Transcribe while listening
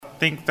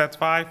think that's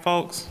 5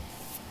 folks.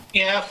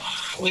 Yep,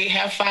 we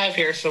have 5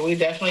 here, so we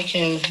definitely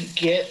can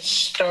get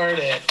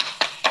started.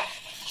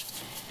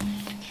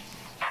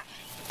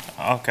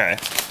 Okay.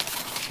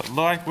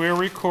 Like we're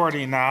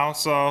recording now,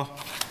 so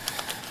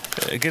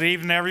good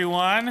evening,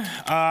 everyone.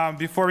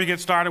 Before we get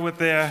started with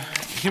the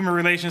Human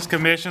Relations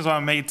Commissions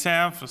on May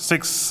 10th,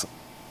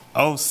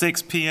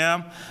 6:06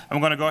 p.m., I'm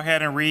going to go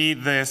ahead and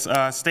read this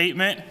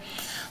statement.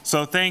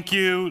 So thank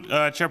you,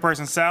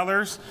 Chairperson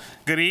Sellers.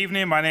 Good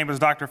evening. My name is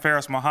Dr.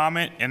 Faris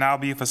Muhammad, and I'll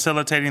be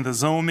facilitating the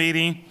Zoom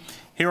meeting.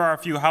 Here are a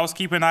few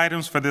housekeeping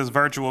items for this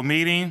virtual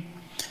meeting.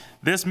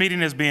 This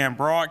meeting is being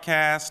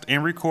broadcast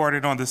and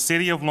recorded on the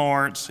City of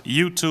Lawrence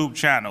YouTube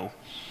channel.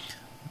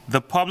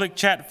 The public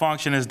chat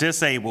function is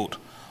disabled.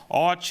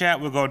 All chat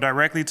will go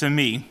directly to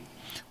me.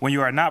 When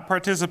you are not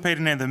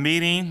participating in the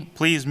meeting,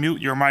 please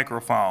mute your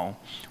microphone.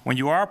 When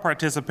you are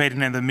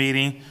participating in the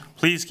meeting,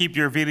 please keep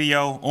your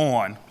video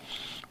on.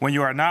 When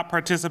you are not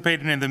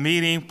participating in the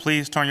meeting,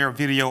 please turn your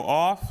video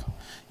off.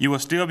 You will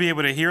still be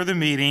able to hear the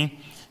meeting.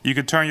 You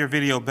can turn your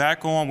video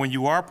back on when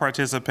you are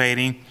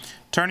participating.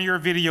 Turn your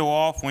video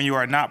off when you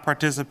are not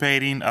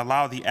participating.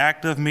 Allow the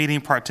active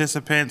meeting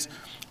participants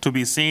to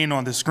be seen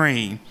on the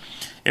screen.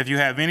 If you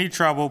have any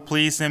trouble,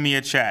 please send me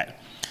a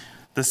chat.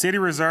 The city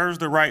reserves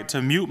the right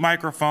to mute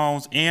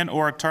microphones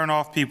and/or turn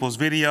off people's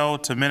video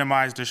to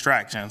minimize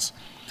distractions.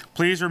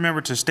 Please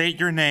remember to state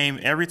your name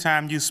every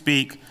time you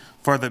speak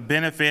for the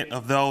benefit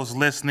of those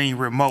listening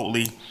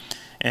remotely.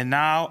 And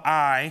now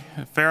I,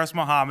 Faris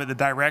Muhammad, the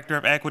Director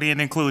of Equity and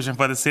Inclusion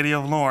for the City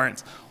of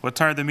Lawrence, will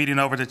turn the meeting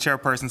over to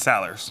Chairperson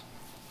Sellers.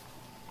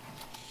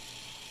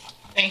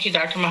 Thank you,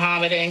 Dr.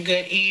 Muhammad, and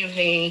good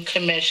evening,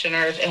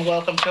 commissioners, and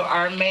welcome to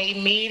our May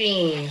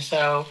meeting.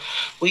 So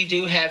we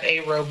do have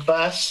a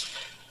robust,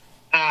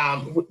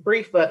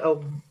 brief but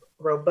a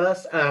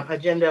robust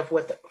agenda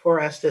for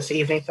us this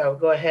evening. So I'll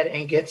go ahead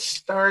and get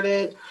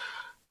started.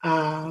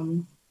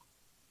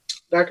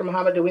 Dr.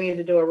 Muhammad, do we need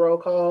to do a roll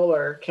call,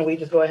 or can we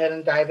just go ahead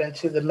and dive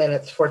into the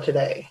minutes for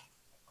today?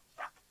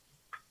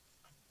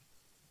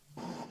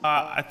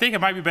 I think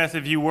it might be best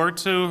if you were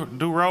to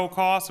do roll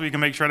call so we can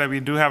make sure that we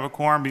do have a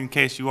quorum in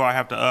case you all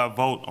have to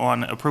vote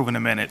on approving the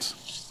minutes.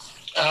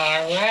 All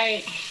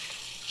right.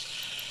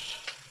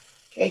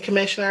 Okay,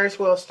 commissioners,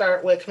 we'll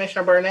start with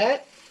Commissioner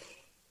Burnett.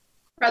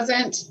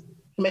 Present.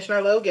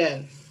 Commissioner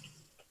Logan.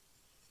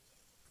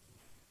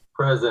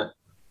 Present.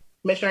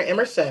 Commissioner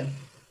Emerson.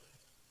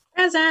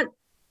 Present.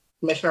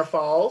 Commissioner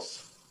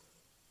Falls.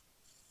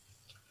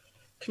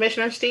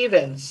 Commissioner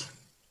Stevens.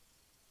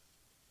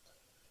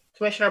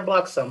 Commissioner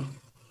Bluxham.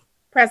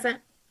 Present.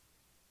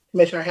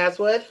 Commissioner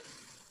Haswood.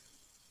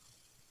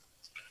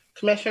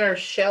 Commissioner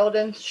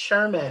Sheldon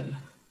Sherman.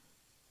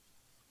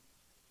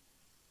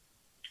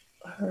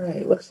 All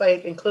right, looks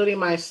like including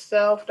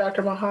myself,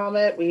 Dr.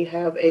 Muhammad, we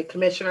have a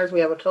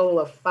total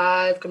of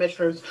 5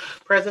 commissioners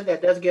present.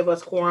 That does give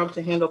us quorum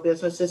to handle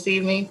business this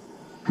evening.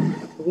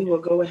 We will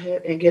go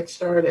ahead and get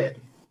started.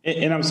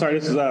 And I'm sorry,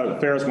 this is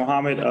Faris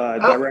Muhammad,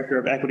 Director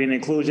of Equity and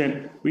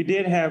Inclusion. We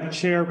did have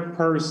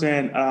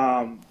Chairperson,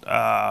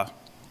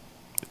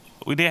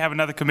 we did have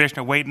another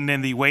commissioner waiting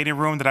in the waiting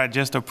room that I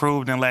just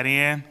approved and let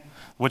in,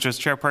 which was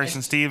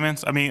Chairperson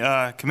Stevens,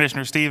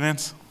 Commissioner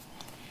Stevens.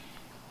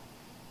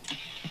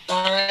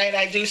 All right,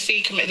 I do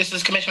see, this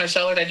is Commissioner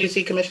Sellers. I do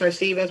see Commissioner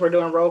Stevens. We're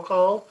doing roll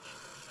call.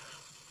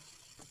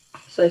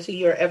 So I see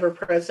you're ever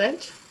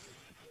present.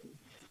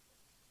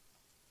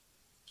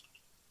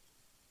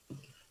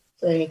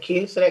 Thank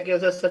you. So that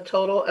gives us a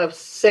total of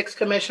 6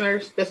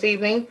 commissioners this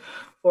evening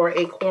for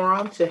a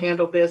quorum to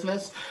handle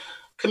business.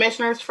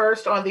 Commissioners,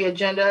 first on the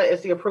agenda is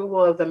the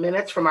approval of the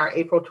minutes from our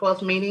April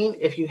 12th meeting.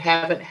 If you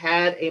haven't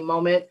had a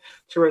moment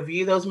to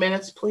review those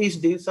minutes, please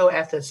do so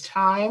at this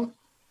time.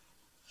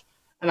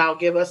 And I'll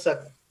give us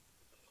a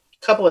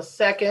couple of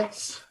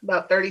seconds,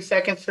 about 30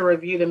 seconds to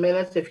review the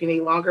minutes. If you need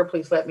longer,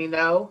 please let me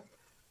know.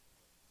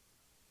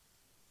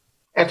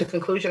 At the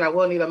conclusion, I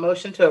will need a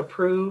motion to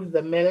approve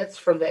the minutes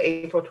from the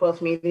April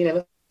 12th meeting in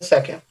a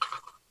second.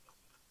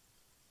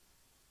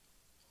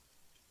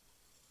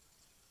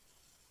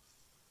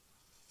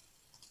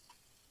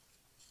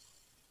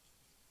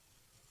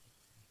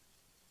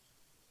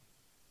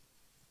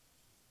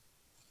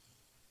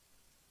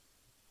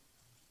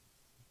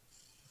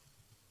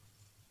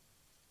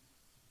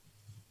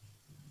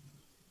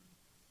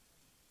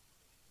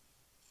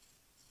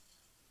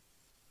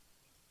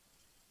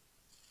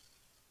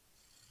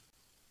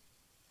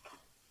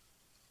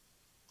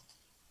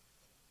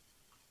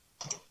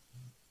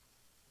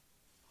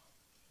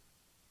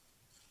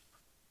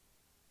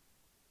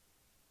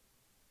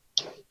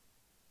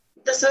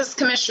 This is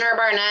Commissioner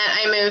Barnett.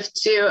 I move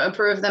to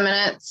approve the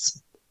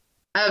minutes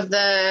of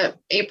the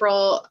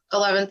April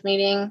 11th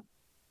meeting.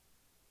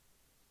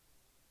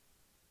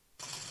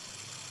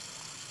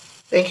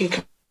 Thank you,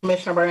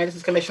 Commissioner Barnett. This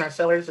is Commissioner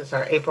Sellers. It's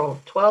our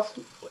April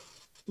 12th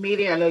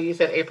meeting. I know you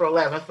said April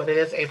 11th, but it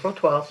is April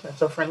 12th.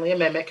 That's a friendly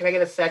amendment. Can I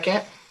get a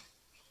second?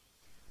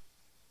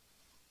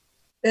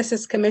 This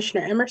is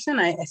Commissioner Emerson.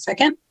 I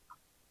second.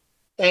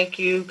 Thank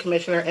you,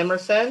 Commissioner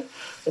Emerson.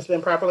 It's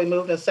been properly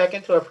moved and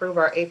second to approve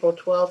our April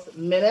 12th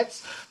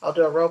minutes. I'll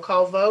do a roll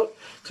call vote.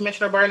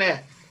 Commissioner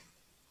Barnett,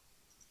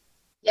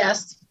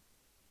 Yes.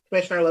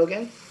 Commissioner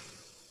Logan,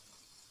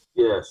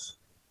 Yes.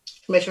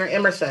 Commissioner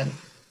Emerson,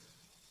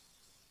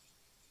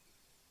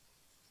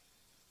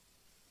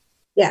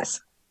 Yes.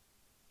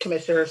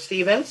 Commissioner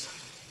Stevens,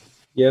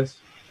 Yes.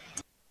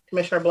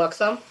 Commissioner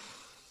Bluxham,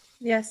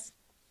 Yes.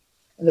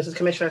 and this is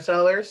Commissioner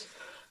Sellers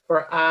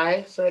for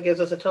aye. So that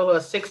gives us a total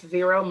of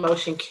 6-0.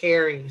 Motion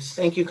carries.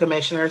 Thank you,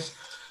 commissioners.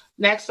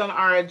 Next on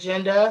our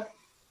agenda,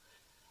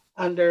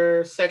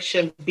 under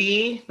section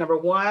B, number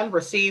 1,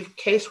 receive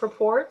case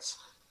reports.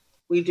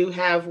 We do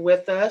have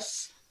with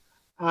us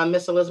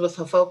Ms. Elizabeth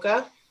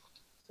Hafoka.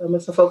 So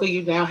Ms. Hafoka,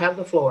 you now have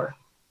the floor.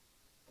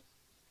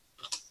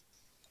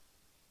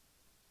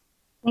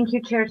 Thank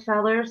you, Chair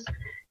Sellers.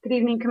 Good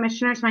evening,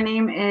 Commissioners. My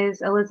name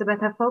is Elizabeth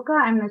Hafoka.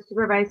 I'm the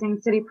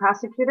supervising city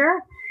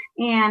prosecutor,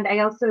 and I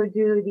also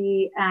do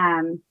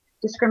the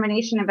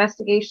discrimination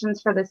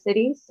investigations for the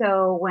city.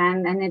 So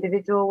when an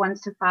individual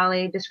wants to file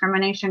a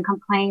discrimination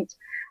complaint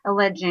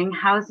alleging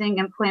housing,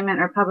 employment,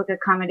 or public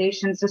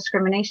accommodations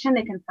discrimination,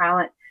 they can file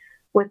it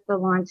with the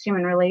Lawrence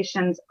Human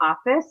Relations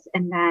Office,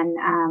 and then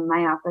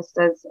my office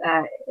does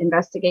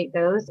investigate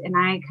those. And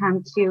I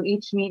come to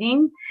each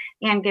meeting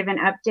and give an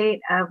update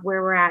of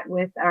where we're at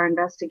with our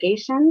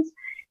investigations.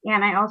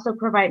 And I also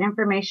provide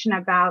information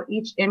about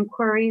each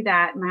inquiry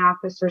that my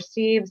office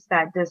receives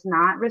that does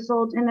not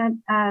result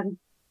in a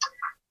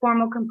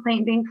formal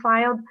complaint being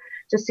filed,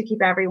 just to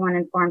keep everyone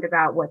informed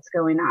about what's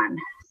going on.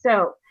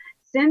 So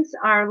since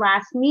our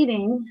last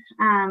meeting,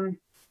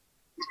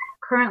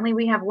 currently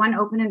we have one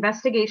open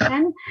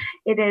investigation.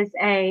 It is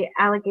a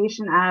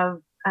allegation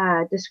of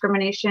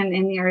discrimination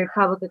in the area of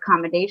public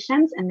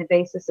accommodations, and the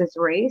basis is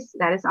race.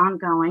 That is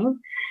ongoing.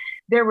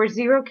 There were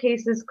 0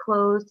 cases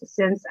closed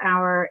since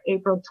our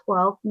April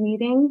 12th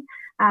meeting,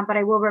 but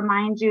I will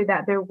remind you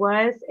that there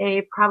was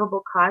a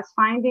probable cause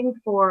finding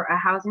for a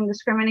housing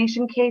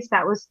discrimination case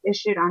that was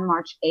issued on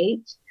March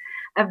 8th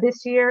of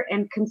this year,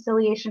 and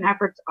conciliation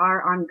efforts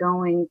are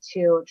ongoing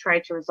to try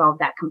to resolve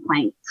that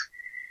complaint.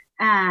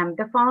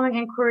 The following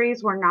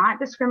inquiries were not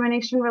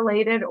discrimination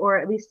related, or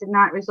at least did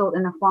not result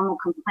in a formal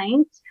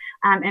complaint,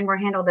 and were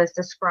handled as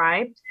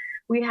described.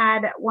 We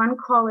had one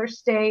caller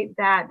state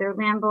that their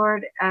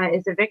landlord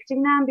is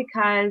evicting them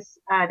because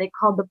they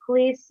called the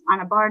police on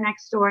a bar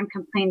next door and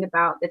complained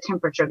about the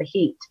temperature, the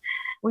heat.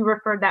 We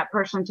referred that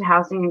person to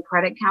housing and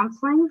credit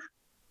counseling.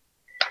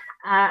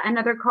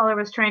 Another caller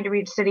was trying to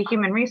reach City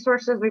Human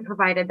Resources. We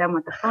provided them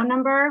with the phone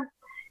number.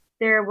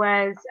 There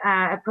was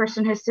a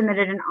person who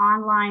submitted an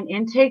online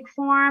intake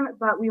form,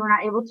 but we were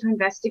not able to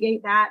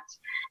investigate that.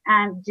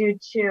 And due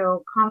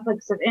to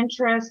conflicts of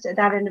interest,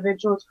 that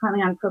individual is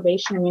currently on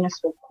probation in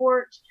municipal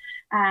court.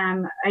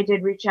 I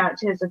did reach out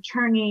to his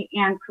attorney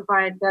and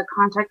provide the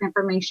contact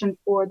information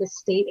for the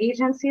state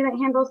agency that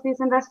handles these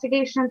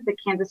investigations, the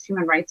Kansas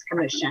Human Rights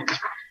Commission.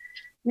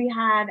 We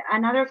had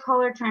another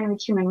caller trying to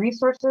reach Human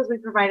Resources. We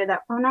provided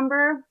that phone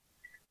number.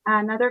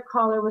 Another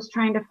caller was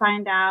trying to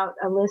find out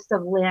a list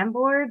of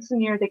landlords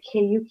near the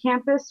KU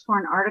campus for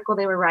an article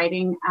they were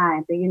writing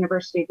at the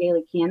University of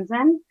Daly,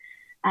 Kansan.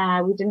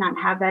 We did not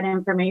have that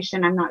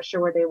information. I'm not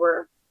sure where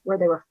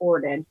they were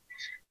forwarded.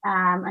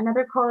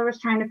 Another caller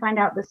was trying to find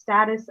out the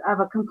status of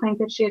a complaint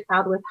that she had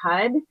filed with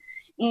HUD.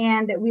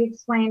 And we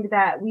explained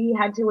that we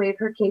had to waive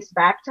her case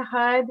back to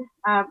HUD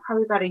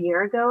probably about a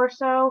year ago or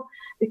so,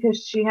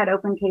 because she had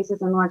open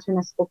cases in Lawrence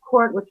Municipal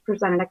Court, which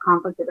presented a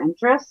conflict of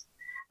interest.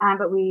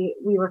 But we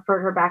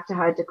referred her back to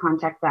HUD to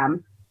contact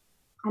them.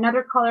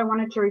 Another caller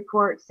wanted to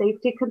report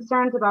safety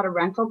concerns about a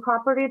rental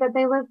property that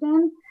they lived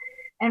in,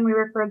 and we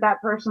referred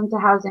that person to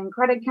Housing and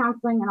Credit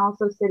Counseling and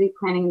also City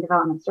Planning and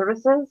Development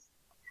Services.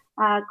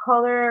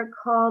 Caller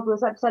called,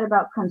 was upset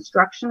about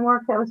construction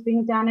work that was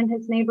being done in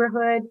his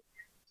neighborhood,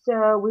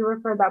 so we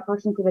referred that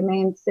person to the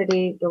main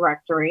city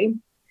directory.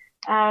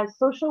 A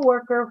social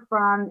worker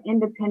from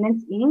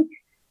Independence, Inc.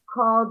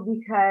 called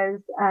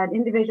because an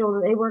individual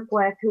that they work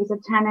with who's a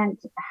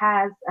tenant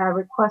has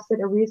requested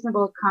a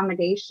reasonable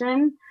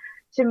accommodation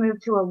to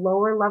move to a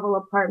lower level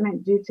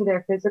apartment due to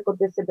their physical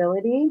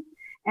disability.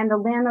 And the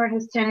landlord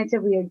has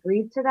tentatively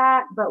agreed to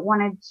that, but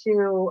wanted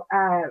to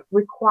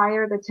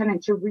require the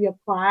tenant to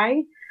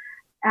reapply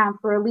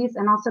for a lease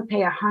and also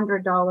pay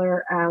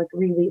 $100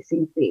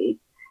 releasing fee.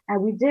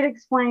 We did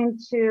explain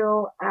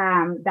to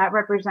that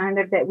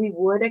representative that we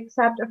would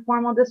accept a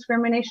formal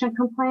discrimination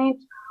complaint,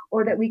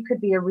 or that we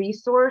could be a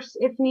resource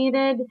if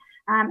needed,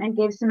 and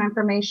gave some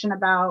information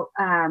about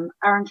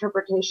our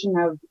interpretation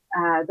of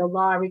the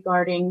law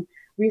regarding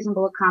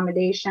reasonable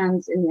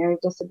accommodations in the area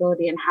of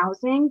disability and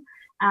housing,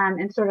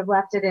 and sort of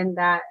left it in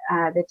that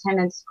the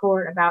tenants'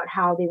 court about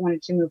how they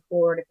wanted to move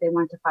forward, if they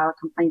wanted to file a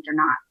complaint or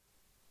not.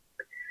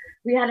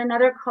 We had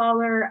another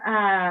caller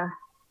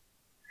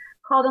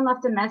called and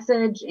left a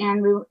message,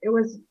 and it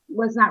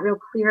was not real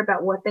clear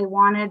about what they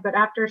wanted, but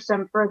after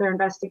some further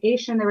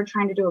investigation, they were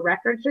trying to do a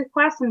records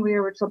request, and we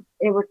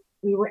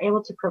were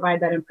able to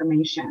provide that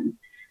information.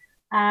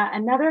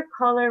 Another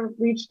caller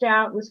reached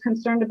out, was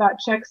concerned about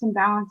checks and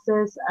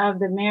balances of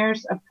the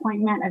mayor's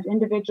appointment of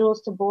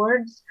individuals to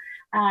boards,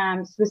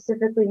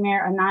 specifically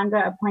Mayor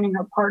Ananda appointing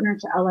her partner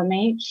to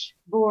LMH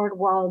board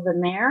while the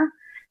mayor,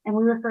 and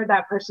we referred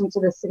that person to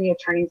the city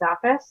attorney's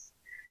office.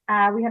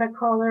 We had a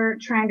caller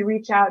trying to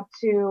reach out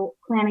to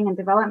Planning and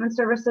Development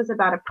Services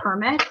about a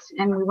permit,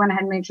 and we went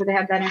ahead and made sure they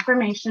had that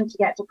information to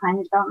get to Planning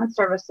and Development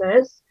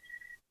Services.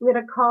 We had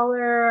a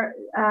caller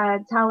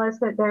tell us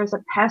that there's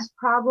a pest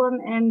problem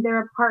in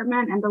their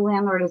apartment and the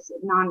landlord is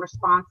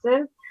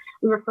non-responsive.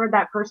 We referred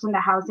that person to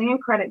Housing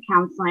and Credit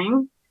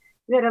Counseling.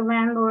 We had a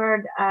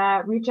landlord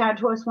reach out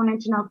to us wanting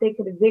to know if they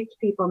could evict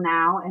people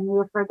now, and we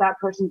referred that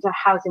person to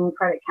Housing and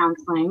Credit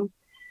Counseling.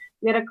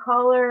 We had a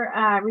caller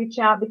reach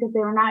out because they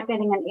were not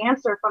getting an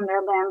answer from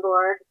their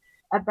landlord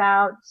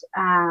about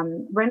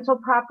rental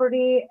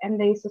property,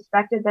 and they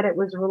suspected that it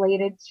was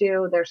related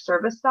to their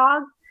service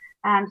dog.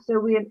 So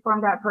we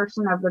informed that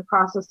person of the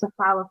process to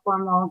file a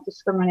formal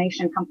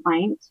discrimination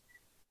complaint.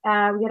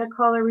 We had a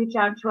caller reach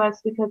out to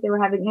us because they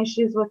were having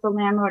issues with the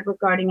landlord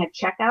regarding a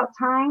checkout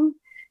time,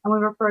 and we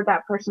referred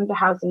that person to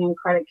Housing and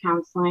Credit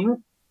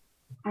Counseling.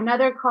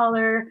 Another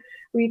caller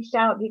reached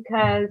out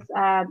because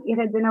it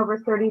had been over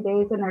 30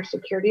 days and their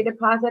security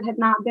deposit had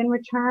not been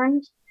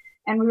returned,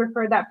 and we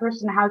referred that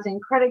person to Housing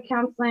and Credit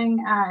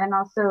Counseling and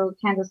also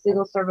Kansas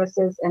Legal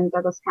Services and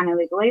Douglas County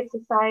Legal Aid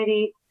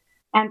Society.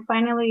 And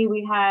finally,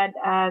 we had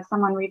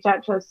someone reach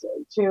out to us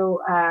to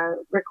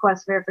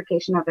request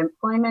verification of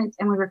employment,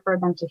 and we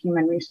referred them to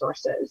Human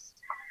Resources.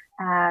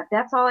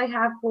 That's all I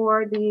have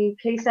for the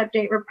case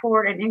update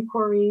report and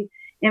inquiry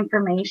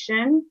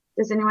information.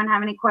 Does anyone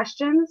have any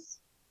questions?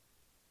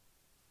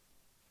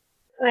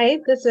 Hi,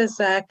 this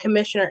is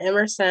Commissioner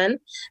Emerson.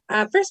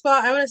 First of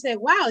all, I want to say,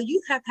 wow,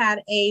 you have had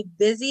a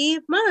busy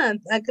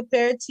month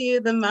compared to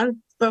the month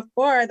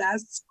before.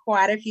 That's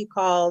quite a few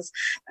calls.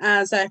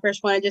 So I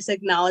first want to just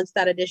acknowledge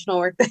that additional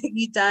work that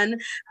you've done.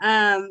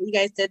 You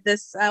guys did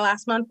this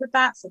last month with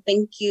that. So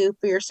thank you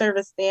for your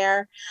service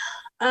there.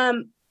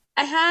 I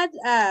had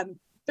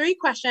 3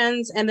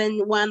 questions and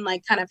then one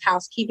like kind of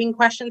housekeeping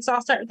question. So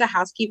I'll start with the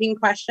housekeeping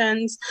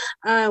questions.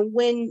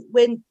 When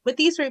with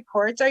these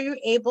reports, are you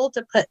able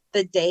to put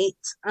the date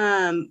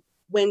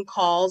when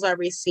calls are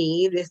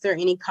received? Is there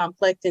any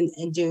conflict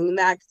in doing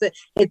that? Because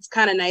it's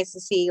kind of nice to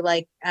see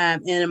like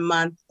in a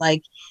month,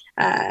 like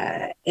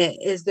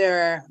is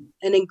there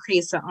an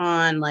increase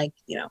on like,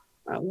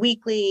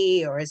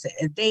 weekly, or is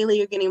it daily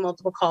you're getting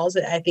multiple calls?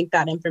 I think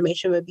that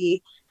information would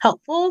be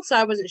helpful. So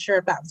I wasn't sure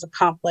if that was a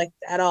conflict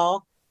at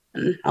all.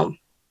 And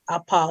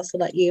I'll pause to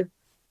let you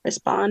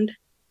respond.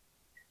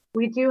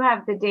 We do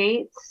have the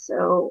dates,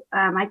 so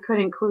I could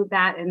include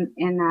that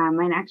in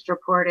my next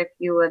report if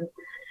you would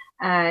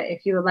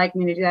like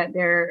me to do that.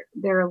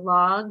 They're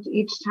logged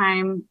each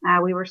time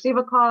we receive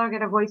a call or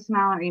get a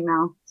voicemail or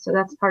email. So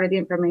that's part of the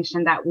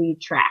information that we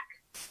track.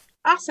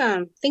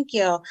 Awesome. Thank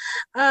you.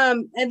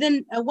 And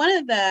then one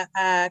of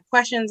the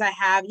questions I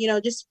have,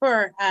 just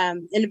for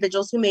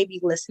individuals who may be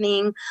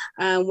listening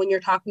when you're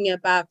talking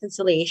about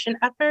conciliation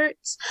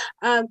efforts,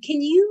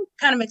 can you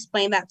kind of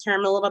explain that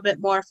term a little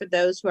bit more for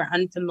those who are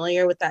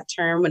unfamiliar with that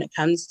term when it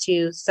comes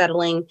to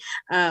settling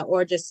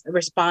or just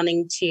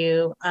responding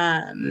to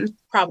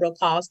probable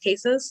cause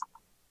cases?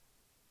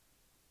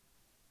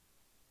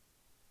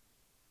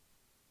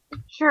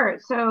 Sure.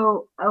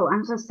 So,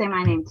 I'm supposed to say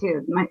my name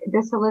too.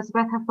 This is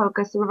Elizabeth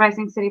Hafoka,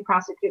 Supervising City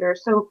Prosecutor.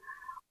 So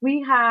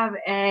we have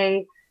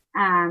a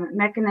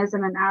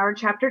mechanism in our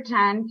Chapter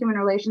 10 Human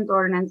Relations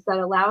Ordinance that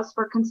allows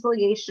for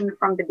conciliation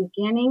from the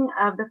beginning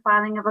of the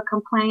filing of a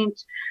complaint,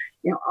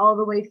 all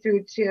the way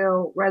through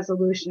to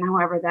resolution,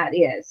 however that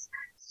is.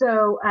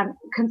 So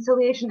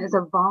conciliation is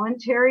a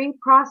voluntary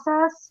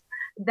process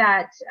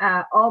that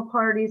all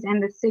parties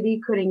and the city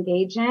could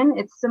engage in.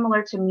 It's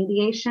similar to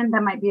mediation.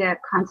 That might be a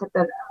concept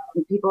that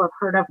people have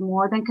heard of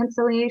more than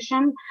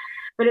conciliation,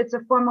 but it's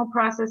a formal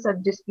process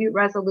of dispute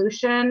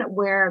resolution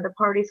where the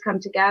parties come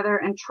together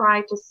and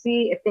try to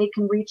see if they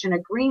can reach an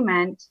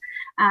agreement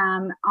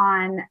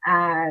on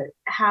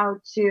how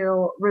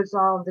to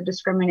resolve the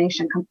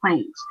discrimination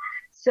complaint.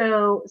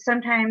 So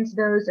sometimes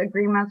those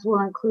agreements will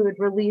include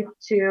relief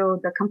to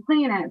the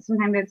complainant.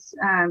 Sometimes it's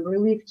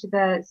relief to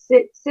the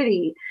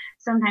city.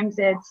 Sometimes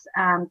it's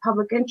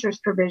public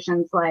interest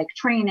provisions like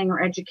training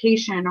or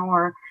education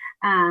or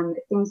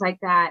things like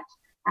that.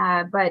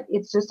 But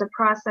it's just a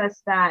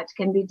process that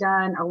can be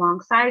done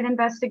alongside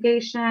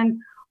investigation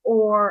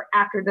or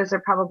after there's a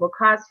probable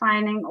cause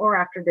finding or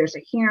after there's a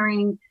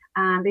hearing.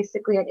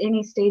 Basically, at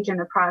any stage in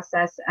the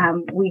process,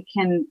 we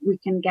can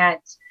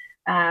get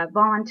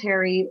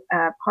voluntary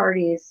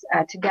parties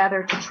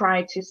together to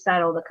try to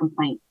settle the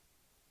complaint.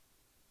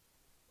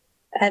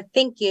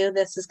 Thank you.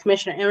 This is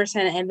Commissioner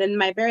Emerson. And then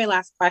my very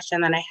last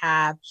question that I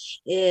have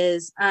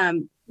is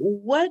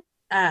what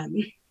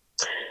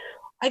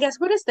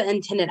is the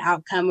intended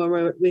outcome when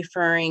we're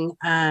referring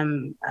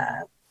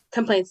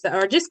complaints that,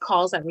 or just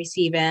calls that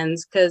receive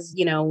ends, because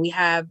we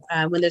have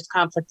when there's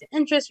conflict of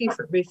interest, we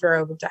refer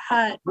over to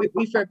HUD,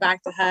 refer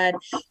back to HUD,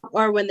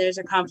 or when there's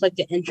a conflict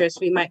of interest,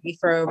 we might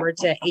refer over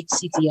to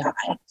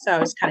HCTI. So I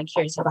was kind of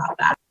curious about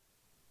that.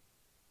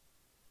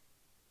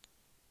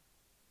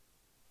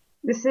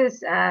 This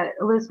is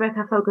Elizabeth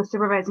Hafoka,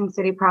 Supervising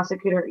City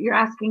Prosecutor. You're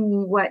asking me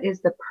what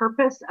is the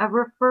purpose of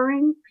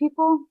referring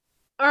people?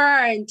 Or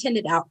our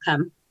intended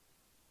outcome.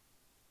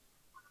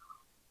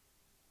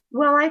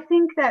 Well, I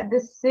think that the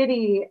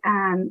city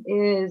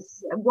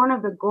is one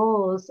of the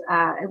goals,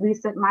 at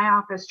least that my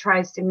office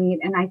tries to meet,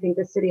 and I think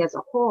the city as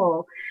a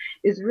whole,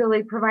 is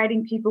really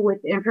providing people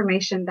with the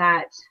information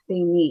that they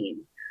need.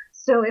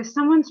 So if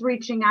someone's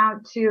reaching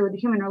out to the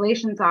Human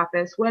Relations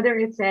Office, whether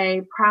it's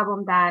a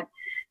problem that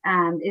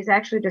is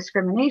actually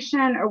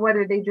discrimination, or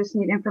whether they just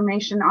need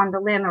information on the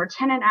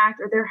Landlord-Tenant Act,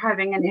 or they're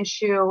having an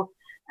issue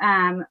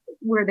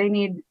where they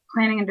need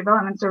planning and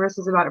development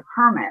services about a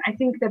permit. I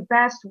think the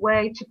best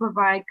way to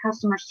provide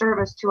customer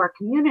service to our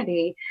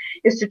community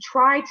is to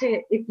try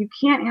to, if you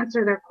can't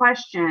answer their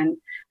question,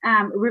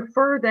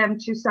 refer them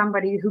to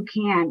somebody who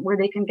can, where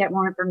they can get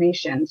more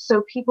information.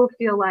 So people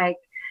feel like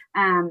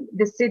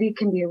the city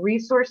can be a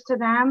resource to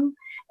them,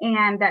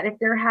 and that if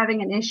they're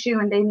having an issue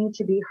and they need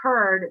to be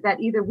heard,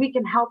 that either we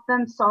can help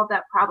them solve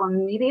that problem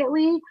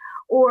immediately,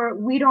 or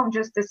we don't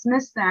just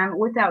dismiss them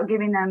without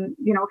giving them,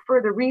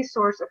 further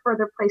resource, a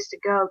further place to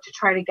go to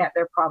try to get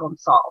their problem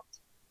solved.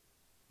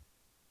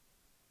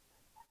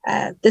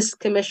 This is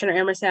Commissioner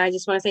Emerson. I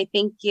just want to say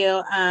thank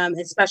you,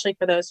 especially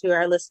for those who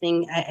are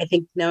listening. I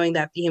think knowing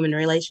that the Human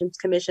Relations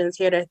Commission is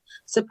here to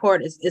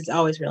support is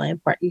always really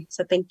important.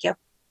 So thank you.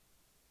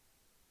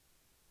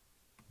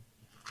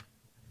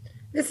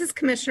 This is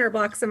Commissioner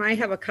Bloxham. I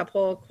have a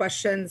couple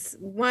questions.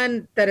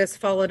 One that is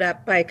followed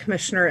up by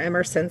Commissioner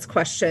Emerson's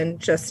question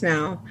just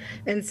now,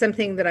 and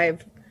something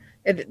that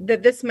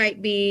that this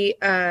might be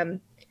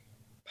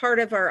part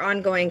of our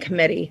ongoing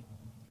committee.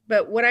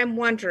 But what I'm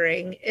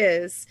wondering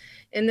is,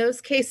 in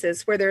those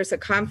cases where there's a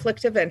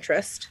conflict of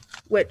interest,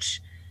 which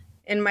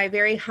in my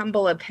very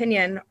humble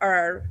opinion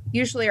are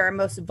usually our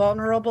most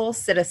vulnerable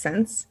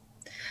citizens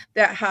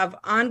that have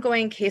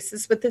ongoing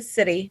cases with the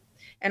city,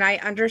 and I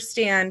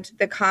understand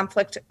the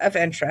conflict of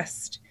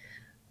interest,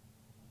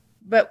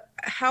 but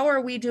how are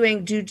we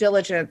doing due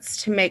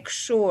diligence to make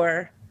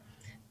sure,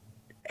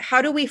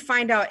 how do we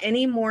find out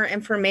any more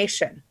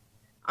information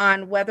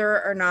on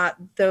whether or not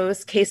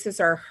those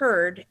cases are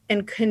heard?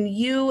 And can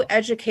you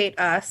educate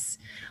us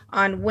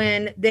on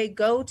when they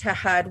go to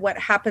HUD, what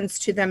happens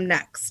to them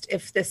next?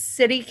 If the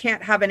city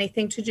can't have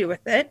anything to do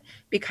with it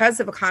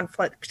because of a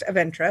conflict of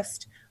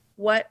interest,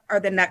 what are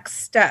the next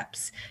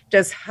steps?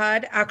 Does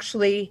HUD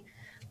actually,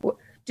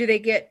 do they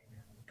get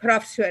put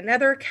off to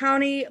another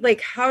county?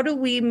 Like, how do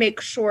we make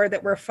sure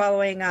that we're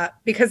following up?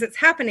 Because it's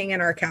happening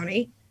in our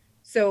county.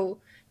 So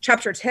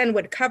Chapter 10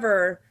 would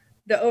cover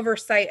the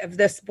oversight of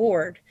this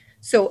board.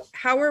 So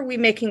how are we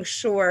making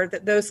sure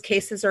that those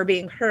cases are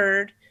being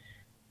heard?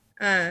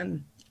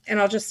 And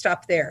I'll just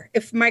stop there.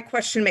 If my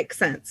question makes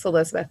sense,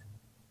 Elizabeth.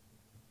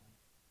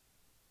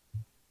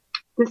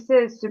 This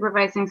is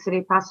Supervising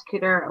City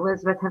Prosecutor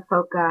Elizabeth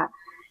Hafoka,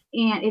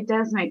 and it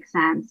does make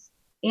sense.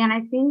 And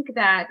I think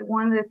that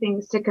one of the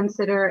things to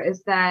consider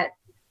is that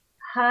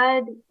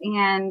HUD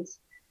and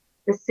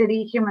the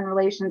City Human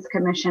Relations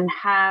Commission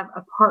have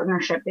a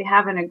partnership. They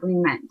have an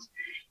agreement.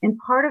 And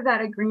part of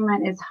that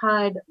agreement is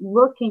HUD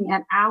looking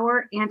at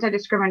our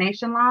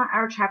anti-discrimination law,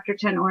 our Chapter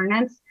 10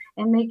 ordinance,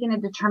 and making a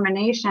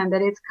determination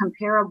that it's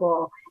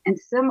comparable and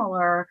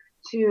similar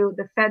to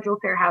the Federal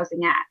Fair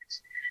Housing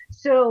Act.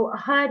 So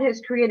HUD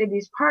has created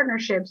these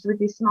partnerships with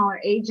these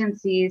smaller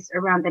agencies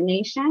around the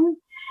nation.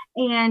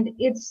 And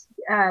it's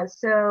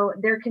so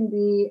there can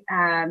be,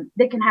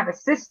 they can have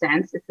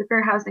assistance. It's the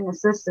Fair Housing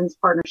Assistance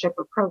Partnership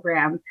or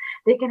Program.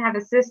 They can have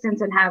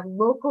assistance and have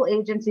local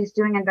agencies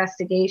doing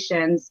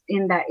investigations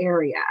in that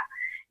area.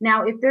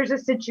 Now, if there's a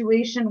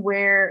situation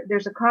where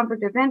there's a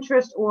conflict of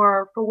interest,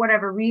 or for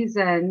whatever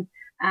reason,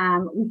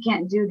 we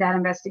can't do that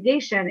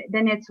investigation,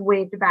 then it's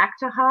waved back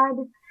to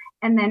HUD.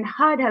 And then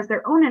HUD has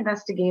their own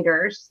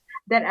investigators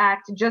that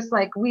act just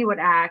like we would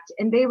act,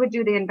 and they would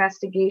do the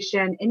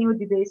investigation, and it would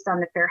be based on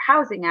the Fair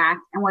Housing Act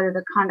and whether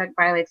the conduct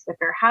violates the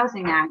Fair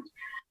Housing Act.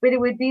 But it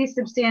would be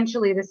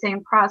substantially the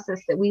same process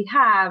that we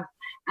have.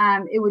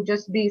 It would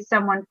just be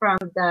someone from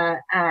the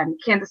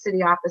Kansas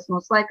City office,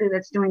 most likely,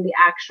 that's doing the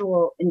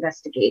actual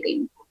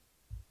investigating.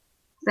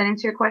 Does that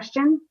answer your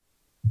question?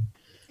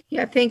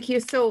 Yeah, thank you.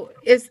 So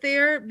is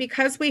there,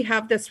 because we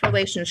have this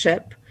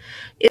relationship,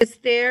 is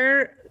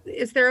there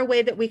a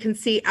way that we can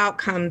see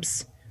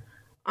outcomes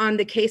on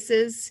the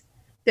cases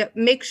that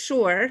make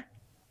sure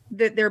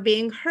that they're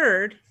being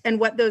heard and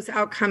what those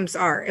outcomes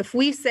are? If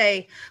we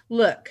say,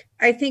 look,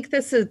 I think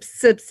this is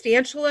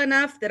substantial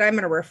enough that I'm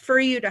going to refer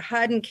you to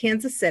HUD in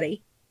Kansas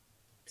City.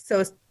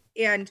 So,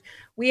 and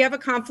we have a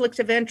conflict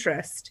of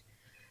interest.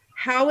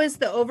 How is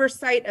the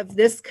oversight of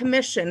this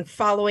commission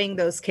following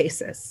those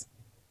cases?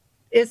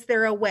 Is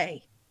there a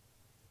way?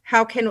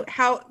 How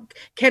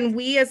can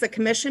we as a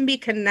commission be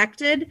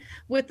connected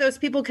with those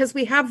people? Because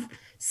we have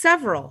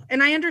several,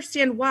 and I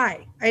understand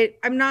why.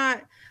 I'm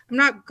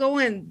not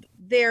going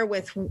there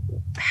with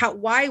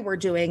why we're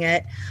doing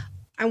it.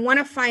 I want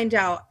to find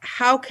out,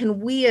 how can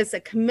we as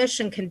a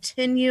commission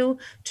continue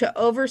to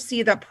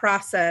oversee the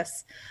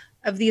process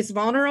of these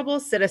vulnerable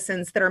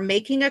citizens that are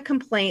making a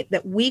complaint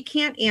that we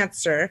can't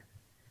answer?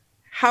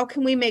 How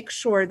can we make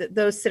sure that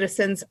those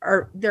citizens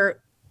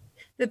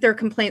that their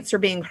complaints are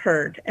being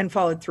heard and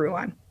followed through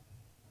on?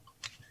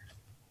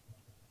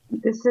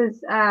 This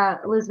is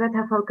Elizabeth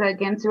Hafoka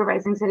again,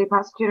 Supervising City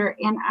Prosecutor.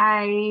 And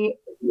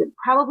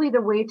probably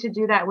the way to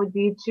do that would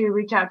be to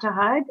reach out to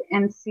HUD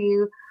and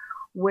see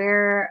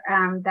where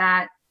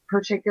that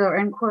particular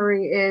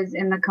inquiry is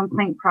in the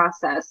complaint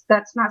process.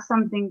 That's not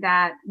something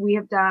that we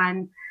have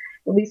done,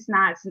 at least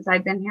not since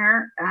I've been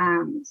here,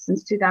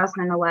 since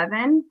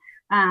 2011.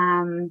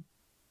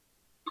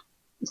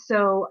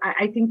 So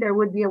I think there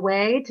would be a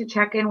way to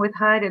check in with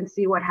HUD and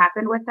see what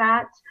happened with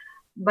that,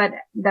 but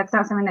that's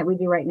not something that we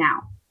do right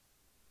now.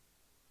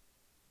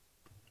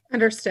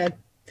 Understood.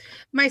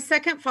 My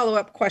second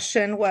follow-up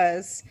question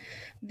was,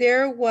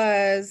 there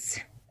was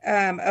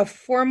a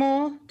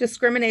formal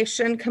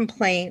discrimination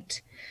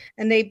complaint,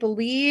 and they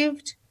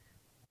believed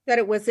that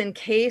it was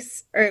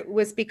it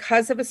was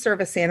because of a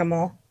service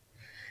animal.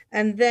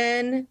 And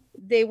then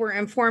they were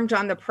informed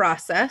on the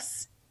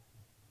process,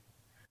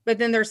 but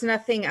then there's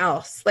nothing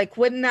else. Like,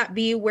 wouldn't that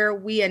be where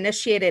we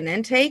initiate an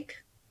intake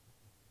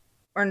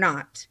or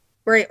not?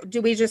 Where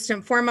do we just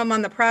inform them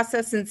on the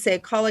process and say,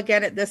 call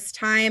again at this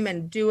time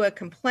and do a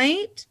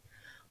complaint?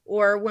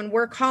 Or when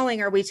we're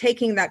calling, are we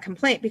taking that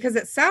complaint? Because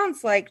it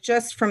sounds like,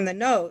 just from the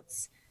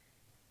notes,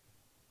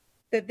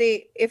 that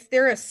if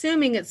they're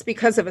assuming it's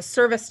because of a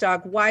service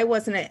dog, why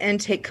wasn't an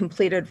intake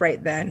completed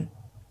right then?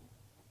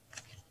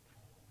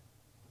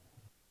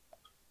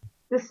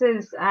 This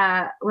is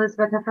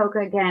Elizabeth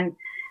Hafoka again.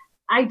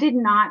 I did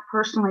not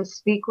personally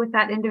speak with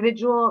that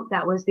individual.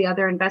 That was the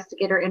other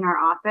investigator in our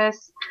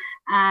office.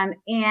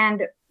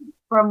 And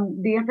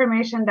from the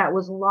information that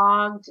was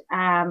logged,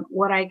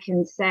 what I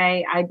can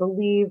say, I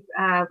believe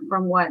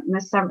from what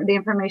the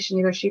information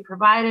either she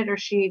provided or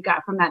she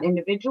got from that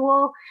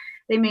individual,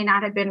 they may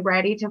not have been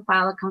ready to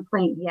file a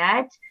complaint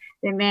yet.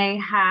 They may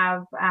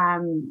have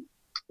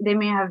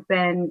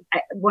been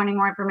wanting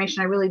more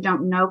information. I really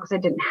don't know, because I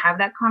didn't have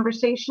that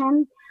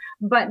conversation.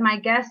 But my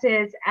guess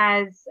is,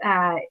 as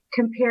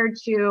compared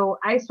to,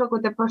 I spoke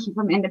with a person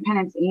from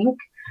Independence Inc.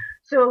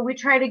 So we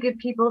try to give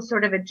people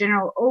sort of a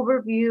general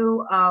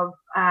overview of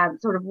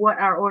sort of what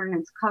our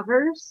ordinance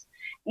covers,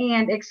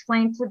 and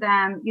explain to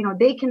them,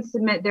 they can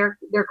submit their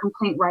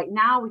complaint right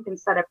now. We can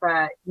set up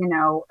a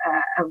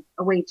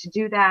way to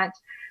do that.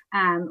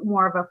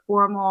 More of a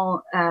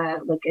formal,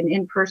 like an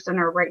in-person,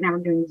 or right now we're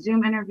doing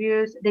Zoom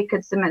interviews. They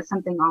could submit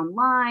something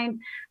online.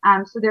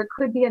 So there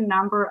could be a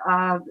number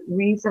of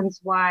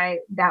reasons why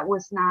that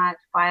was not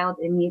filed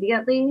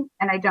immediately.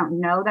 And I don't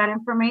know that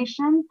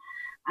information.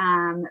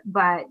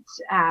 But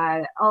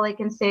all I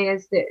can say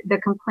is that the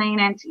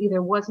complainant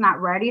either was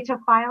not ready to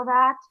file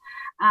that,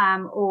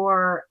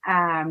 or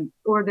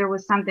there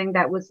was something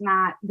that was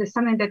not, there's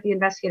something that the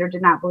investigator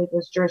did not believe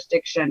was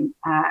jurisdiction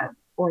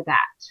for that.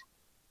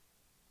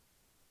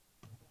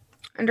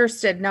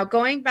 Understood. Now,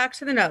 going back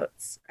to the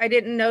notes, I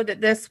didn't know that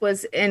this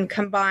was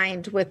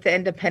combined with the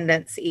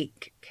Independence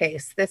Inc.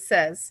 case. This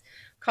says,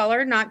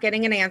 caller not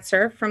getting an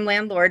answer from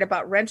landlord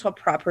about rental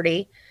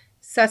property.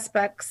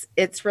 Suspects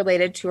it's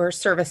related to her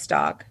service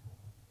dog.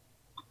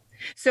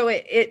 So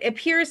it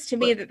appears to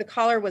me that the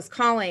caller was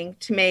calling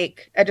to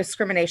make a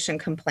discrimination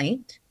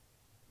complaint.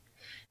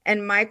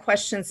 And my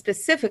question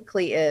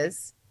specifically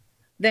is,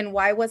 then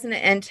why wasn't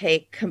an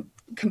intake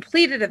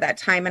completed at that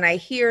time? And I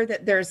hear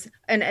that there's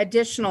an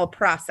additional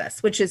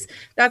process,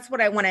 that's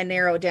what I want to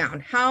narrow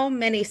down. How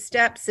many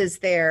steps is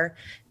there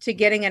to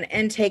getting an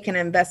intake and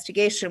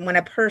investigation when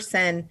a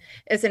person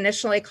is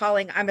initially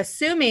calling? I'm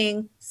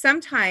assuming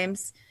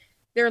sometimes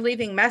they're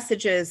leaving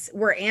messages,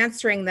 we're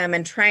answering them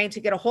and trying to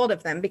get a hold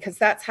of them, because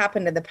that's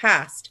happened in the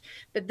past.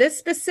 But this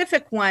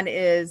specific one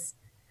is,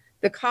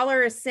 the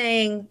caller is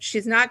saying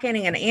she's not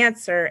getting an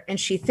answer and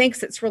she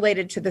thinks it's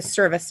related to the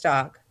service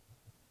dog.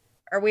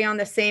 Are we on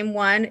the same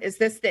one? Is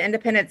this the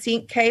Independence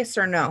Inc. case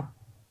or no?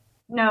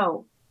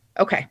 No.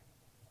 Okay.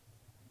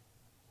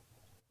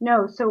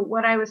 No. So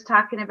what I was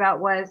talking about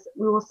was,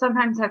 we will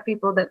sometimes have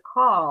people that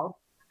call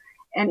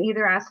and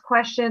either ask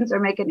questions or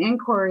make an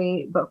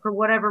inquiry, but for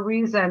whatever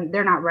reason,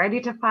 they're not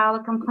ready to file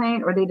a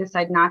complaint, or they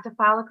decide not to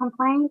file a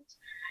complaint.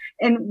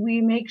 And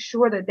we make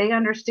sure that they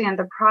understand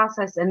the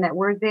process and that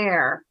we're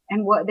there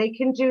and what they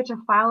can do to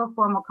file a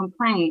formal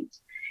complaint.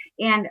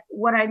 And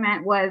what I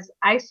meant was,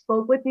 I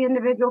spoke with the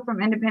individual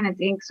from Independence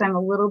Inc., so I'm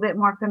a little bit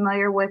more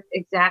familiar with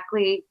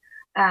exactly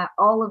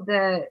all of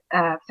the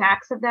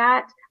facts of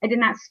that. I did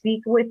not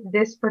speak with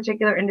this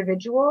particular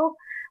individual,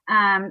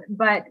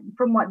 but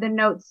from what the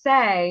notes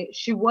say,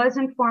 she was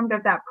informed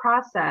of that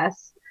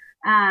process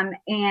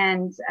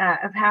and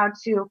of how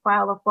to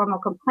file a formal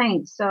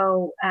complaint.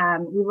 So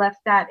we left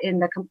that in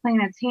the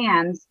complainant's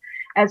hands.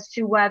 as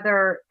to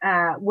whether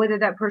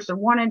that person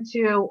wanted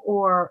to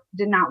or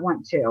did not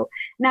want to.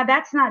 Now,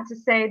 that's not to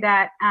say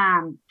that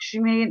she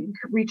may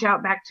reach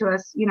out back to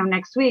us,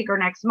 next week or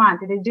next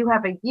month. They do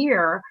have a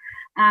year,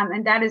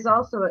 and that is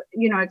also,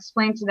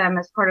 explained to them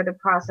as part of the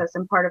process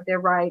and part of their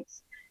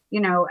rights,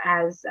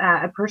 as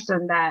a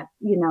person that,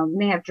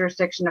 may have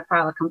jurisdiction to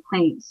file a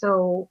complaint.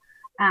 So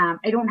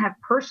I don't have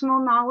personal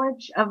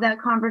knowledge of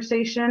that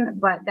conversation,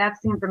 but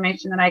that's the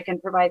information that I can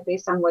provide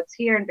based on what's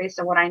here and based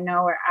on what I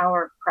know are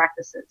our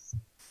practices.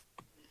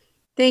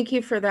 Thank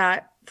you for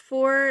that.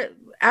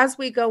 As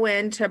we go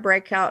into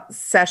breakout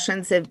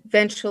sessions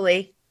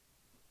eventually,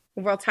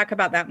 we'll talk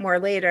about that more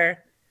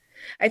later.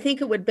 I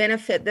think it would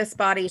benefit this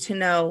body to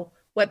know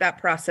what that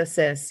process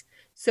is.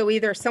 So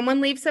either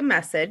someone leaves a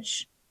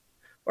message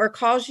or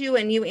calls you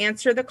and you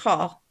answer the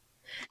call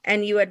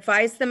and you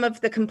advise them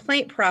of the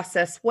complaint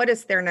process. What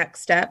is their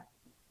next step?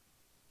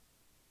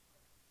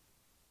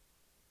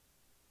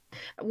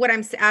 What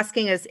I'm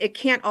asking is, it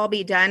can't all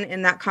be done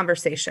in that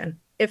conversation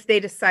if they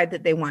decide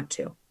that they want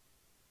to.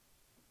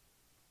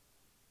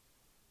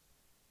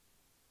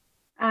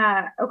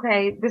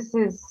 Okay, this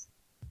is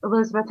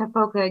Elizabeth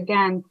Tafoka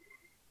again.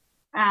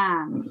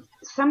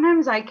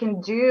 Sometimes I can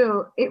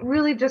do, it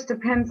really just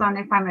depends on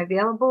if I'm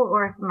available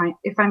or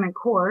if I'm in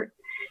court.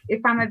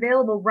 If I'm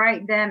available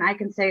right then, I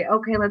can say,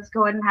 okay, let's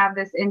go ahead and have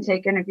this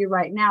intake interview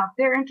right now. If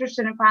they're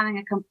interested in filing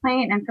a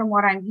complaint, and from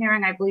what I'm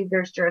hearing, I believe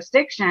there's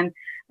jurisdiction,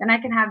 then I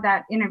can have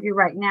that interview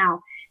right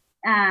now.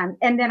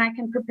 And then I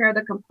can prepare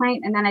the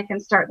complaint, and then I can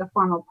start the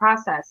formal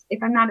process.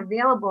 If I'm not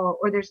available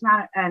or there's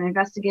not an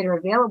investigator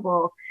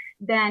available,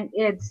 then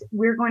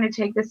we're going to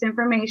take this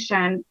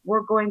information,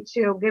 we're going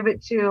to give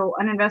it to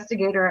an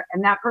investigator,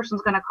 and that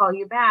person's going to call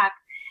you back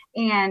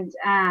and,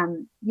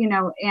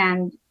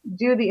 and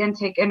do the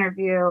intake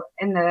interview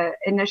and the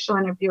initial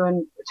interview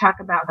and talk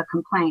about the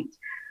complaint.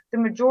 The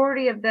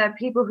majority of the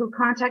people who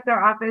contact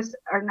our office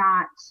are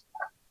not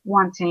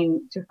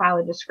wanting to file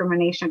a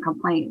discrimination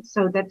complaint.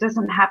 So that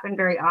doesn't happen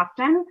very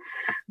often,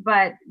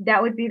 but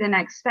that would be the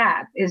next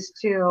step, is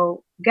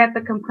to get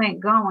the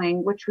complaint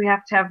going, which we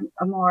have to have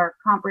a more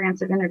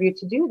comprehensive interview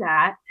to do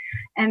that,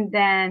 and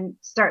then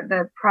start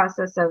the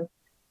process of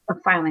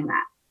filing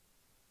that.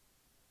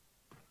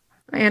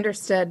 I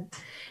understood.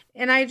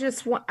 And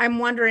I'm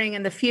wondering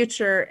in the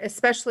future,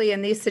 especially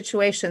in these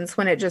situations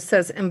when it just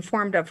says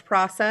informed of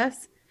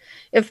process,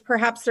 if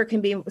perhaps there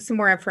can be some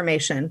more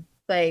information,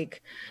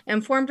 like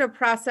informed of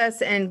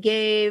process and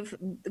gave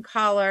the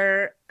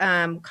caller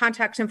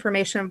contact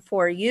information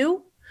for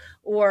you,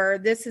 or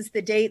this is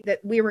the date that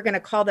we were going to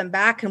call them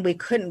back and we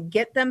couldn't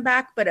get them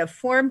back. But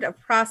informed of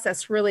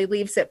process really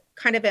leaves it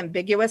kind of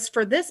ambiguous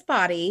for this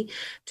body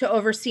to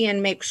oversee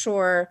and make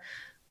sure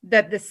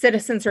that the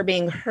citizens are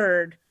being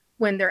heard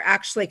when they're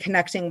actually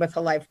connecting with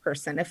a live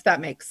person, if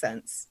that makes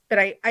sense. But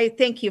I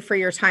thank you for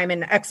your time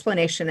and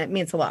explanation. It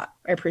means a lot.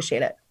 I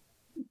appreciate it.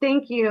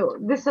 Thank you.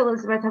 This is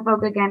Elizabeth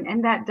Tafoka again,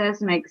 and that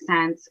does make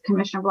sense,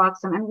 Commissioner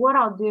Bloxham. And what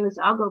I'll do is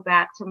I'll go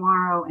back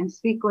tomorrow and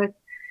speak with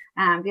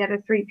the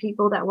other 3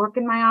 people that work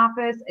in my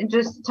office and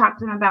just talk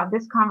to them about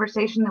this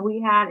conversation that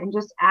we had, and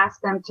just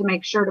ask them to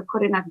make sure to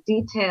put enough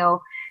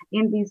detail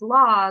in these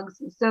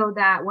logs so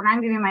that when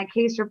I'm giving my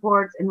case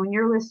reports and when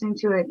you're listening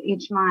to it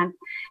each month,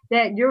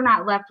 that you're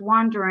not left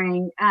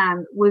wondering,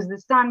 was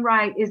this done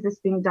right? Is this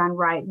being done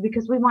right?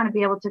 Because we want to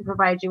be able to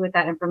provide you with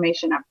that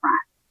information up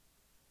front.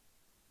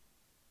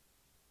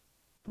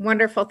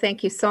 Wonderful.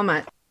 Thank you so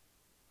much.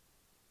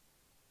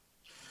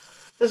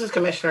 This is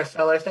Commissioner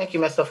Sellers. Thank you,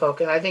 Ms.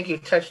 Tafoka. And I think you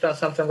touched on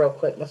something real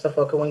quick, Ms.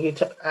 Tafoka. When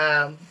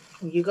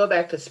you go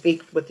back to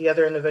speak with the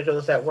other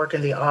individuals that work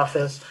in the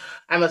office,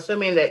 I'm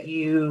assuming that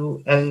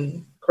you,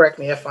 and correct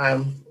me if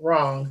I'm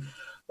wrong,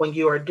 when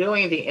you are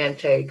doing the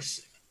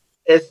intakes,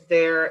 is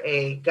there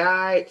a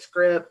guide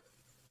script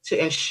to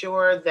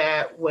ensure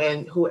that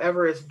when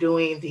whoever is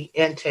doing the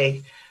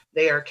intake,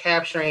 they are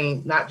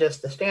capturing not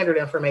just the standard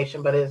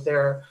information, but is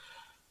there,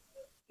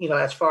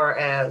 as far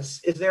as,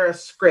 is there a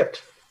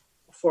script,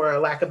 for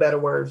lack of better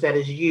words, that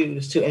is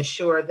used to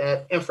ensure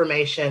that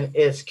information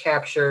is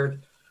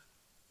captured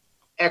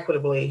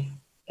equitably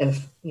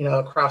and,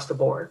 across the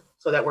board,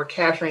 so that we're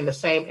capturing the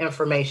same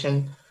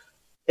information,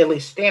 at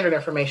least standard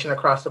information,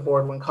 across the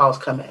board when calls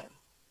come in?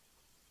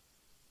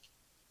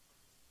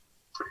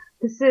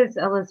 This is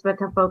Elizabeth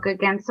Tafoka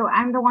again. So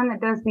I'm the one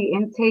that does the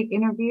intake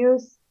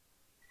interviews.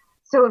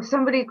 So if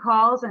somebody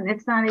calls and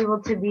it's not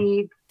able to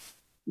be,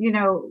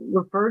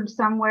 referred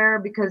somewhere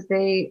because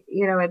they,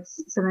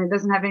 it's something that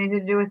doesn't have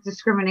anything to do with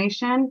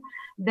discrimination,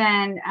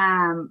 then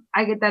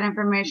I get that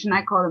information,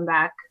 I call them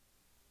back.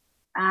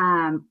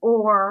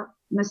 Or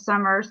Ms.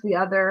 Summers, the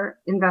other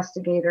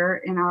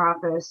investigator in our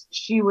office,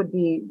 she would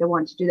be the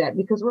one to do that,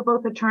 because we're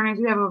both attorneys.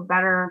 We have a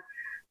better,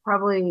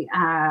 probably,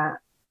 I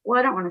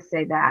don't want to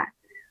say that.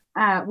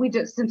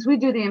 Since we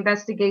do the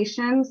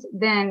investigations,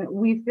 then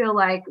we feel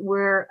like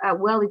we're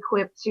well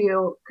equipped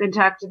to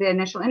conduct the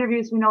initial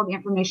interviews. We know the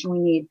information we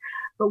need,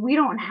 but we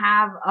don't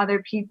have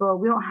other people.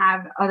 We don't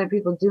have other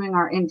people doing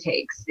our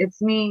intakes.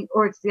 It's me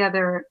or it's the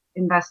other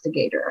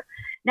investigator.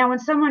 Now, when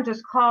someone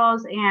just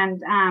calls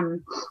and,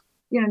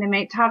 they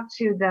may talk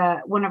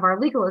to one of our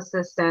legal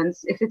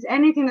assistants, if it's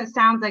anything that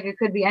sounds like it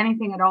could be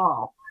anything at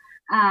all,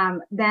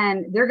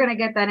 then they're going to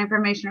get that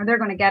information, or they're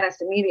going to get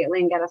us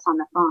immediately and get us on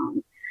the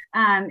phone.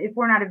 If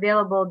we're not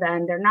available,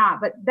 then they're not.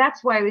 But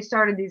that's why we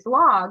started these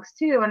logs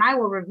too, and I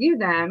will review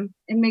them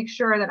and make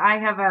sure that I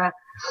have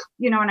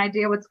an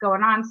idea what's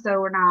going on,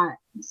 so we're not,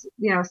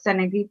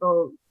 sending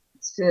people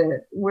to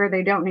where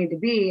they don't need to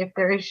be if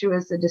their issue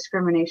is a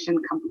discrimination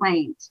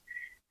complaint.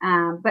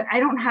 But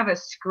I don't have a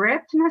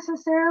script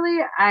necessarily.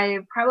 I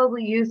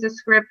probably used a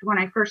script when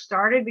I first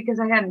started because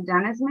I hadn't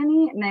done as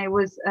many, and I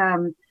was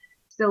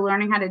still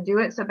learning how to do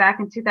it. So back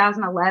in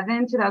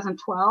 2011,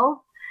 2012,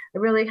 I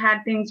really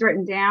had things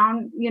written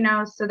down,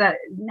 so that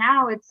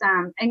now it's,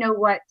 I know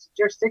what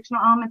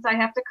jurisdictional elements I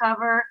have to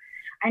cover.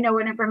 I know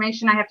what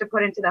information I have to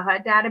put into the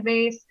HUD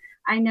database.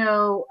 I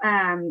know,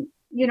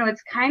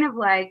 it's kind of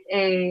like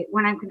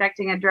when I'm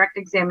conducting a direct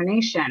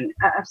examination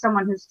of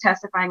someone who's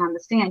testifying on the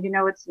stand,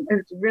 it's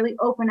really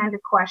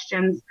open-ended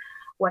questions.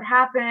 What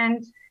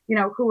happened?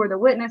 Who are the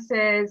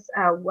witnesses?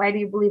 Why do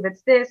you believe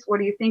it's this? What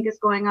do you think is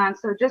going on?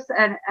 So just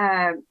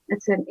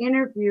it's an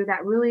interview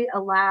that really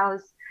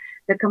allows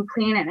the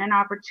complainant an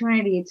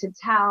opportunity to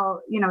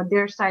tell,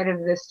 their side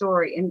of the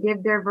story and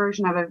give their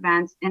version of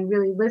events, and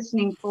really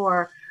listening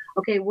for,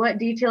 okay, what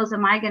details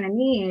am I going to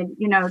need,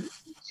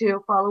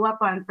 to follow up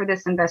on for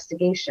this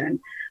investigation?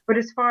 But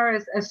as far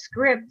as a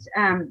script,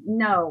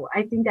 no,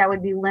 I think that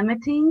would be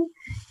limiting.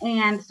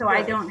 And so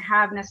I don't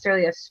have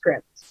necessarily a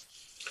script.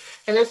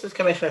 And this is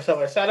Commissioner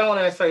Silver. So I don't want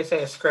to necessarily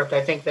say a script.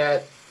 I think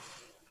that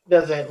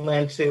doesn't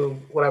lend to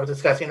what I was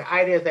discussing. The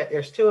idea is that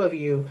there's two of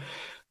you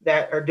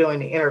that are doing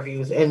the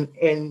interviews. And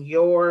in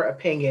your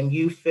opinion,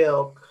 you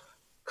feel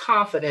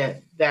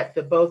confident that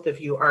the both of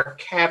you are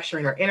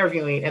capturing or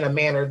interviewing in a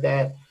manner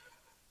that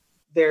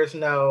there's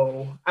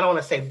no, I don't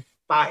want to say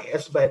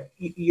bias, but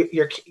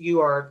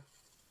you are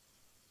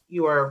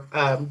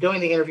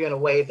doing the interview in a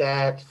way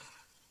that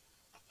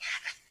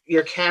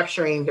you're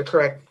capturing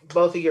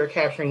both of you are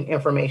capturing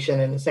information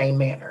in the same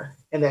manner,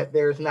 and that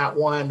there's not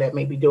one that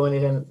may be doing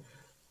it in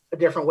a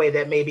different way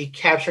that may be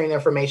capturing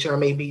information or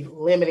maybe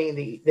limiting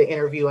the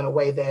interview in a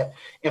way that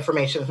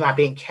information is not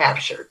being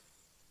captured.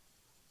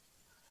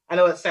 I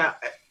know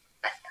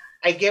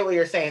I get what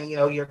you're saying.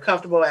 You're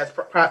comfortable as,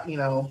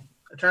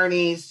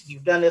 attorneys,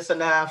 you've done this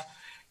enough,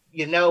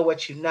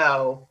 what you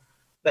know,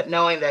 but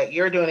knowing that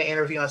you're doing an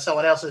interview and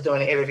someone else is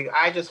doing an interview,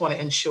 I just want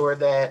to ensure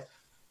that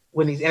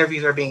when these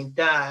interviews are being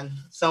done,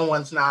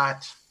 someone's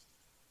not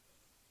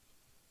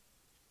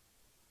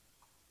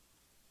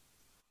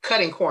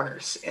cutting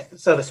corners,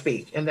 so to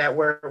speak, and that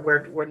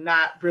we're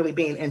not really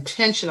being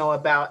intentional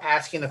about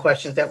asking the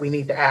questions that we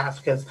need to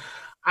ask, because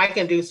I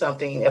can do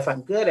something if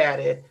I'm good at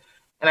it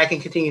and I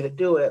can continue to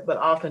do it, but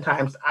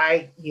oftentimes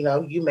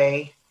you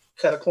may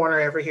cut a corner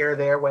over here or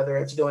there, whether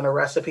it's doing a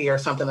recipe or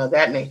something of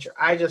that nature.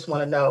 I just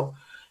want to know,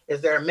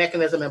 is there a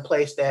mechanism in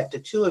place that the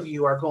two of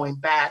you are going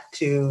back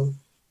to,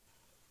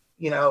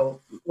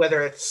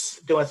 whether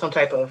it's doing some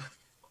type of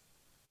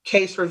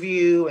case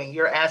review and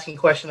you're asking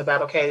questions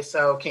about, okay,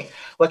 so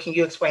what can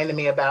you explain to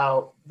me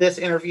about this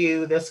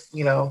interview, this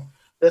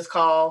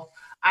call?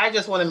 I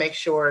just want to make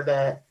sure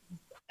that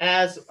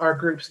as our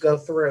groups go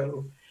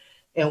through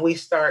and we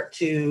start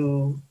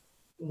to,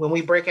 when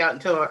we break out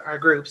into our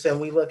groups and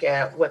we look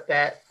at what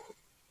that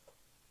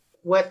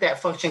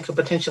function could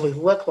potentially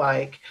look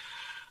like,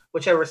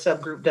 whichever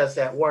subgroup does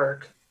that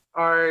work,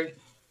 are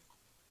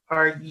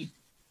the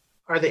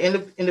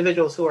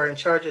individuals who are in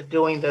charge of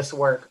doing this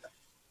work,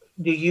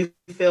 do you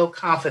feel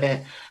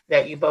confident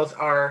that you both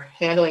are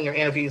handling your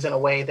interviews in a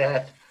way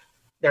that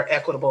they're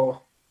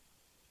equitable,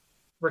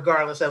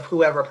 regardless of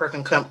whoever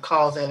person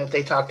calls in, if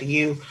they talk to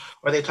you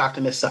or they talk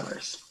to Ms.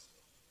 Summers?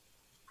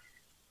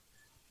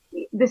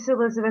 This is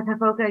Elizabeth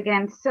Hafoka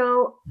again.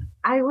 So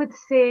I would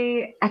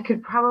say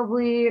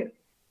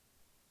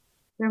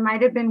there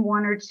might have been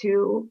one or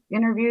two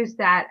interviews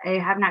that I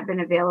have not been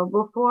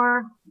available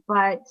for,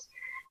 but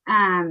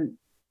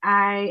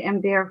I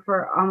am there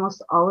for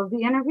almost all of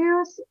the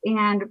interviews.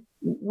 And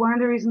one of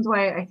the reasons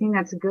why I think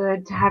that's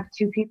good to have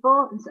two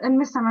people, and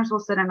Ms. Summers will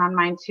sit in on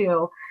mine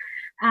too,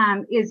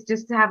 is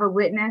just to have a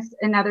witness,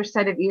 another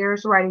set of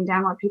ears writing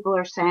down what people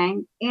are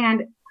saying.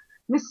 And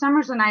Ms.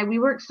 Summers and I, we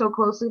work so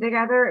closely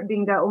together,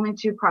 being the only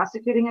two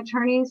prosecuting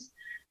attorneys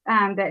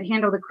that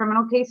handle the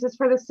criminal cases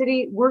for the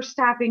city. We're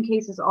staffing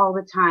cases all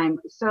the time.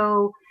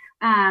 So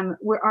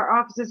our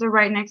offices are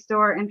right next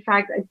door. In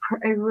fact,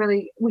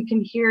 we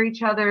can hear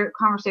each other,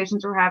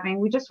 conversations we're having.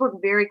 We just work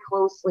very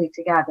closely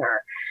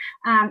together.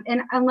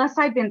 And unless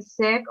I've been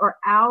sick or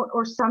out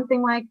or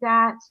something like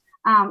that,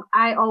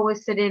 I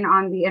always sit in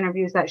on the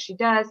interviews that she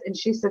does, and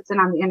she sits in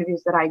on the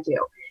interviews that I do.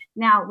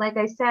 Now, like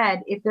I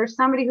said, if there's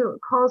somebody who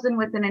calls in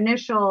with an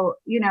initial,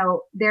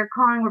 they're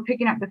calling, we're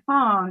picking up the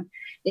phone,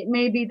 it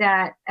may be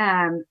that,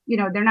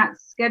 they're not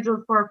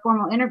scheduled for a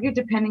formal interview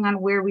depending on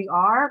where we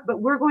are, but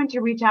we're going to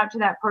reach out to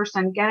that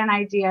person, get an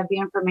idea of the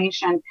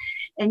information,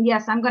 And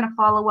yes, I'm going to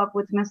follow up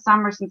with Ms.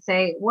 Summers and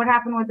say, what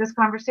happened with this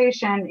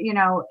conversation? You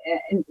know,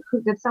 and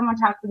did someone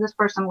talk to this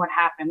person? What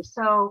happened?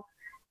 So,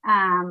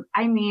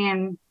 I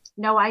mean,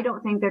 no, I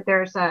don't think that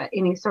there's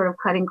any sort of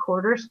cutting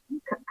corners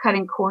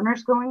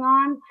going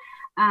on.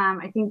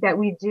 I think that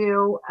we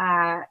do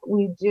a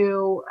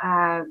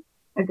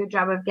good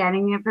job of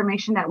getting the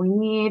information that we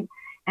need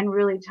and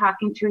really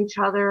talking to each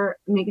other,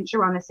 making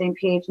sure we're on the same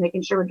page,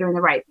 making sure we're doing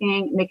the right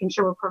thing, making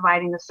sure we're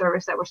providing the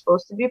service that we're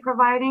supposed to be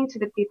providing to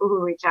the people who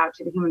reach out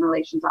to the Human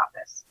Relations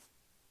Office.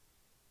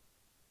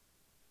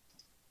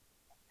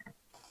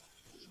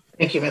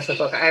 Thank you, Mrs.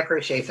 Booker. I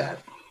appreciate that.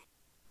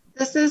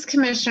 This is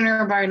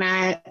Commissioner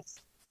Barnett.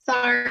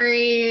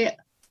 Sorry,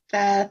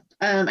 Beth.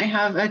 I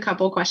have a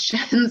couple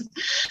questions.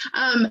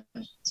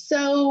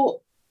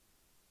 So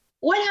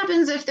what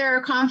happens if there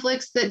are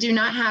conflicts that do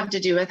not have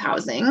to do with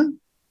housing?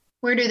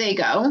 Where do they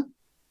go?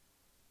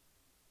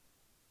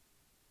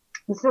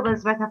 This is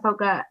Elizabeth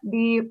Afoka.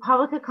 The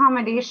public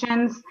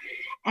accommodations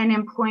and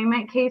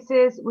employment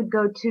cases would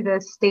go to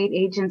the state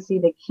agency,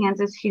 the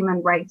Kansas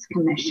Human Rights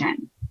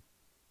Commission.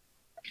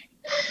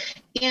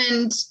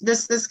 And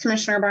this is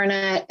Commissioner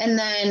Barnett. And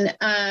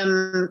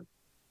then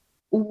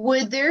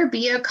would there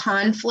be a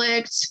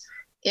conflict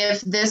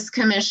if this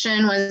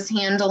commission was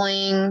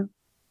handling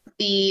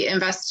the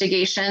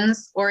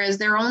investigations, or is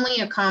there only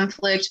a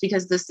conflict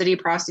because the city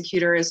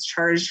prosecutor is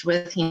charged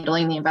with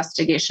handling the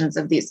investigations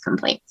of these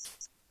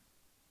complaints?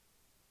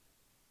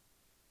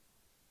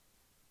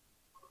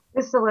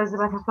 This is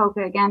Elizabeth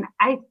Afoka again.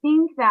 I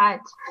think that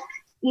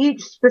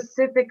each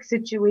specific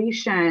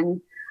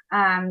situation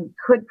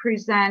could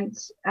present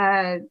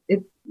a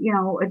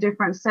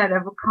different set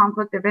of a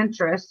conflict of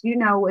interest. You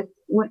know,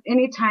 with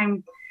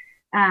anytime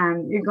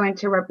you're going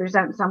to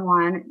represent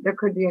someone, there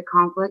could be a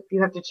conflict. You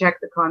have to check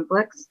the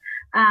conflicts.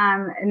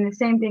 And the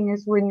same thing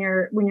is when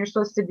you're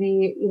supposed to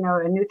be, you know,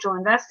 a neutral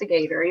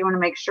investigator. You want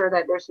to make sure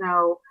that there's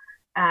no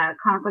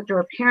conflict or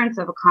appearance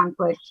of a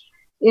conflict.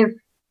 If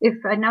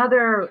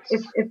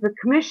the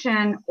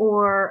commission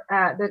or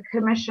the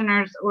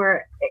commissioners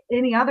or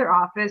any other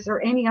office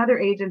or any other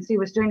agency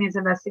was doing these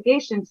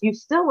investigations, you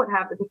still would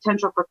have the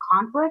potential for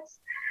conflicts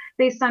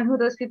based on who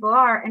those people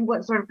are and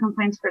what sort of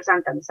complaints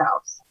present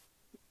themselves.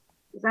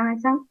 Does that make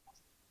sense?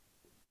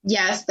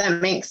 Yes,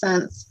 that makes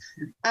sense.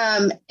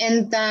 And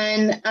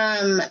then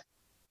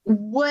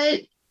what,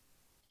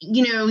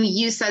 you know,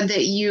 you said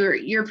that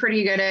you're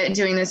pretty good at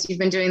doing this. You've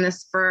been doing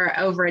this for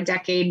over a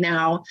decade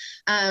now.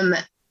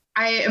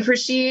 I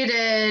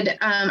appreciated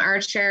our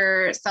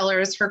chair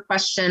Sellers, her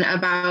question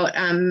about,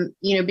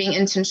 being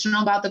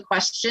intentional about the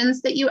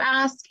questions that you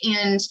ask.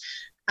 And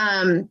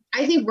I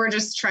think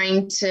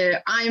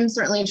I'm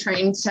certainly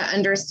trying to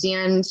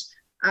understand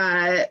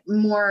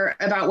more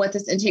about what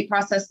this intake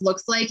process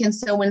looks like. And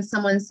so when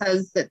someone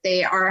says that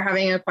they are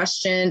having a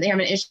question, they have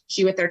an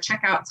issue with their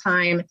checkout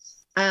time,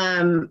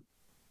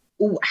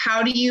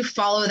 how do you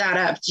follow that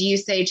up? Do you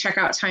say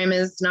checkout time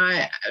does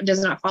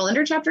not fall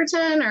under Chapter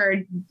 10,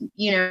 or,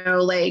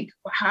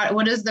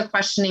 what does the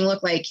questioning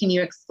look like? Can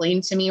you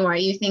explain to me why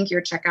you think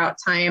your checkout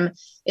time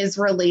is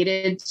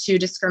related to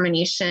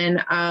discrimination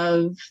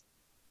of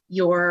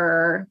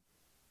your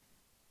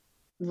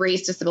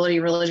race, disability,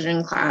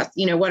 religion, class,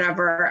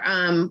 whatever?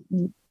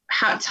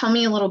 Tell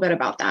me a little bit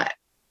about that.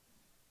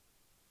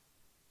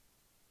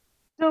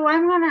 So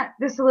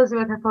this is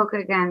Elizabeth Afoka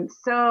again.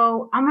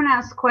 So I'm going to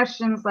ask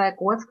questions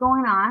like, what's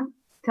going on?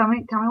 Tell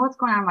me what's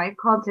going on, why you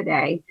called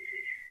today.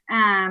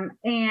 No,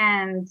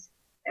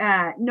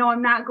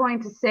 I'm not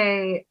going to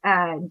say,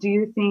 do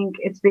you think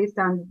it's based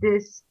on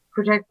this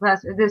protected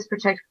class or this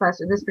protected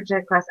class or this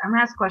protected class? I'm going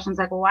to ask questions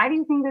like, well, why do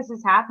you think this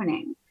is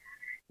happening?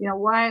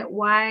 Why do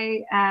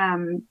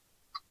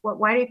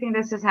you think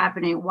this is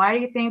happening? Why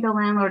do you think the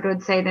landlord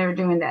would say they're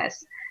doing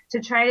this? To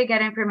try to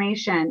get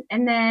information.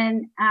 And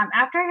then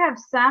after I have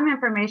some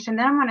information,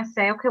 then I'm going to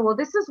say, okay, well,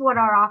 this is what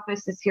our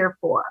office is here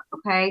for.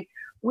 Okay.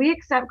 We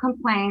accept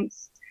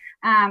complaints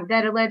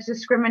that allege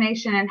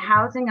discrimination in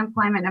housing,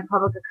 employment, and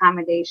public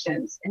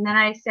accommodations. And then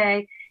I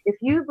say, if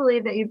you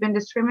believe that you've been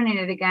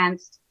discriminated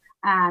against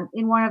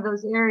in one of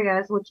those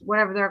areas, which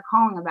whatever they're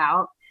calling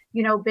about,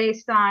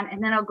 based on,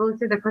 and then I'll go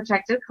through the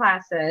protected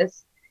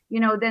classes,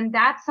 then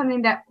that's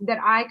something that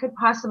I could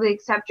possibly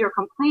accept your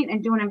complaint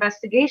and do an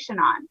investigation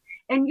on.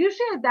 And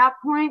usually at that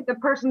point, the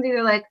person's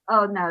either like,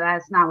 oh, no,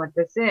 that's not what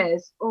this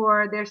is.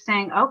 Or they're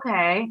saying,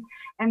 okay.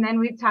 And then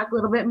we talk a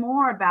little bit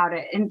more about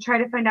it and try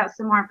to find out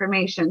some more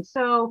information.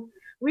 So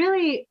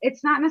really,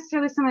 it's not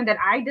necessarily something that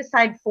I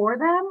decide for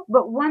them.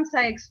 But once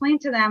I explain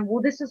to them,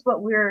 well, this is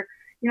what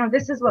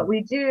this is what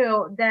we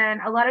do,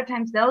 then a lot of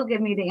times they'll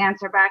give me the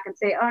answer back and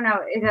say, oh, no,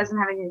 it doesn't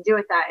have anything to do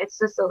with that. It's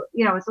just,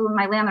 it's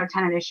my landlord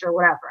tenant issue or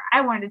whatever. I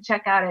wanted to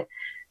check out at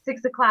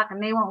 6 o'clock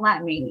and they won't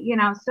let me,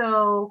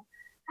 so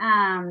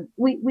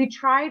we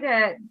try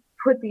to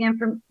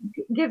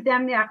give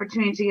them the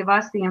opportunity to give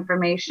us the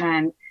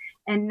information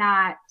and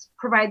not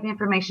provide the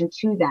information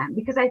to them,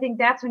 because I think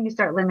that's when you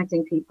start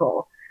limiting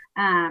people.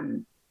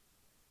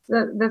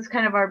 That's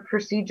kind of our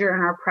procedure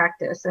and our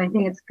practice. And I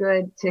think it's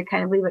good to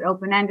kind of leave it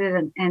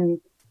open-ended and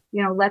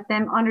let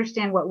them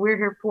understand what we're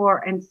here for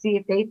and see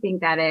if they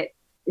think that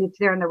if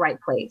they're in the right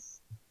place.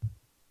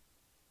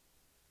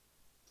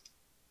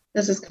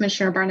 This is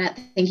Commissioner Barnett.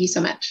 Thank you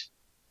so much.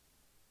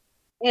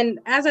 And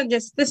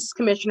this is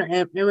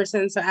Commissioner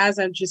Emerson. So as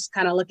I'm just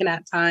kind of looking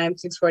at time,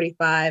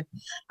 6:45,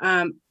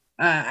 I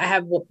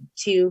have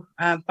two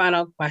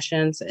final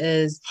questions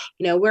is,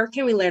 where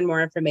can we learn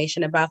more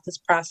information about this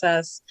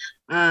process?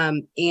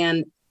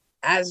 And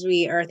as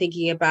we are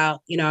thinking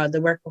about,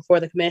 the work before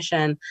the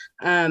commission,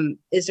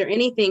 is there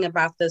anything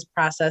about this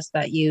process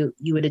that you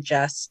would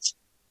adjust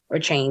or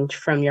change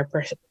from your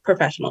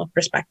professional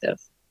perspective?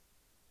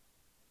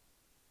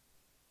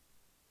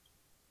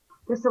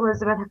 This is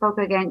Elizabeth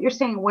Hafoka again. You're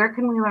saying where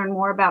can we learn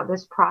more about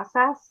this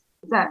process?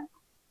 Is that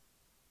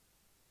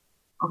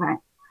okay?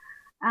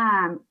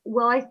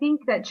 Well, I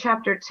think that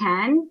Chapter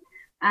 10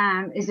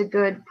 is a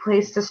good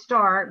place to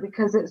start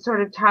because it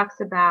sort of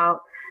talks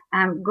about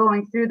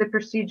going through the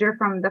procedure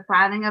from the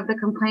filing of the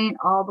complaint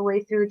all the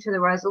way through to the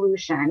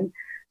resolution.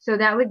 So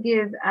that would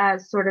give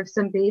sort of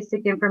some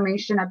basic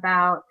information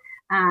about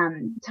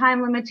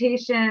time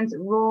limitations,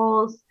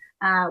 rules,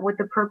 what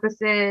the purpose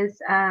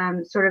is,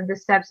 sort of the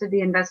steps of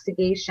the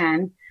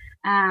investigation.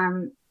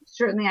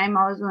 Certainly, I'm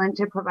always willing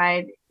to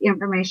provide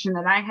information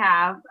that I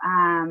have.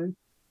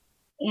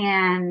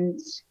 And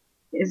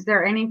is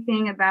there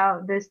anything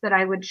about this that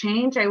I would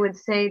change? I would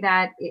say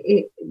that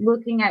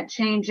looking at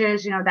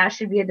changes, that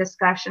should be a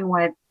discussion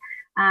with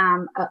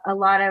a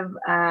lot of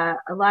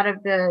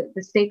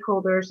the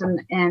stakeholders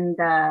and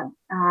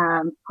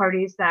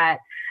parties that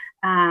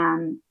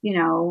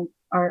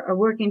are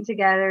working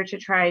together to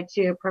try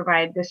to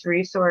provide this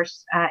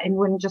resource and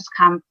wouldn't just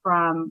come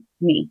from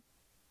me.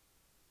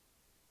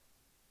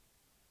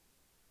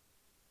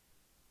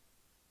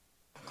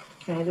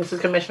 Okay, this is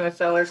Commissioner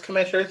Sellers.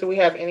 Commissioners, do we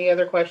have any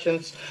other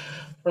questions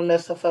for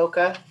Ms.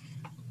 Hafoka?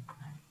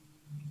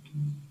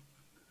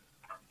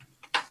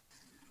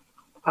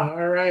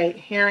 All right,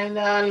 hearing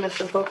none, Ms.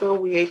 Hafoka,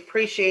 we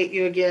appreciate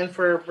you again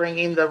for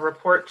bringing the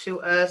report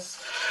to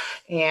us.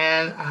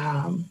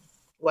 And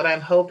what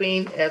I'm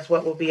hoping is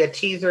what will be a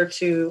teaser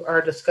to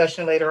our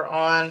discussion later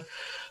on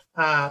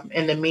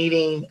in the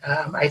meeting.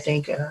 I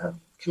think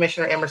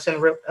Commissioner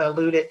Emerson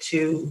alluded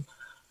to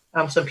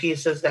some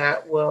pieces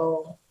that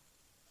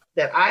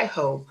I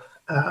hope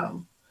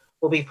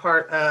will be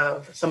part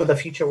of some of the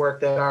future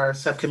work that our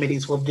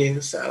subcommittees will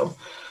do. So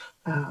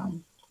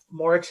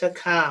more to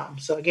come.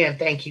 So again,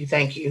 thank you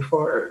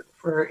for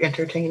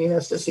entertaining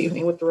us this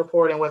evening with the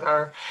report and with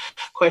our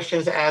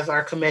questions as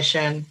our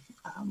commission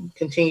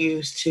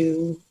continues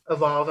to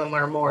evolve and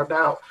learn more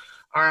about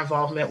our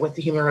involvement with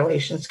the Human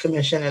Relations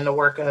Commission and the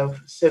work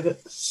of civil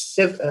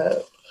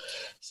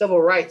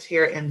rights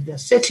here in the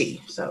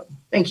city. So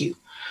thank you.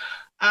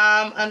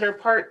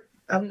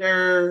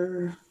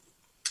 Under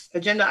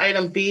agenda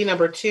item B,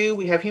 number 2,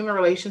 we have Human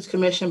Relations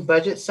Commission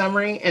budget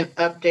summary and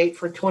update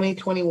for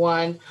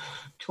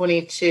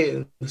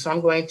 2021-22. So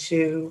I'm going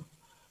to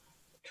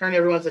turn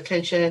everyone's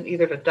attention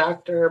either to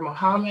Dr.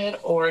 Mohammed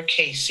or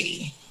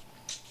Casey.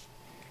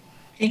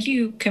 Thank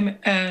you,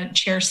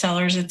 Chair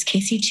Sellers. It's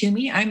Casey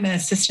Toomey. I'm an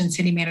assistant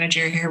city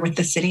manager here with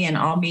the city, and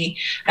I'll be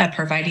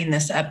providing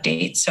this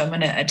update. So I'm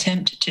going to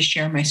attempt to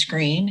share my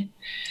screen.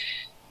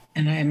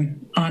 And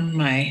I'm on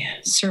my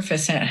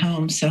Surface at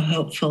home, so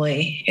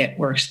hopefully it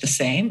works the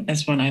same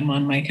as when I'm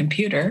on my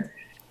computer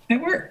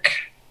at work.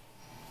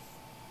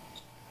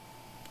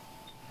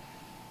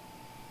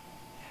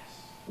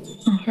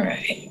 All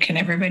right, can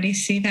everybody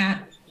see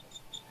that?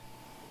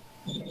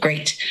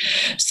 Great.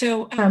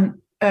 So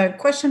a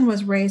question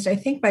was raised, I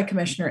think, by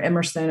Commissioner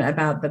Emerson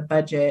about the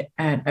budget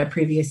at a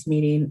previous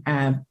meeting.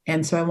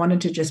 And so I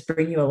wanted to just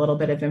bring you a little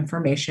bit of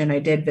information. I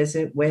did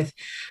visit with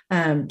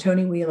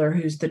Tony Wheeler,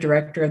 who's the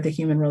director of the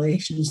Human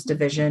Relations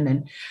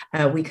Division,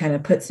 and we kind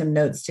of put some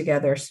notes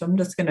together. So I'm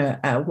just going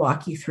to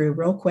walk you through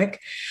real quick.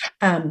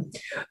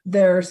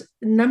 There's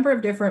a number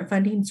of different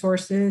funding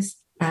sources.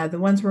 The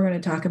ones we're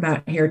going to talk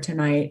about here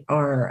tonight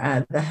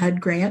are the HUD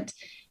grant.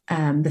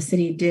 The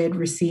city did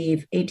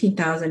receive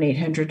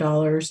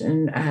 $18,800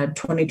 in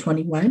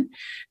 2021.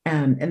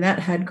 And that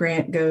HUD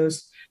grant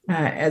goes,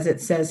 as it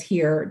says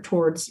here,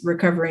 towards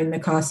recovering the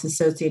costs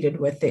associated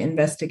with the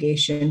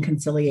investigation,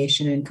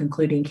 conciliation, and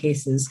concluding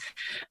cases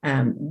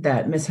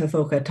that Ms.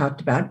 Hafoka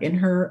talked about in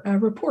her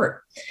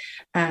report.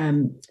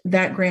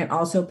 That grant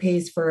also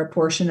pays for a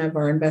portion of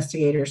our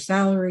investigators'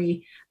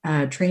 salary,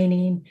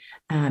 training,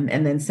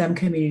 and then some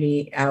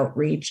community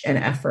outreach and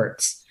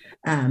efforts.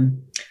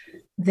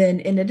 Then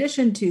in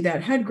addition to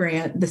that HUD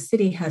grant, the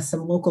city has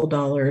some local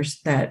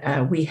dollars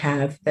that we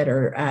have that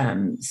are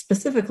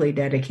specifically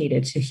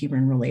dedicated to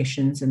human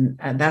relations. And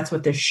that's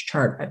what this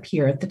chart up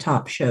here at the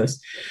top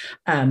shows.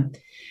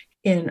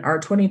 In our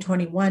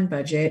 2021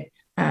 budget,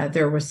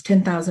 there was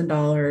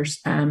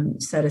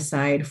 $10,000 set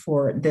aside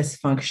for this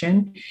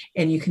function.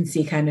 And you can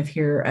see kind of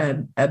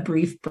here a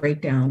brief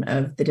breakdown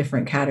of the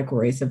different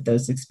categories of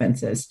those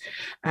expenses.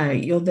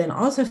 You'll then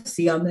also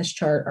see on this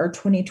chart our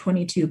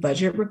 2022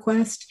 budget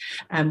request.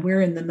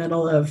 We're in the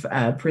middle of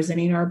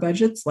presenting our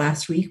budgets.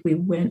 Last week, we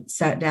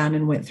sat down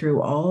and went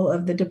through all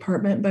of the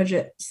department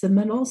budget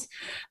submittals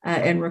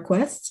and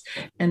requests.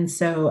 And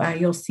so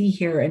you'll see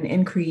here an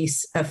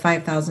increase of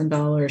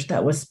 $5,000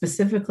 that was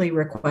specifically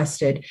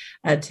requested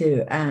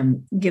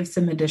to give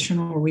some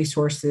additional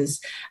resources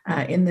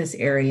in this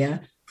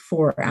area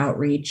for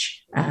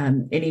outreach,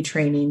 any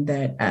training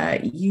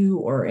that you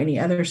or any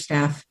other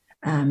staff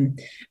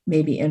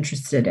may be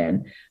interested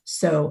in.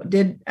 So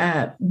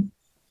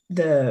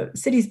the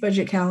city's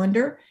budget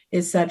calendar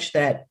is such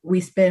that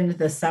we spend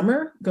the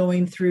summer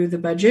going through the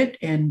budget,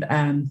 and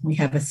we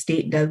have a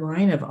state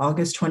deadline of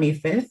August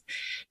 25th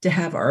to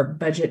have our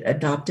budget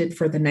adopted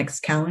for the next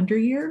calendar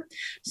year.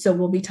 So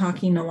we'll be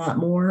talking a lot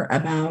more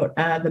about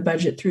the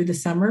budget through the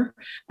summer,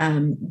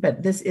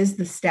 but this is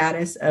the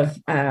status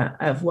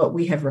of what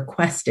we have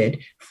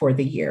requested for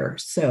the year.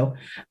 So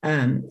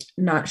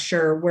not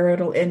sure where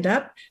it'll end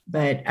up,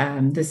 but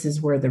this is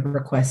where the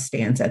request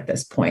stands at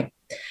this point.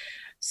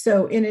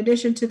 So in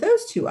addition to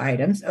those two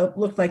items,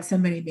 looked like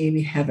somebody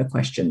maybe have a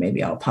question.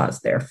 Maybe I'll pause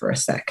there for a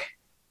sec.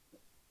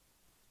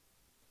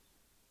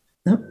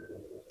 Nope.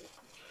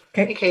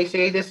 Okay. Hey,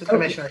 Casey, this is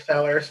Commissioner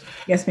Sellers.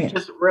 Yes, ma'am.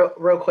 Just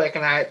real quick,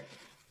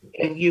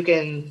 and you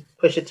can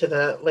push it to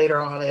the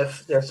later on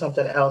if there's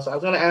something else. I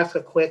was going to ask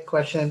a quick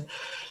question.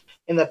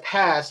 In the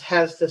past,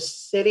 has the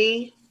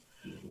city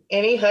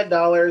any HUD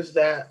dollars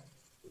that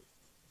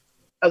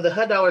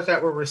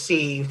were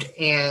received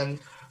and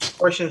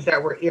portions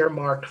that were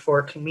earmarked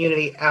for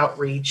community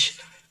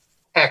outreach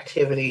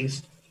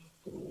activities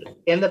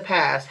in the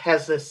past,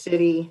 has the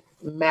city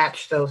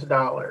matched those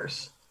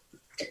dollars?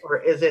 Or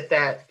is it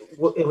that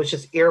it was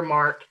just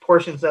earmarked,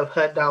 portions of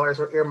HUD dollars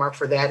were earmarked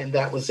for that and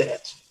that was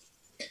it?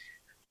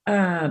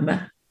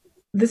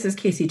 This is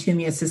Casey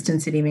Toomey,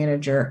 Assistant City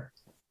Manager.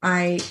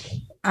 I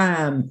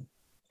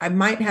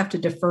might have to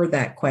defer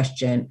that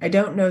question. I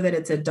don't know that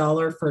it's a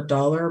dollar for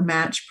dollar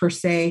match per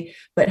se,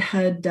 but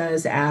HUD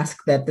does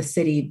ask that the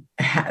city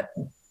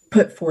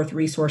put forth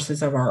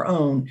resources of our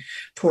own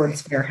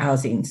towards fair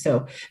housing.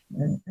 So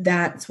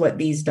that's what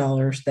these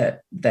dollars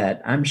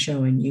that I'm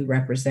showing you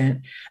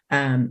represent.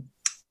 In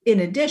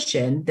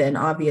addition, then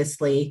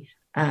obviously,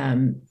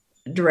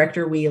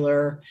 Director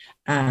Wheeler,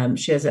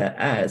 she has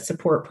a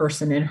support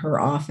person in her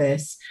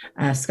office,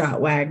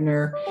 Scott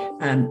Wagner.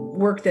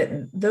 Work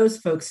that those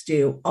folks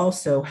do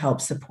also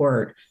help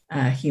support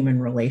human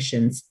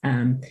relations.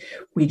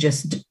 We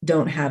just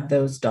don't have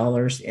those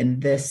dollars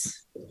in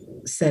this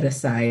set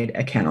aside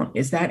account.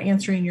 Is that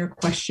answering your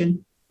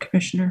question,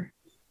 Commissioner?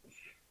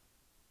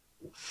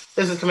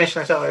 This is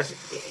Commissioner Sellers.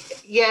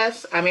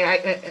 Yes, I mean,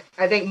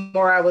 I think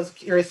more I was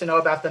curious to know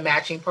about the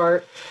matching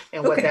part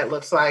and what that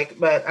looks like.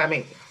 But I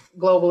mean,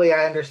 globally,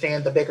 I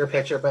understand the bigger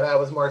picture, but I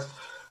was more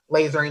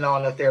lasering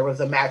on if there was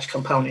a match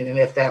component and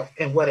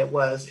what it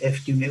was,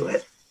 if you knew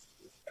it.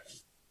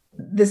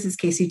 This is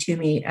Casey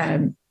Toomey,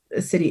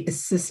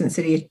 Assistant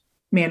City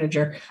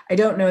Manager. I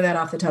don't know that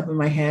off the top of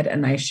my head,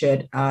 and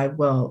I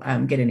will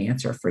get an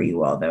answer for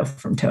you all though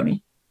from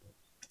Tony.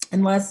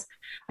 Unless,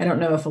 I don't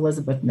know if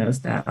Elizabeth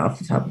knows that off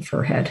the top of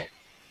her head.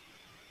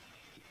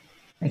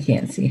 I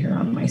can't see her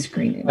on my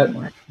screen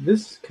anymore.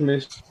 This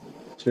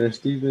Commissioner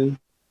Stevens.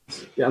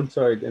 Yeah, I'm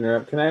sorry to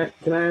interrupt. Can I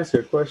ask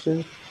a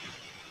question?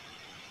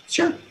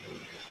 Sure.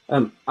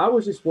 I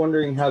was just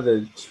wondering how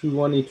the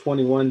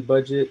 2021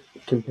 budget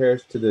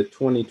compares to the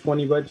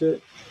 2020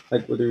 budget,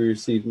 like whether we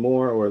received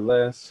more or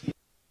less.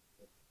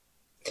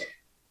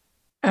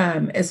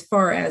 As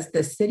far as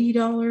the city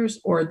dollars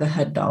or the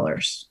HUD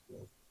dollars?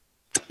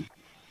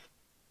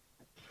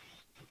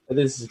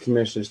 This is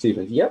Commissioner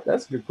Stevens. Yep,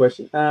 that's a good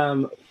question.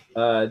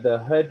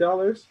 The HUD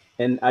dollars,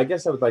 and I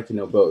guess I would like to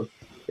know both,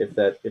 if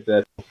that.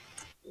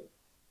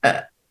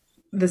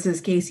 This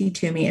is Casey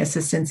Toomey,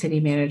 Assistant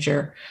City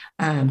Manager.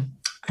 I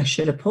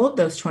should have pulled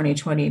those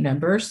 2020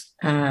 numbers.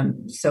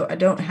 So I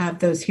don't have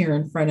those here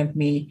in front of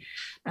me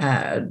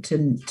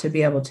to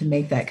be able to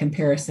make that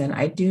comparison.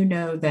 I do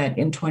know that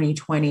in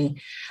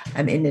 2020,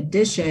 in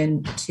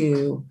addition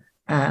to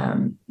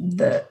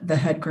the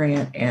HUD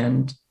grant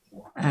and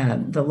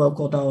the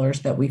local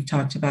dollars that we've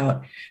talked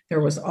about,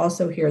 there was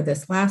also here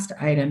this last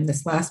item,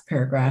 this last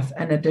paragraph,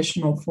 an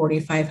additional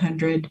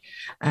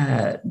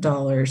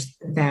 $4,500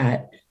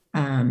 that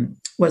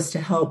was to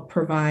help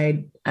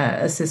provide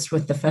assist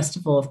with the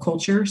Festival of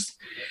Cultures.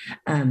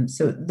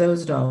 So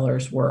those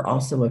dollars were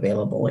also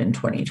available in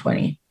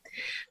 2020.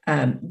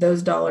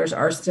 Those dollars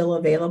are still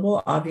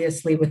available.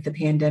 Obviously, with the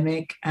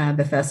pandemic,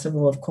 the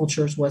Festival of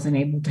Cultures wasn't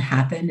able to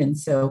happen. And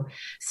so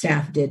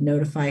staff did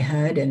notify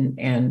HUD,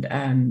 and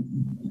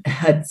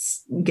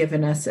HUD's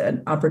given us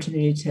an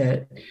opportunity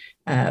to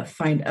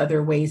find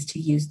other ways to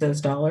use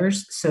those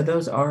dollars. So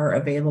those are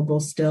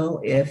available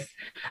still if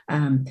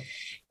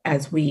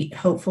as we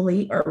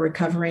hopefully are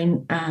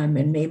recovering and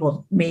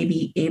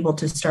maybe able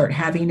to start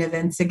having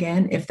events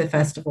again, if the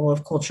Festival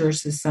of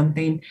Cultures is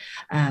something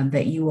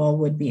that you all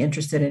would be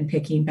interested in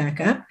picking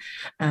back up,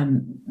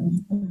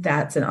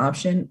 that's an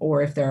option.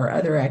 Or if there are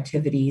other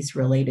activities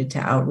related to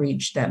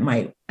outreach that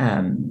might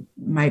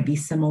be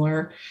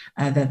similar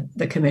that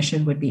the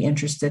commission would be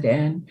interested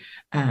in.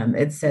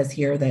 It says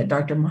here that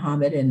Dr.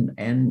 Muhammad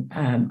and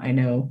I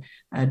know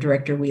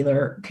Director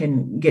Wheeler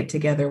can get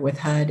together with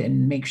HUD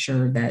and make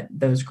sure that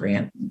those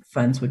grant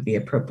funds would be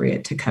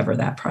appropriate to cover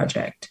that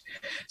project.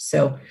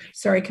 So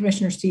sorry,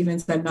 Commissioner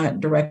Stevens, I'm not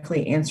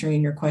directly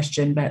answering your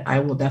question, but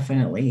I will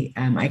definitely,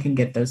 I can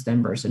get those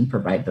numbers and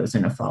provide those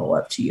in a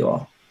follow-up to you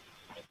all.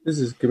 This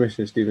is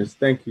Commissioner Stevens.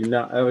 Thank you.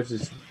 Now, I was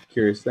just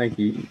curious. Thank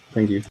you.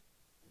 Thank you.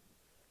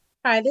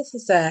 Hi, this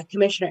is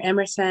Commissioner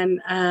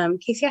Emerson.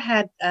 Casey, I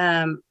had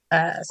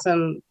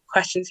some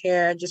questions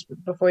here just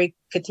before we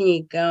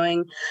continue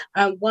going.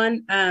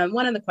 One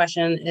of the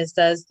question is,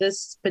 does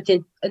this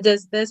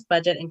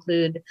budget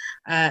include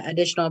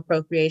additional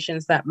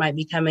appropriations that might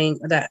be coming,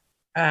 that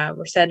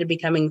were said to be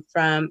coming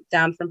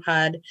down from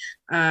HUD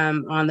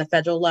on the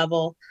federal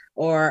level,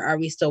 or are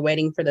we still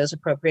waiting for those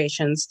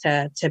appropriations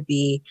to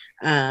be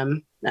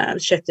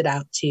shifted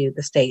out to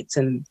the states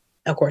and,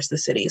 of course, the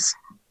cities?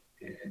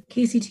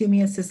 Casey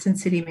Toomey, Assistant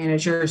City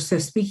Manager. So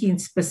speaking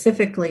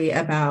specifically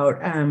about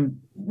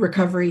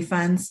recovery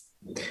funds,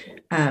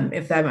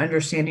 if I'm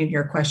understanding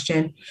your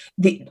question,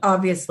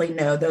 obviously,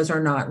 no, those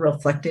are not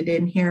reflected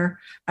in here.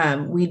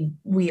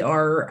 We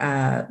are,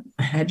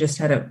 I just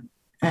had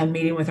a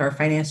meeting with our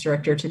finance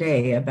director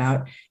today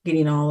about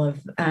getting all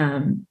of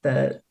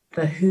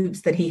the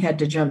hoops that he had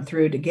to jump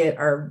through to get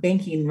our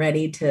banking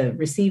ready to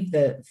receive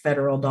the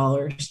federal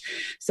dollars.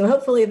 So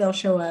hopefully they'll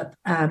show up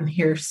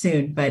here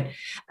soon, but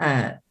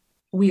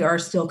we are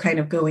still kind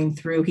of going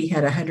through. He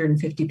had a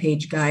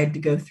 150-page guide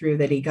to go through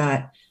that he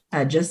got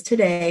just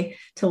today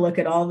to look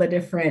at all the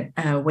different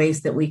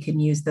ways that we can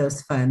use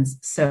those funds.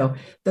 So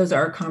those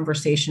are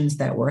conversations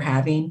that we're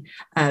having.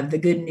 The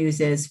good news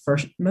is for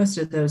most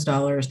of those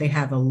dollars, they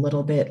have a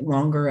little bit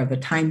longer of a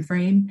time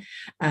frame.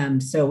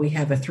 So we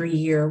have a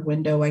 3-year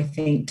window, I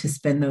think, to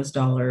spend those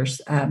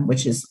dollars,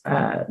 which is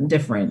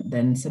different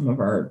than some of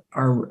our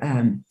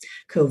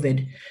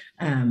COVID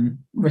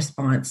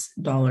response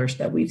dollars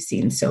that we've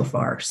seen so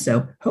far.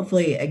 So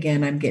hopefully,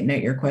 again, I'm getting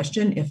at your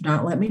question. If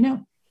not, let me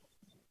know.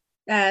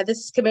 This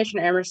is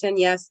Commissioner Emerson.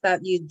 Yes,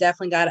 that you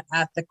definitely got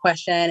at the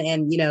question,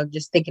 and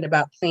just thinking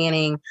about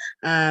planning,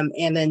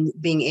 and then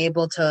being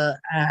able to,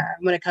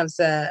 when it comes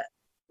to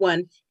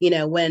one,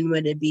 when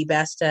would it be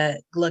best to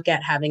look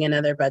at having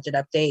another budget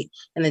update,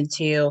 and then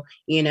two,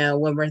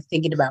 when we're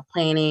thinking about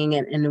planning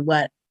and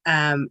what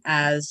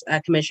as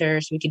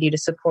commissioners we could do to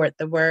support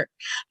the work.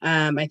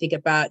 I think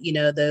about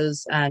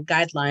those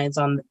guidelines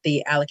on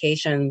the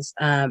allocations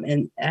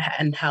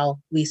and how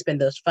we spend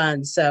those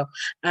funds. So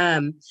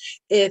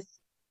if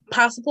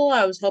possible,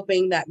 I was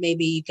hoping that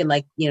maybe you can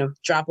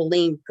drop a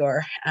link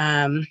or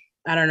I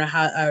don't know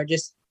how, or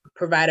just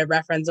provide a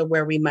reference of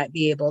where we might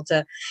be able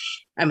to.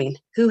 I mean,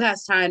 who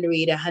has time to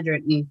read a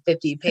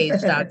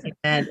 150-page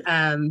document?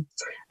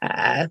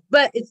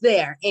 But it's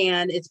there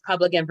and it's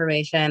public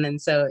information. And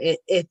so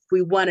if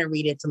we want to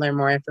read it to learn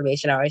more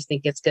information, I always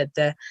think it's good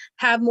to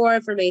have more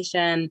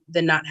information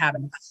than not have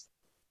enough.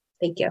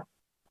 Thank you.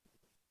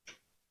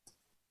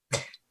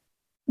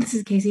 This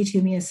is Casey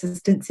Toomey,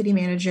 Assistant City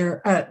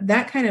Manager.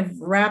 That kind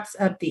of wraps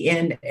up the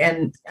end.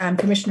 And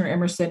Commissioner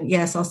Emerson,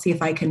 yes, I'll see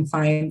if I can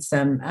find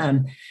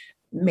some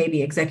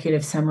maybe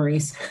executive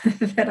summaries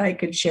that I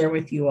could share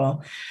with you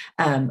all.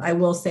 I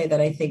will say that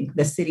I think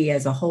the city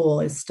as a whole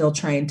is still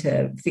trying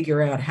to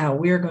figure out how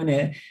we're going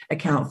to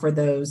account for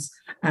those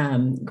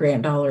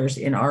grant dollars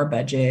in our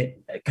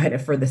budget, kind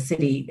of for the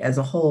city as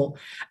a whole.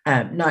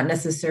 Not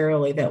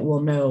necessarily that we'll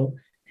know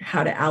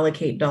how to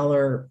allocate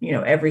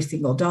every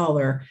single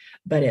dollar,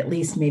 but at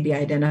least maybe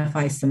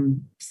identify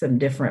some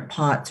different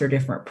pots or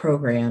different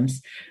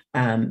programs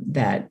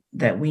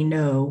that we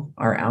know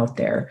are out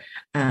there.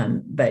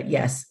 But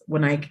yes,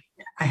 when I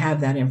have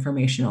that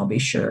information, I'll be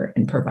sure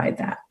and provide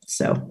that.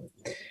 So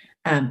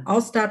I'll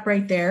stop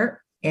right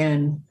there,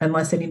 and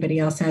unless anybody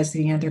else has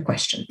any other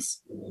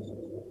questions.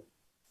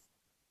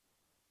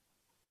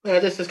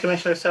 This is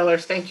Commissioner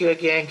Sellers. Thank you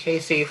again,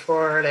 Casey,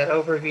 for that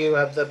overview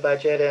of the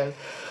budget. And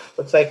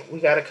looks like we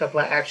got a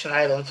couple of action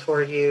items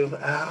for you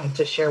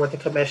to share with the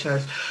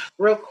commissioners.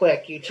 Real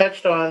quick, you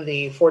touched on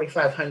the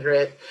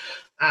 4,500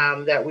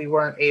 that we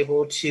weren't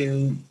able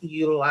to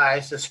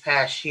utilize this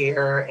past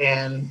year,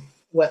 and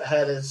what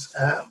HUD has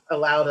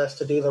allowed us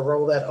to do to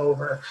roll that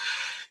over.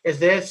 Is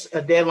this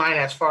a deadline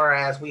as far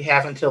as we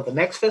have until the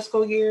next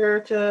fiscal year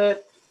to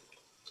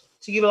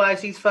utilize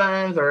these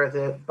funds, or is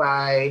it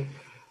by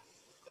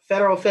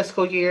federal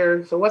fiscal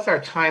year? So what's our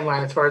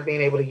timeline as far as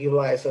being able to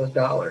utilize those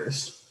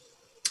dollars?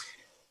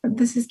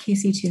 This is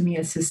Casey Toomey,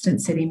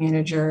 Assistant City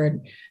Manager.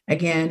 And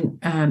again,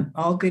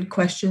 all good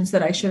questions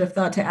that I should have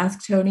thought to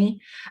ask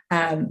Tony.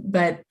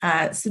 But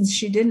since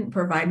she didn't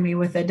provide me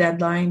with a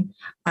deadline,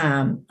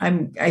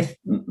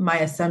 my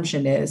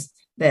assumption is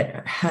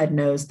that HUD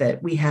knows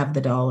that we have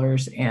the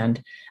dollars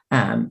and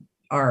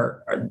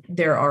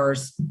they're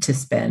ours to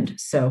spend.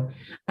 So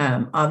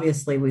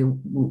obviously we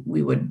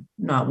would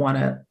not want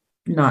to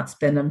not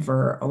spend them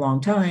for a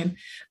long time,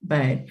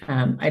 but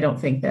I don't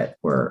think that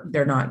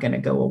they're not going to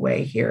go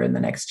away here in the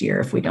next year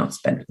if we don't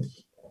spend them.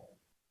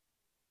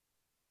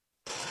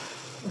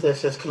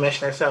 This is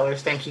Commissioner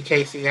Sellers. Thank you,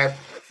 Casey. I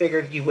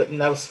figured you wouldn't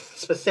know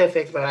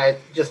specifics, but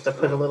just to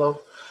put a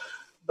little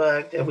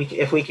bug,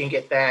 if we can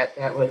get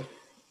that would,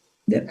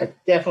 I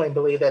definitely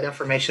believe that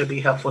information would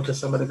be helpful to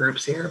some of the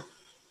groups here.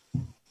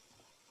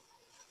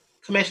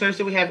 Commissioners,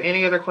 do we have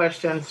any other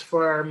questions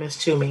for Ms.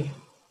 Toomey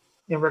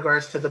in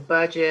regards to the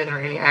budget or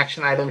any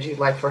action items you'd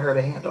like for her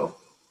to handle?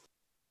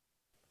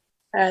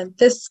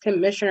 This is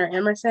Commissioner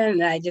Emerson,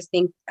 and I just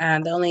think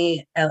the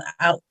only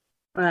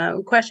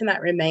question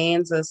that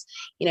remains is,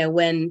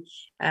 when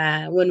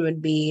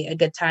would be a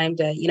good time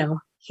to,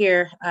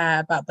 hear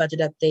about budget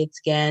updates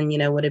again?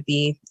 Would it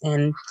be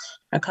in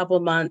a couple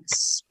of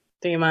months,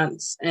 3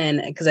 months?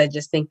 And because I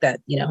just think that,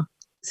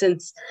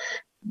 since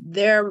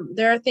there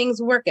are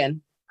things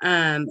working,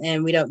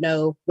 and we don't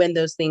know when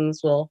those things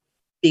will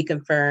be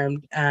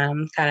confirmed,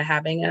 kind of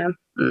having a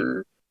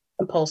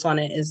pulse on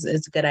it is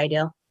a good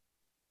idea.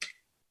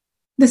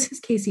 This is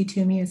Casey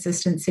Toomey,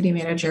 Assistant City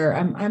Manager.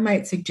 I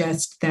might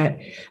suggest that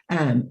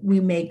we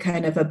make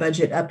kind of a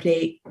budget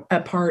update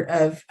a part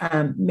of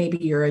maybe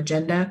your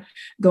agenda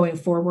going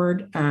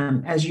forward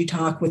as you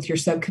talk with your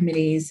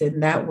subcommittees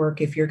and that work.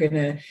 If you're going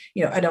to,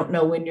 I don't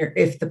know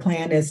if the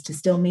plan is to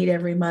still meet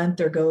every month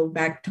or go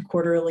back to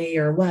quarterly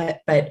or what,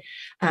 but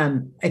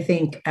I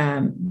think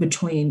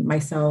between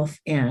myself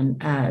and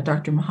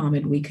Dr.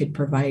 Muhammad, we could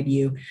provide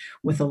you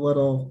with a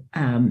little,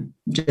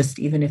 just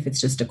even if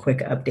it's just a quick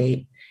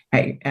update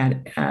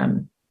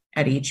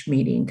at each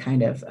meeting,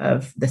 kind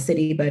of the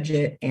city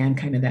budget and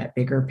kind of that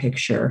bigger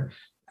picture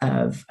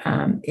of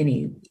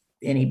any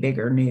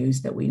bigger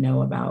news that we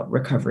know about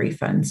recovery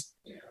funds.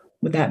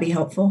 Would that be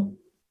helpful?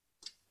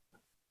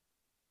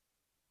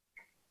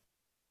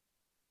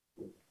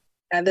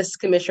 This is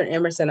Commissioner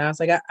Emerson. I was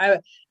like, I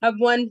have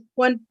one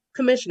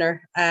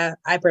commissioner.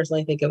 I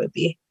personally think it would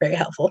be very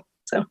helpful.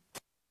 So.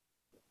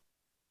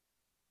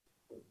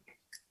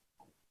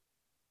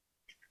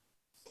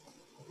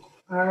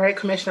 All right,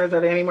 Commissioners, are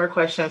there any more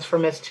questions for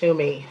Ms.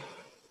 Toomey?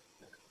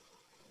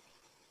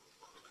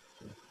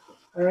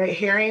 All right,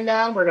 hearing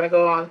none, we're going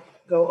to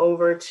go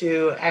over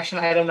to action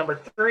item number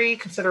 3,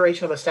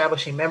 consideration of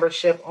establishing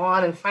membership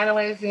on and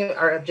finalizing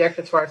our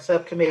objectives for our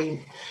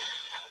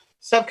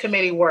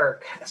subcommittee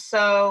work.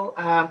 So,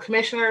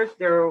 Commissioners,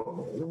 there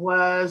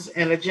was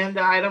an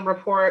agenda item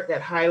report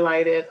that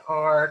highlighted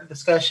our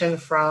discussion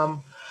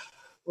from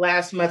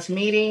last month's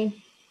meeting.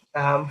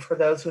 For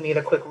those who need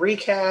a quick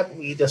recap,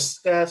 we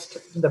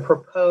discussed the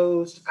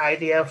proposed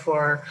idea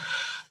for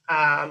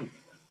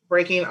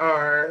breaking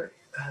our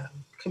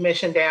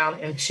commission down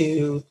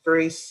into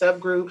 3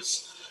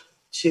 subgroups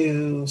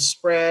to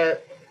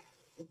spread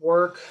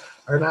work,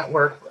 or not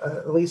work,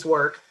 at least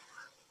work,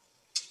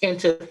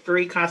 into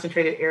 3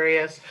 concentrated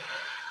areas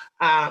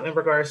in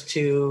regards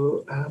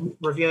to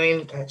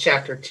reviewing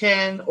Chapter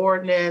 10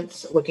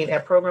 ordinance, looking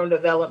at program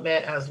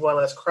development, as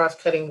well as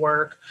cross-cutting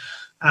work.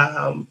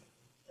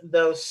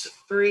 Those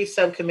 3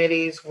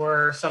 subcommittees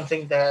were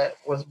something that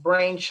was a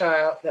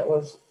brainchild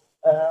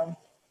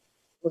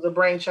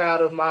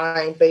of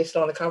mine based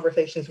on the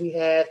conversations we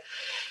had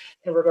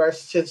in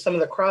regards to some of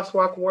the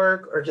crosswalk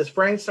work or just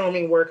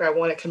brainstorming work I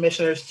wanted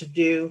commissioners to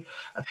do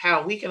of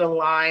how we can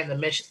align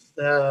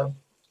the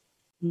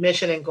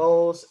mission and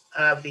goals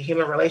of the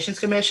Human Relations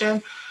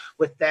Commission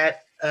with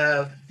that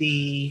of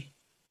the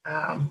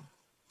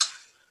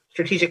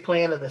strategic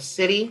plan of the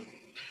city.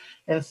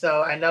 And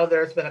so I know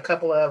there's been a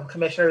couple of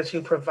commissioners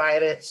who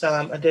provided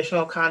some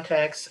additional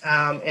context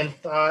and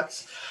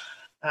thoughts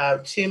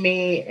to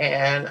me,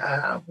 and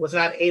was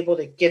not able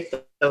to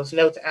get those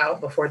notes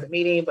out before the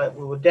meeting, but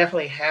we will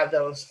definitely have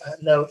those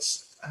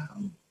notes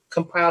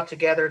compiled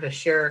together to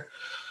share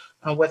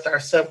with our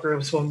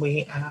subgroups when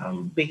we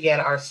begin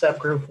our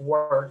subgroup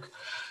work.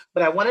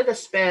 But I wanted to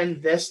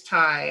spend this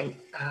time,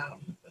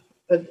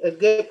 a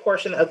good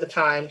portion of the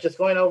time, just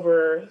going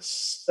over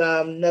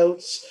some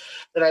notes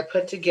that I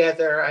put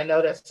together. I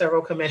know that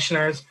several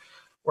commissioners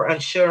were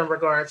unsure in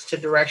regards to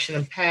direction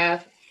and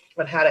path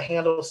on how to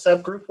handle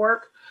subgroup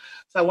work.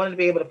 So I wanted to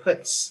be able to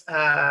put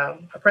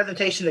a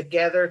presentation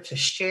together to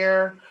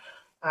share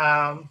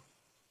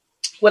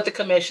with the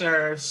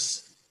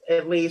commissioners,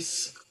 at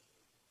least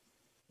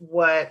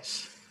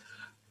what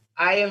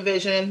I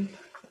envision,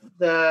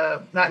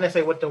 not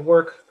necessarily what the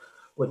work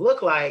would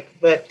look like,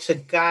 but to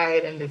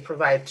guide and to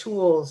provide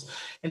tools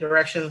and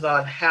directions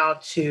on how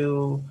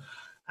to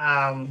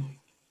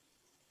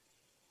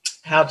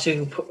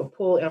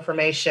pull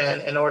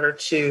information in order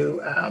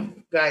to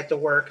guide the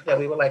work that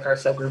we would like our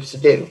subgroups to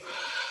do.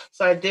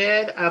 So I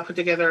did put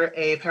together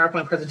a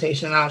PowerPoint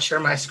presentation, and I'll share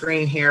my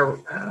screen here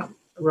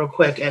real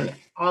quick. And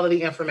all of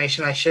the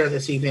information I share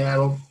this evening, I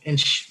will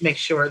make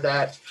sure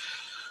that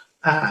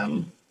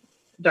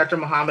Dr.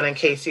 Muhammad and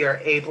Casey are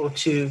able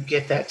to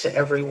get that to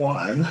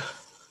everyone.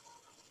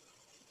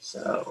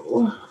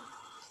 So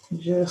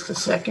just a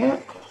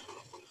second.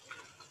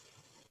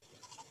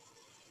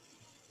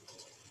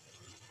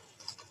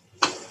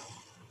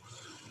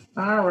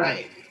 All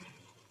right.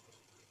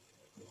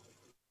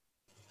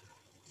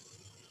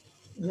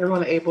 Is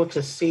everyone able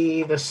to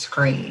see the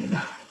screen?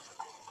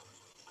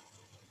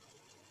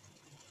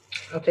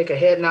 I'll take a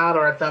head nod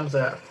or a thumbs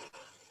up.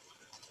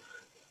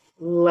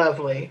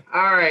 Lovely.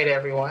 All right,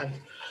 everyone.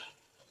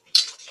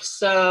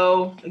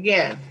 So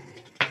again,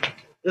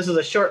 this is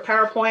a short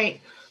PowerPoint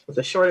with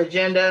a short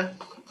agenda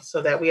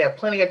so that we have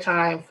plenty of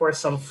time for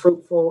some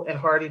fruitful and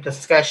hearty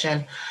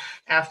discussion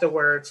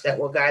afterwards that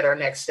will guide our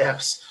next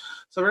steps.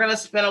 So we're going to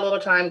spend a little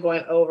time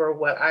going over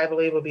what I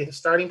believe will be the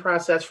starting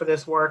process for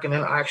this work, and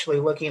then actually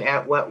looking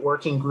at what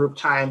working group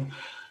time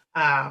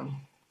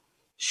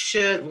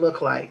should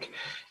look like.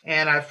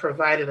 And I've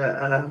provided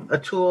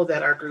a tool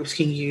that our groups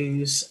can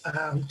use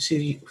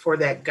for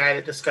that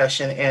guided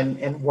discussion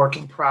and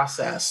working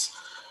process.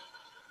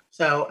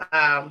 So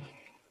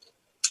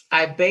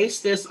I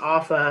base this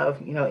off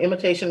of,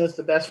 imitation is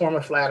the best form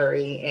of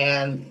flattery,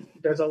 and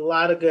there's a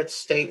lot of good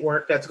state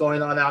work that's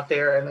going on out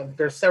there. And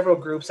there's several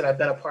groups that I've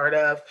been a part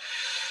of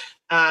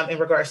in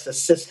regards to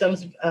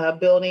systems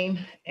building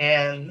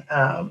and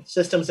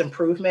systems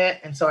improvement.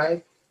 And so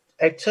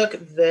I took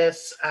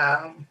this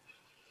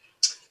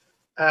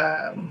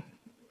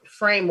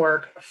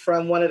framework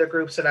from one of the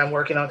groups that I'm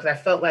working on, because I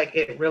felt like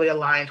it really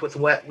aligned with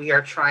what we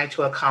are trying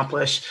to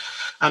accomplish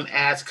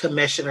as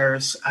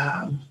commissioners,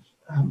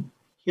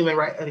 Human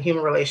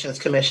Relations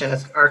Commission,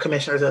 as our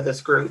commissioners of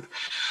this group.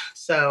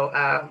 So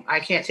I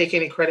can't take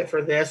any credit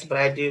for this, but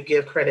I do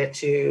give credit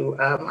to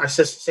our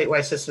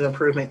statewide system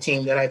improvement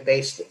team that I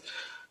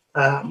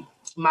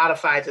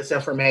modified this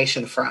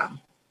information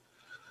from.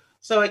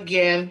 So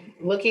again,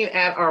 looking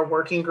at our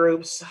working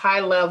groups,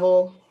 high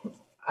level,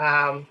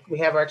 we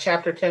have our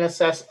Chapter 10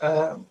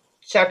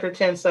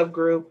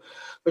 subgroup,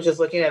 which is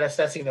looking at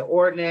assessing the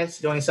ordinance,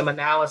 doing some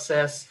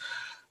analysis.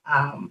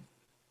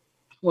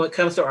 When it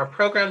comes to our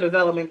program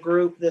development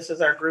group, this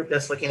is our group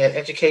that's looking at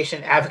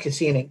education,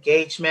 advocacy, and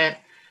engagement.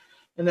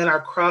 And then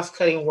our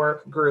cross-cutting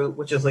work group,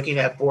 which is looking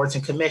at boards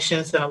and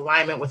commissions in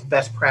alignment with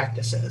best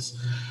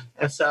practices.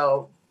 And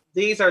so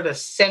these are the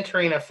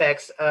centering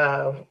effects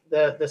of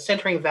the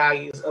centering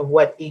values of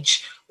what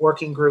each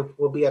working group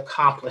will be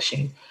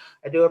accomplishing.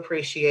 I do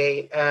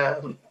appreciate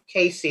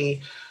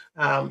Casey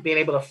being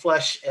able to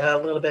flush a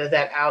little bit of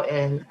that out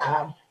in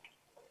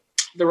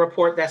the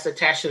report that's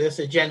attached to this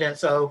agenda. And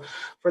so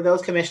for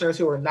those commissioners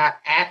who were not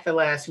at the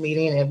last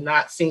meeting and have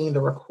not seen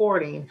the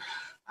recording,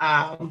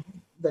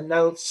 the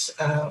notes,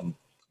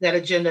 that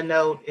agenda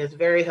note is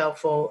very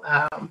helpful.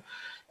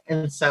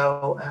 And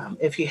so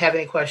if you have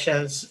any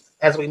questions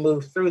as we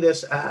move through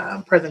this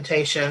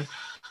presentation,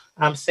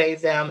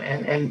 save them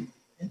and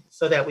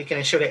so that we can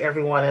ensure that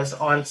everyone is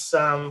on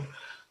some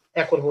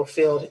equitable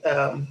field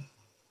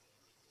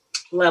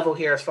level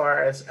here as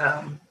far as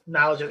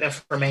knowledge of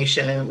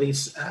information and at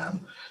least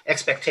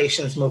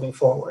expectations moving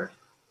forward.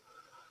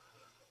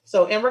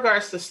 So in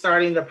regards to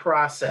starting the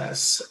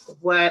process,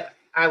 the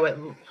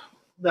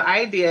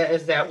idea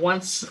is that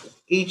once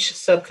each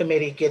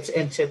subcommittee gets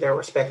into their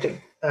respective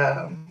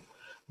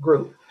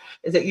group,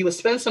 is that you would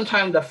spend some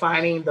time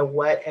defining the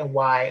what and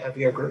why of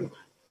your group.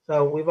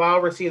 So we've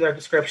all received our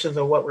descriptions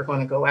of what we're going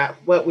to go at,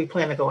 what we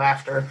plan to go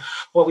after,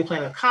 what we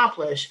plan to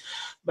accomplish,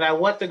 but I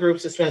want the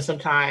groups to spend some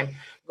time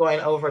going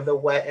over the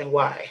what and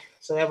why.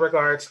 So in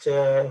regards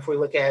to, if we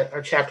look at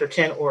our Chapter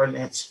 10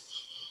 ordinance,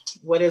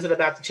 what is it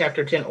about the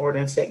Chapter 10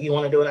 ordinance that you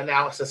want to do an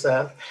analysis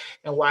of,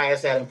 and why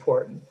is that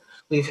important?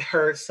 We've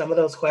heard some of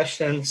those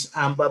questions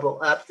bubble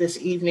up this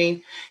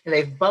evening, and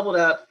they've bubbled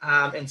up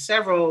in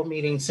several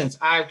meetings since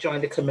I've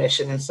joined the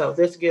commission. And so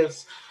this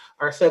gives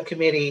our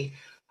subcommittee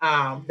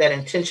that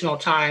intentional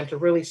time to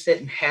really sit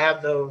and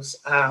have those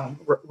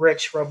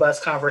rich,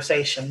 robust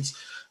conversations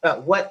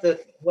about what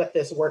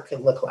this work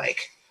could look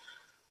like.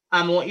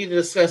 I want you to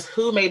discuss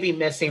who may be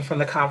missing from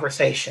the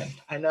conversation.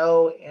 I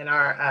know in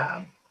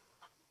our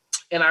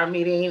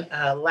meeting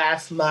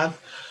last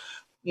month,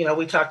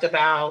 we talked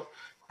about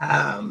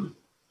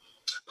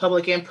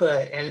public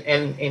input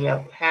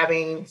and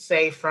having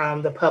say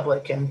from the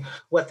public and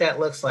what that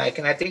looks like.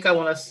 And I think I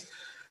want us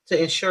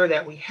to ensure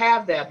that we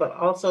have that, but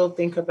also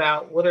think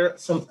about what are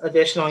some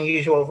additional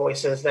unusual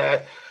voices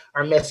that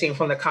are missing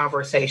from the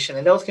conversation.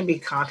 And those can be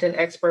content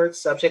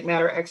experts, subject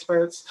matter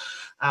experts.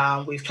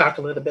 We've talked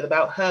a little bit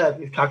about HUD.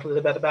 We've talked a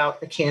little bit about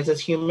the Kansas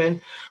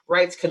Human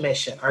Rights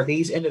Commission. Are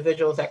these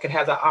individuals that could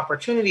have the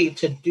opportunity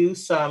to do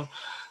some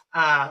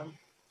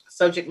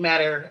subject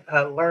matter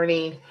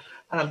learning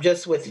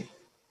just with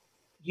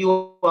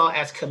you all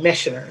as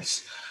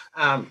commissioners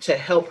to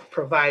help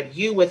provide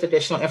you with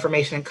additional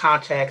information and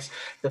context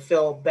to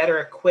feel better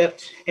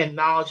equipped and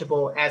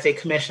knowledgeable as a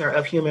commissioner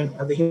of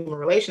the Human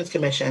Relations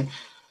Commission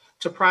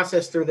to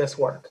process through this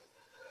work.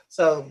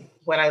 So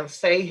when I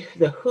say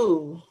the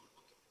who,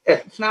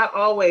 It's not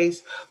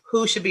always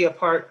who should be a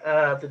part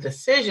of the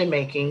decision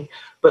making,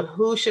 but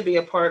who should be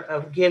a part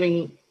of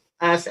giving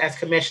us as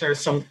commissioners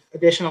some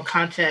additional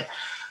content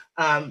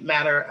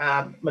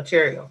matter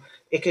material.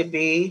 It could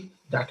be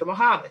Dr.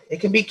 Muhammad. It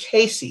could be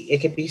Casey. It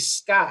could be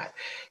Scott.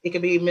 It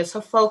could be Ms.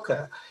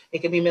 Hafoka. It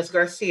could be Ms.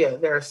 Garcia.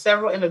 There are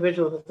several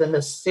individuals within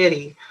the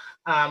city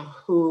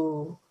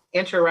who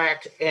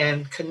interact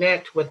and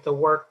connect with the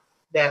work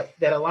that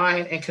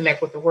align and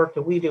connect with the work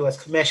that we do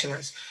as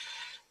commissioners.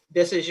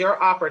 This is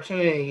your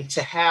opportunity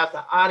to have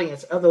the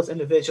audience of those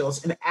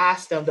individuals and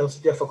ask them those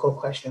difficult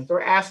questions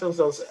or ask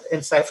those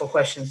insightful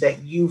questions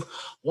that you've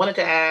wanted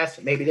to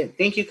ask, maybe didn't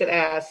think you could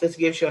ask. This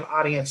gives you an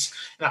audience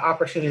and an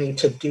opportunity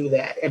to do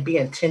that and be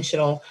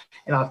intentional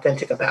and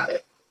authentic about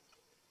it.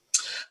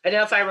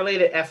 Identify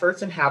related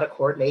efforts and how to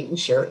coordinate and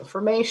share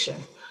information.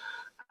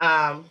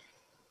 Again,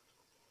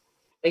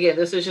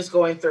 this is just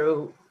going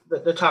through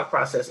the talk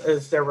process.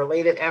 Is there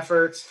related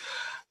efforts?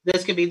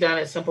 This can be done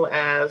as simple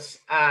as,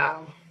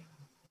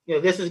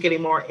 this is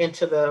getting more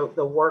into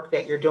the work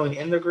that you're doing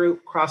in the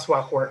group,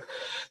 crosswalk work.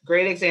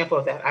 Great example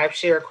of that. I've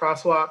shared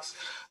crosswalks.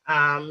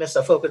 Ms.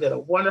 Afoka did a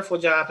wonderful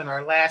job in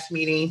our last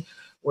meeting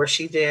where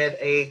she did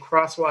a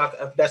crosswalk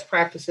of best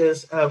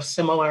practices of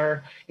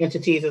similar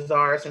entities as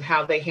ours and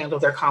how they handle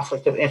their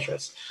conflict of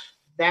interest.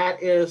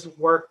 That is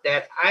work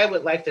that I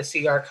would like to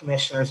see our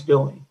commissioners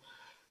doing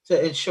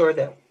to ensure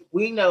that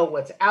we know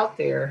what's out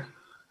there.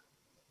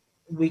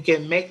 We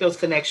can make those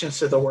connections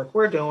to the work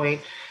we're doing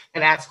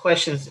and ask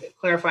questions,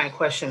 clarifying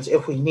questions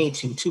if we need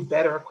to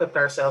better equip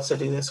ourselves to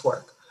do this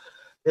work.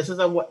 This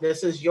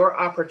is your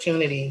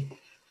opportunity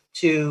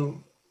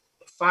to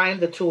find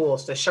the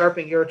tools, to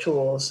sharpen your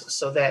tools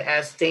so that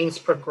as things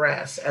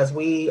progress, as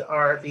we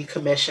are the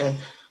commission,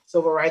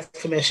 Civil Rights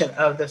Commission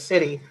of the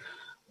city,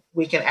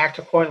 we can act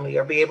accordingly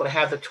or be able to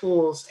have the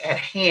tools at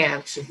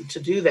hand to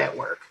do that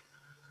work.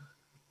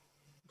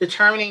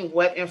 Determining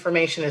what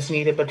information is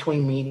needed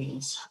between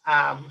meetings.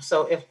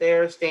 So if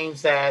there's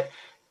things that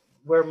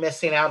we're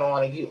missing out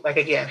on, like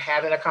again,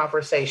 having a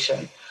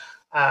conversation,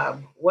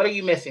 what are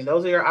you missing?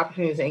 Those are your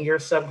opportunities in your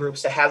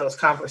subgroups to have those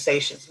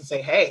conversations and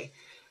say, hey,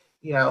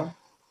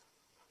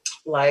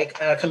 like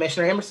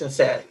Commissioner Emerson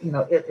said,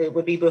 it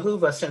would be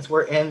behoove us, since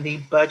we're in the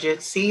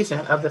budget season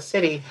of the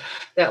city,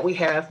 that we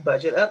have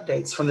budget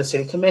updates from the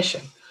city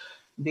commission.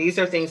 These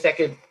are things that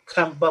could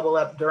bubble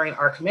up during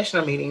our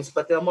commissioner meetings,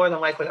 but they'll more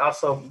than likely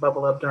also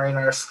bubble up during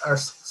our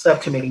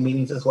subcommittee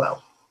meetings as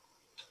well.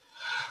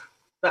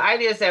 The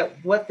idea is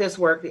that what this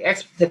work,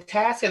 the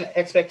tasks and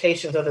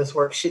expectations of this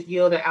work should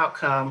yield an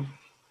outcome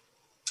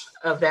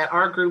of that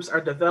our groups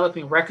are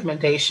developing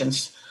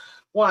recommendations,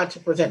 one, to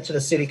present to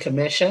the city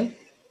commission,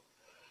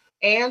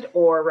 and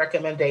or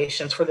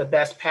recommendations for the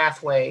best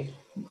pathway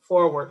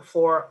forward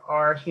for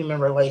our Human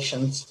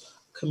Relations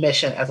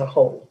Commission as a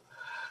whole.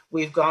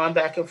 We've gone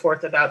back and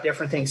forth about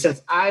different things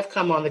since I've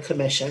come on the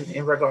commission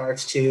in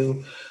regards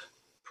to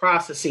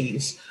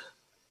processes,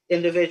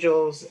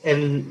 individuals,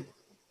 and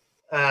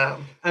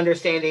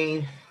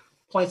understanding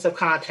points of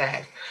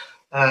contact,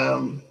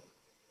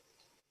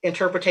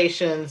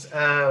 interpretations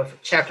of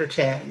Chapter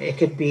 10. It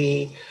could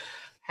be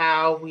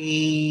how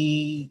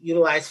we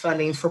utilize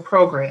funding for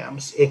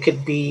programs. It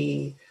could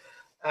be,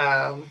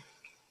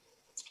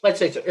 let's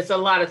say, it's a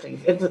lot of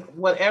things.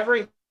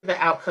 Whatever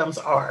the outcomes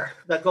are,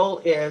 the goal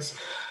is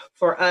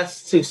for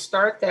us to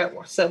start that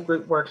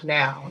subgroup work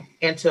now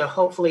and to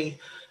hopefully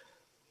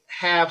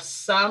have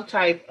some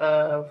type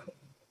of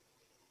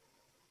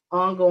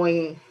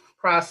ongoing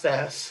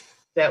process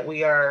that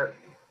we are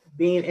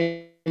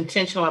being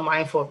intentional and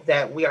mindful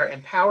that we are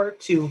empowered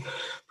to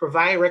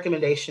provide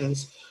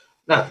recommendations,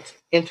 not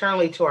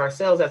internally to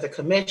ourselves as a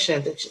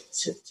commission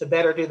to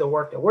better do the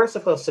work that we're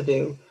supposed to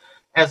do,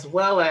 as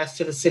well as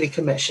to the city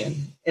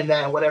commission in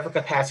that whatever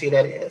capacity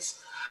that is.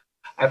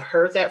 I've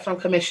heard that from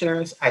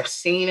commissioners. I've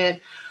seen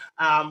it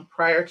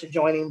prior to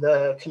joining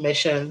the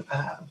commission,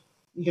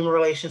 Human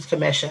Relations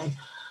Commission.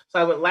 So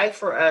I would like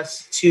for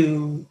us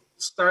to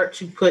start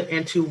to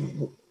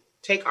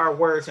take our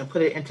words and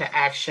put it into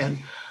action,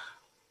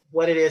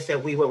 what it is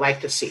that we would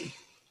like to see.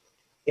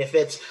 If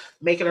it's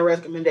making a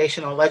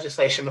recommendation on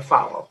legislation to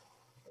follow,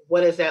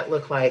 what does that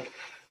look like?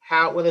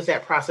 What does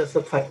that process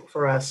look like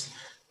for us?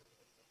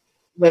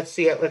 Let's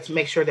see it. Let's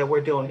make sure that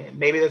we're doing it.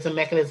 Maybe there's a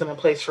mechanism in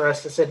place for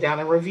us to sit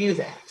down and review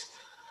that.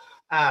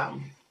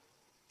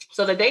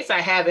 So the dates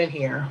I have in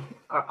here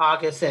are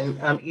August and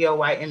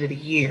EOY end of the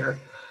year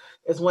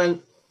is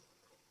when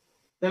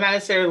they're not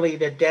necessarily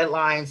the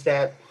deadlines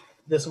that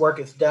this work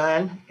is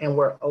done and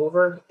we're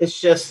over. It's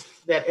just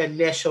that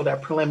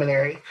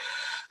preliminary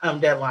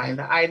deadline.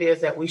 The idea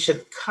is that we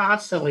should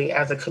constantly,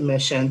 as a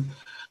commission,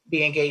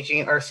 be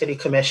engaging our city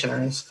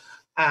commissioners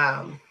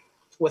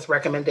with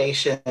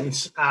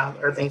recommendations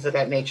or things of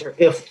that nature,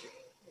 if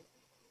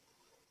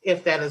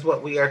that is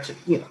what we are to,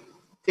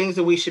 things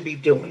that we should be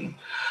doing.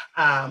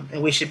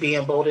 And we should be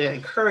emboldened and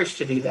encouraged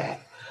to do that.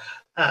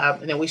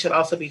 And then we should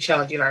also be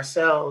challenging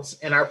ourselves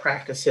in our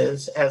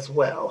practices as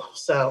well.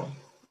 So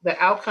the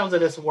outcomes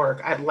of this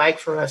work, I'd like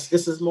for us,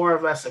 this is more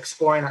of us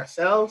exploring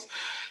ourselves,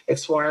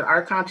 exploring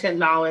our content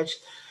knowledge,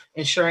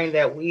 ensuring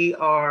that we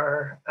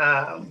are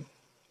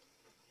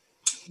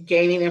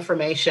gaining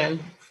information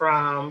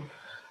from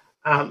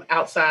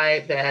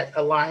outside that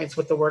aligns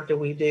with the work that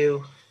we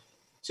do,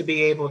 to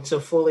be able to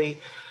fully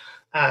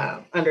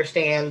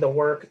understand the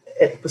work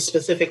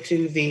specific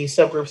to the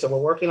subgroups that we're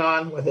working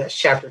on, whether that's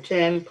Chapter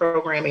 10,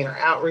 programming or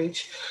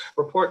outreach,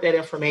 report that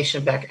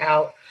information back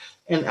out,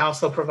 and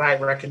also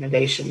provide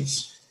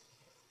recommendations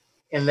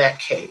in that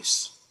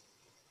case.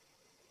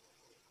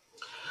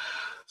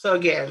 So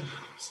again,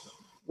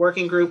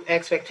 working group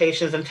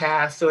expectations and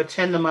tasks to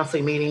attend the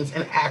monthly meetings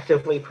and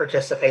actively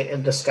participate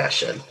in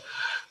discussion.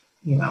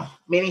 You know,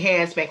 many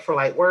hands make for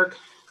light work.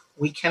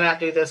 We cannot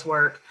do this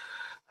work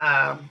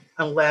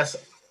unless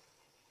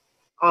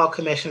all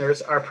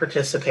commissioners are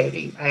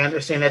participating. I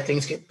understand that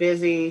things get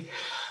busy.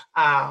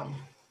 And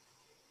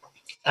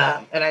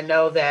I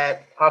know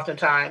that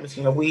oftentimes,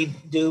 you know, we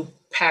do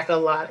pack a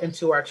lot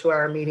into our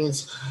 2-hour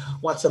meetings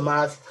once a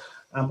month.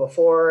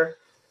 Before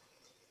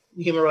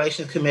the Human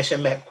Relations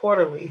Commission met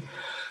quarterly.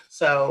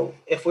 So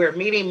if we're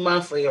meeting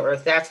monthly, or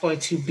if that's going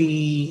to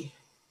be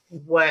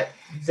what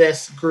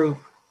this group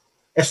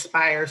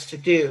aspires to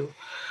do,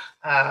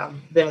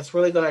 then it's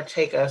really going to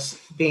take us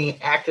being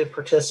active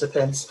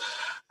participants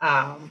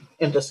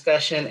in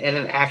discussion and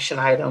in action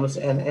items,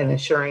 and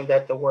ensuring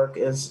that the work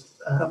is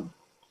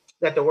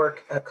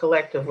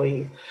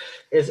collectively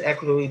is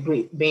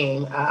equitably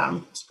being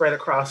spread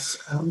across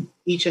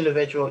each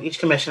individual, each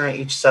commissioner, and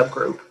each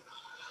subgroup.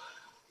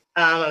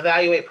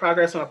 Evaluate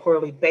progress on a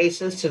quarterly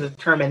basis to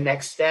determine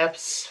next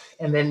steps,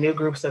 and then new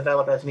groups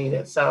develop as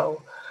needed.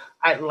 So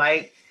I'd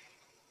like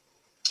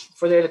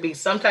for there to be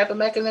some type of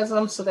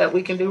mechanism so that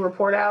we can do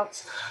report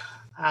outs,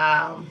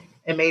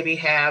 and maybe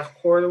have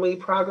quarterly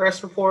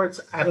progress reports.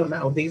 I don't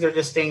know. These are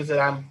just things that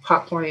I'm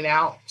pointing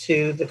out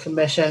to the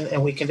commission,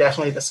 and we can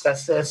definitely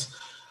discuss this.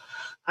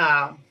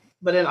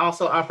 But then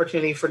also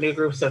opportunity for new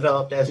groups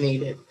developed as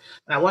needed.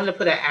 And I wanted to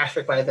put an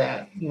asterisk by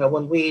that. You know,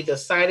 when we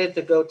decided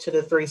to go to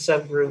the 3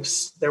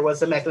 subgroups, there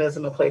was a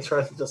mechanism in place for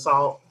us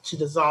to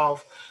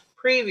dissolve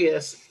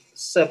previous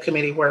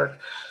subcommittee work.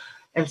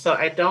 And so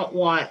I don't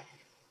want,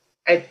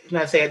 I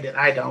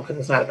don't, because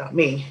it's not about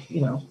me.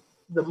 You know,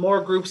 the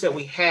more groups that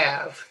we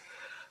have,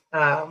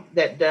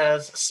 that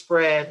does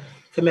spread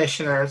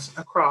commissioners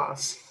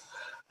across.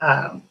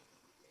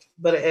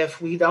 But if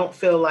we don't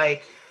feel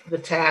like the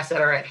tasks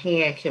that are at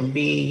hand can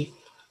be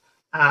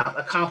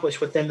accomplished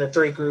within the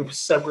 3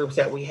 subgroups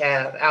that we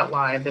have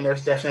outlined, then I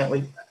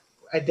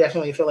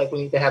definitely feel like we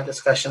need to have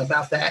discussion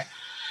about that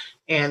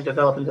and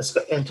develop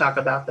and talk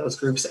about those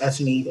groups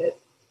as needed.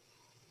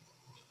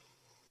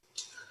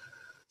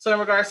 So in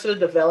regards to the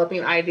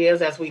developing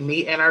ideas as we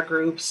meet in our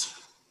groups,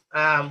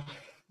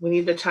 we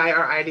need to tie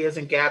our ideas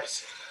and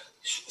gaps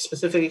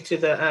specifically to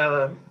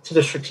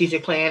the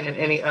strategic plan and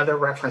any other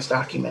reference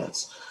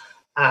documents.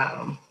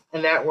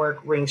 And that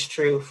work rings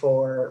true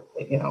for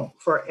each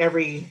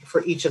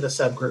of the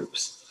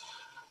subgroups.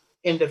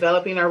 In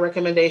developing our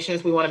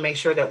recommendations, we want to make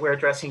sure that we're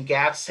addressing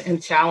gaps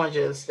and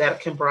challenges that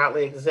can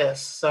broadly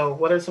exist. So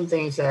what are some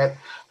things that,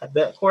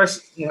 of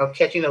course, you know,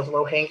 catching those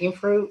low-hanging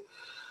fruit,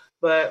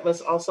 but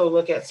let's also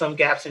look at some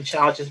gaps and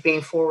challenges,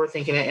 being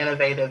forward-thinking and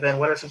innovative, and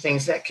what are some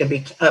things that can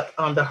be up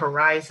on the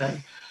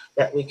horizon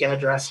that we can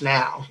address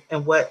now,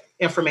 and what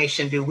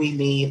information do we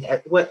need?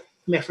 What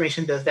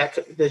information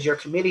does your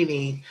committee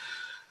need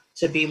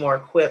to be more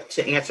equipped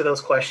to answer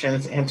those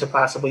questions and to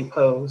possibly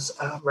pose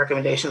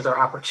recommendations or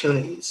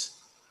opportunities?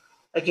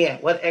 Again,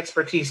 what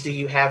expertise do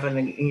you have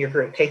in your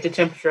group? Take the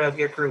temperature of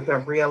your group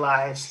and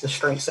realize the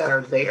strengths that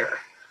are there.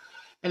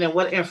 And then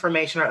what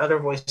information or other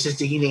voices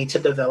do you need to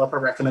develop a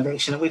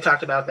recommendation? And we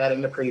talked about that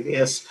in the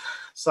previous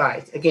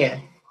slides.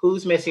 Again,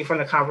 who's missing from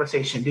the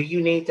conversation? Do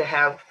you need to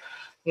have,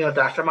 you know,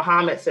 Dr.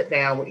 Muhammad sit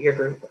down with your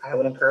group? I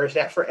would encourage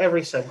that for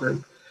every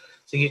subgroup.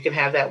 So you can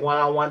have that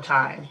one-on-one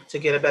time to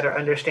get a better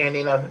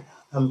understanding of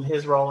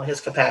his role and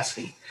his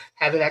capacity.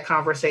 Having that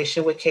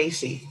conversation with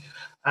Casey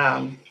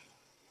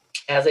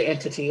as an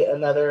entity,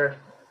 another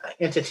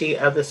entity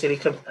of the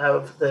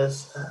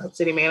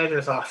city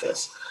manager's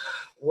office.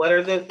 What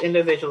are the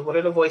individuals? What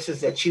are the voices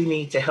that you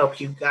need to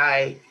help you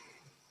guide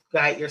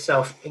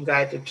yourself and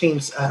guide the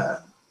teams,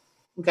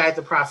 guide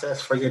the process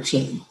for your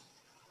team?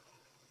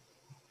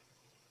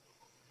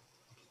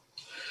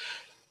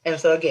 And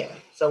so again,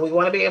 we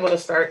want to be able to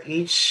start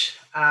each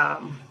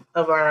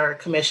of our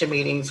commission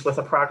meetings with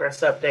a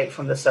progress update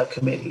from the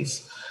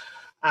subcommittees.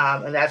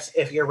 And that's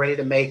if you're ready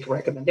to make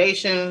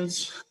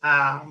recommendations.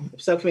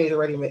 If subcommittees are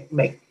ready to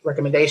make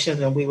recommendations,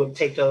 then we would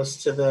take those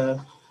to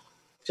the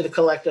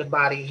collective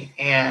body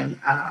and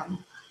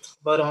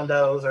vote on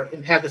those, or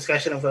have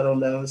discussion and vote on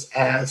those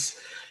as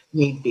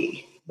need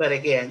be. But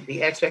again,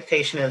 the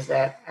expectation is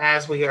that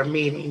as we are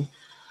meeting,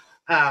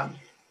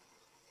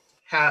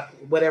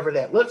 whatever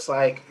that looks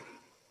like,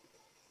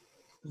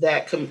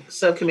 that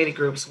subcommittee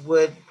groups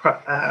would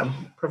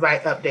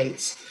provide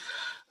updates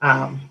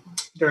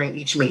during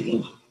each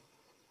meeting.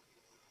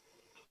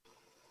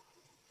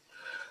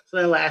 So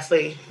then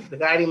lastly, the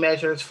guiding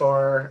measures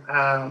for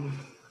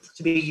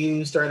to be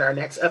used during our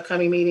next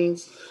upcoming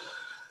meetings.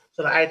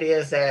 So the idea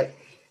is that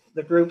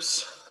the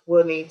groups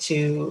will need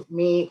to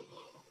meet,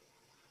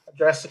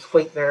 address,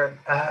 complete their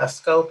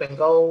scope and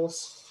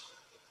goals.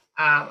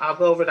 I'll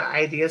go over the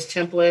ideas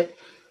template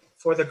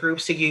for the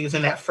groups to use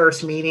in that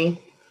first meeting.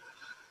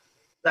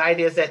 The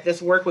idea is that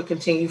this work would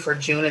continue for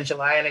June and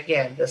July. And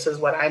again, this is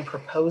what I'm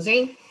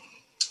proposing.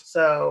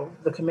 So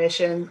the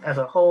commission as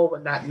a whole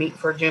would not meet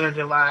for June or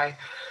July.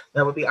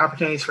 There would be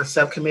opportunities for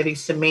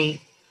subcommittees to meet.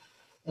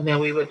 And then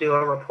we would do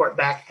a report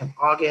back in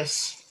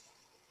August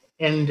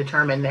and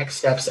determine next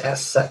steps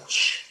as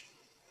such.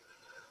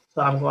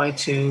 So I'm going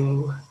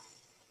to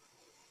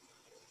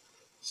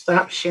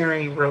stop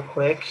sharing real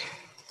quick.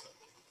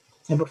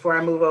 And before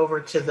I move over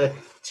to the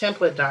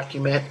template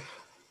document,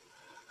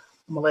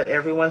 I'm gonna let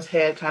everyone's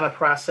head kind of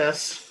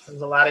process.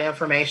 There's a lot of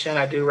information.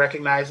 I do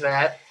recognize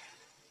that.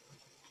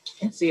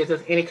 And see if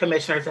there's any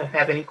commissioners that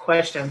have any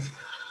questions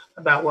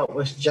about what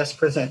was just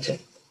presented.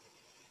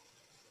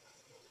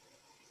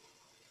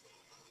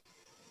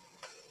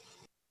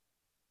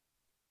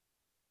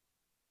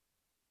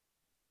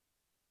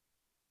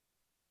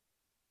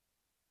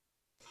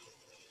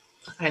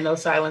 I know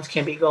silence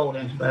can be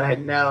golden, but I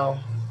know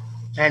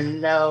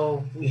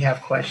we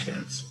have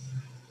questions.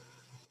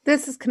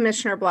 This is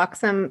Commissioner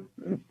Bloxham.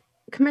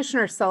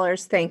 Commissioner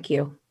Sellers, thank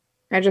you.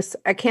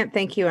 I can't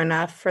thank you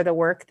enough for the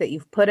work that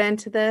you've put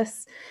into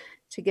this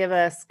to give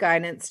us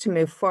guidance to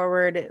move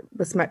forward. It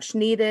was much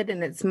needed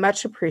and it's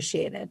much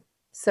appreciated.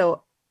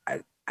 So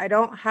I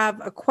don't have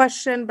a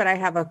question, but I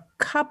have a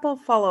couple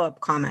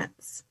follow-up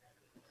comments.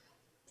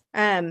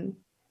 I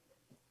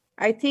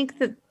think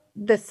that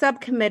the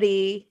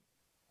subcommittees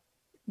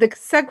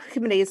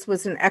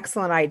was an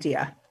excellent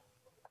idea.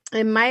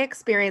 In my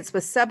experience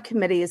with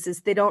subcommittees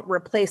is they don't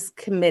replace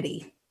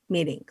committee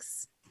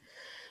meetings.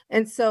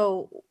 And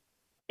so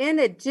in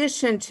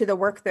addition to the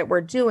work that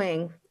we're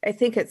doing, I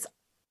think it's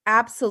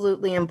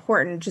absolutely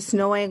important just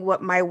knowing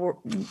what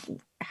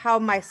how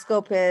my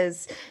scope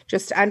is,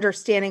 just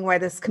understanding why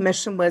this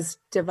commission was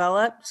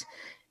developed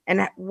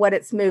and what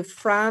it's moved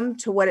from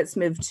to what it's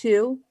moved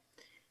to.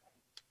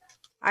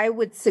 I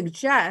would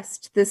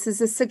suggest, this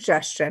is a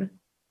suggestion,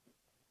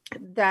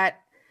 that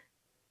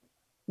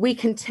we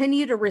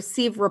continue to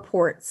receive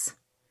reports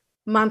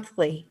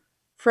monthly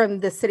from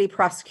the city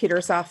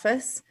prosecutor's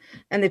office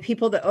and the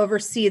people that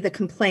oversee the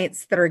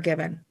complaints that are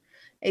given.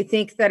 I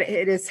think that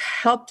it has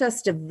helped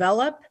us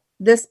develop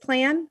this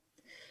plan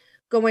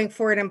going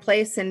forward in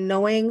place and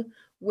knowing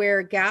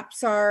where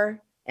gaps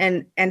are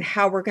and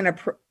how we're going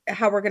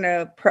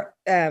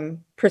to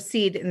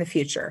proceed in the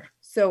future.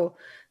 So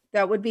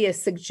that would be a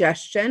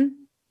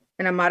suggestion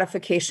and a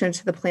modification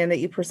to the plan that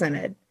you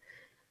presented.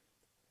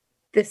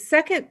 The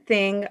second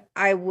thing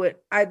I would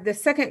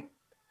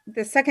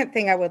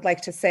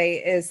like to say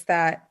is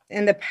that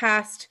in the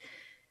past,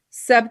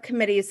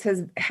 subcommittees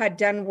had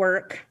done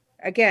work,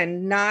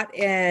 again, not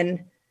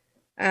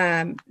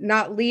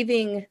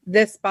leaving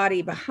this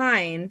body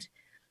behind,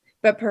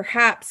 but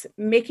perhaps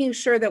making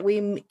sure that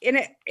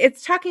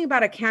it's talking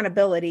about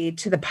accountability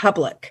to the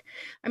public.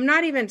 I'm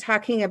not even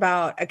talking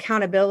about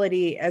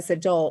accountability as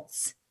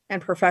adults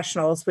and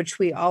professionals, which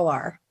we all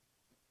are.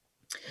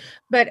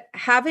 But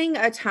having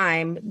a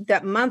time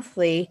that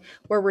monthly,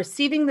 we're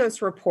receiving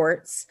those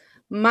reports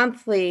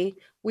monthly,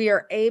 we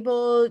are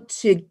able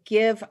to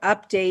give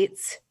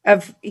updates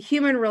of the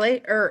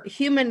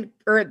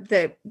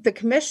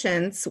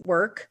commission's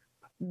work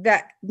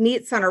that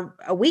meets on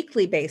a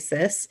weekly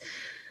basis,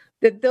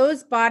 that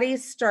those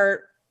bodies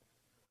start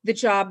the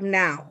job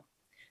now.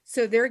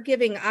 So they're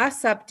giving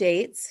us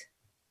updates,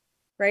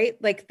 right?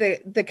 Like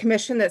the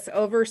commission that's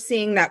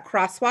overseeing that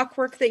crosswalk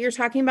work that you're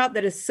talking about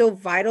that is so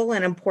vital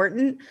and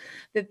important,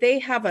 that they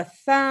have a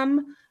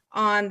thumb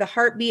on the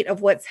heartbeat of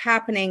what's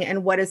happening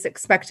and what is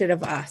expected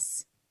of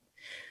us.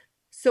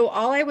 So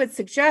all I would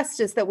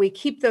suggest is that we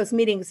keep those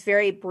meetings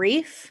very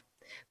brief,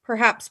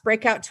 perhaps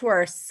break out to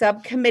our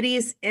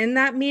subcommittees in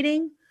that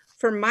meeting.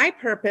 For my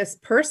purpose,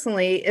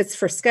 personally, it's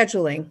for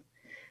scheduling.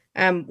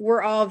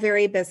 We're all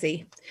very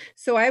busy.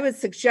 So I would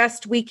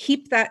suggest we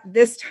keep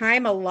this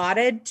time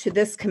allotted to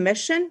this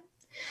commission,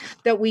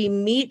 that we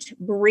meet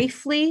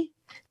briefly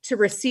to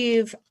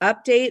receive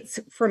updates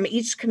from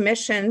each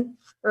commission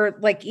or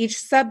like each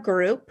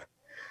subgroup,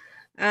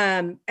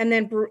 and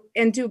then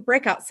do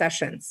breakout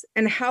sessions.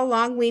 And how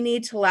long we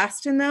need to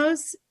last in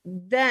those,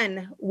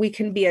 then we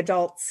can be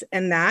adults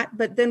in that.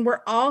 But then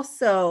we're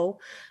also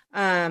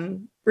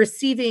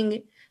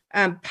receiving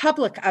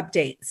public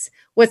updates,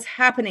 what's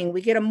happening.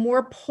 We get a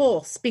more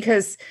pulse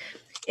because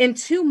in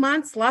 2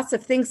 months, lots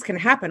of things can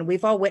happen.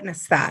 We've all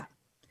witnessed that.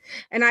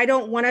 And I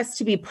don't want us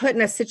to be put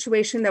in a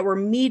situation that we're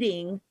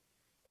meeting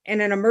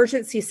in an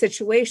emergency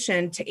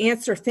situation to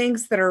answer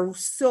things that are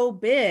so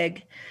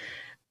big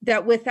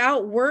that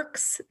without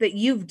works that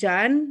you've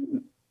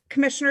done,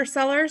 Commissioner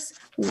Sellers,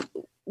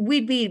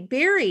 we'd be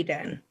buried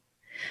in.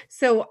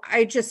 So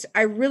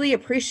I really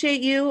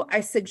appreciate you.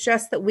 I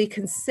suggest that we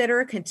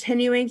consider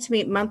continuing to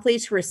meet monthly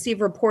to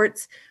receive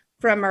reports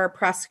from our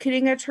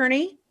prosecuting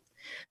attorney,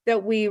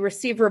 that we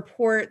receive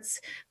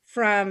reports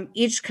from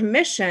each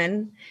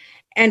commission,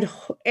 and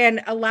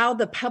allow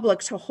the public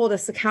to hold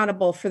us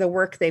accountable for the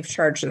work they've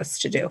charged us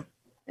to do.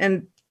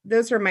 And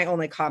those are my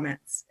only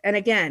comments. And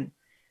again,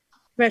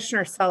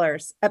 Commissioner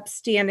Sellers,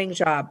 upstanding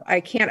job.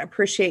 I can't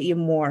appreciate you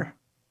more.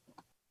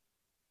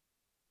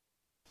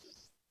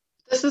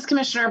 This is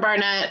Commissioner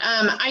Barnett.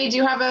 I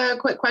do have a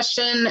quick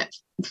question.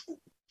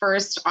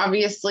 First,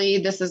 obviously,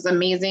 this is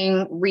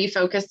amazing.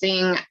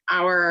 Refocusing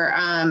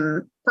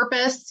our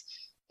purpose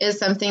is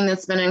something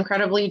that's been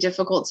incredibly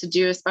difficult to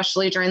do,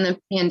 especially during the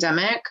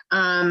pandemic.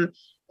 And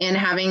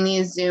having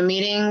these Zoom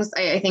meetings,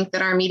 I think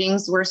that our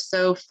meetings were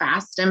so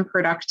fast and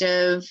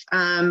productive,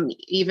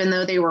 even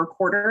though they were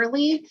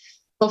quarterly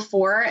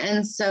before.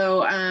 And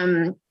so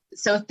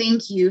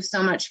thank you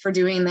so much for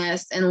doing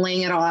this and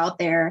laying it all out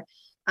there.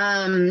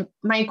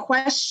 My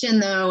question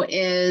though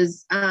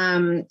is,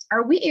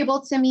 are we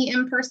able to meet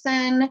in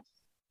person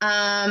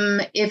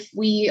if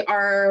we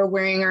are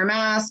wearing our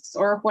masks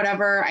or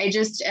whatever?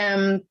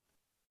 I'm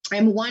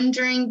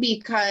wondering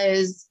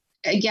because,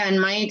 again,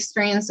 my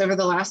experience over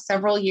the last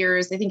several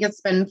years, I think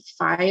it's been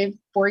 5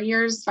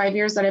 years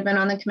that I've been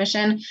on the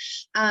commission.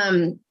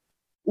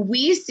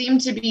 Things seem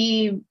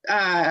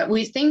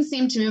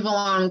to move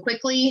along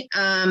quickly,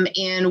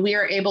 and we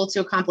are able to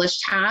accomplish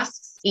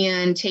tasks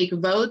and take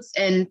votes,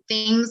 and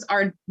things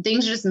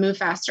just move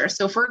faster.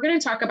 So if we're going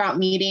to talk about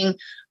meeting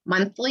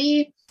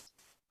monthly,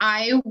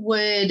 I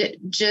would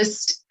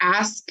just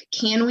ask,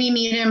 can we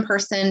meet in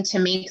person to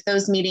make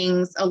those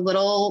meetings a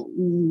little,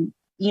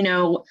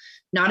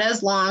 not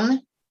as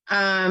long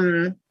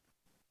as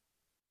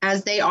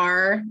they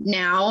are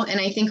now? And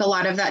I think a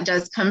lot of that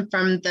does come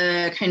from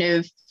the kind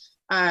of,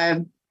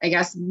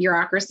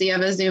 bureaucracy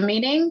of a Zoom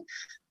meeting,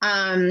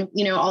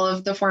 all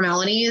of the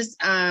formalities.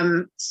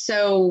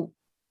 So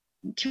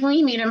can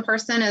we meet in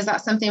person? Is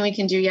that something we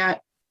can do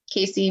yet?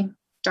 Casey,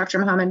 Dr.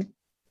 Muhammad?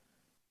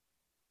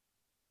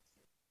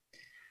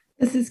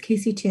 This is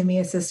Casey Toomey,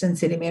 Assistant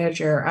City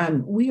Manager.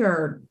 We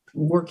are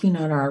working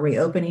on our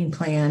reopening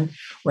plan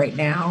right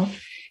now.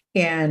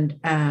 And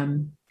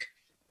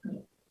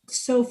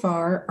so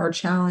far, our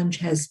challenge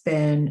has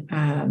been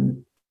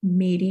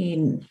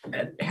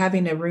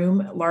having a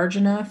room large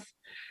enough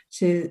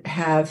to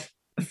have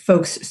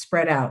folks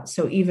spread out.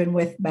 So even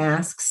with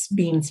masks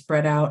being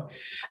spread out,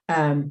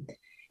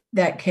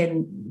 that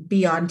can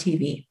be on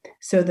TV.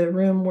 So the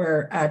room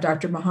where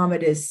Dr.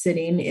 Muhammad is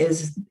sitting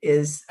is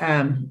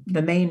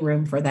the main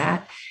room for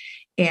that.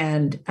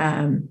 And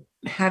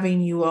having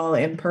you all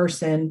in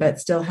person, but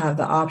still have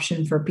the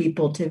option for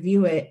people to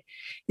view it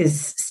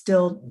is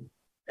still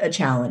a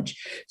challenge.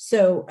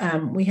 So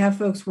we have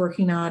folks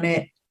working on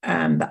it.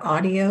 The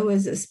audio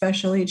is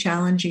especially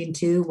challenging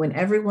too. When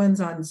everyone's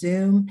on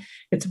Zoom,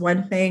 it's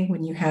one thing.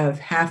 When you have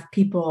half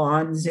people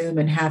on Zoom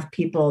and half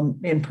people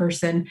in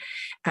person,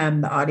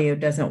 the audio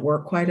doesn't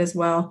work quite as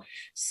well.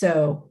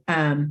 So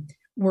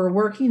we're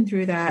working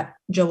through that.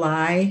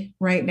 July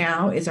right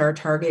now is our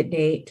target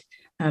date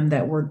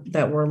that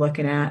we're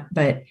looking at.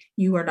 But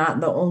you are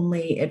not the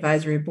only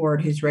advisory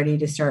board who's ready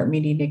to start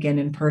meeting again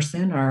in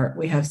person.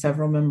 We have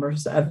several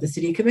members of the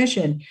City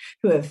Commission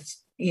who have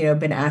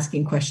been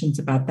asking questions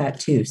about that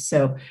too.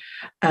 So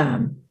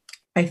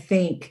I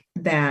think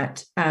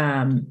that,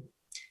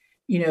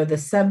 the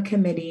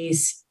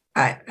subcommittees,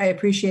 I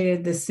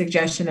appreciated the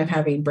suggestion of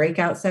having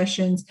breakout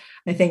sessions.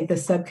 I think the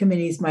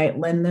subcommittees might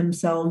lend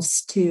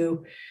themselves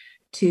to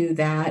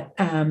that.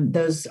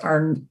 Those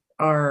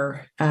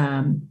are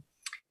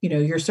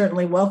you're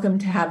certainly welcome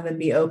to have them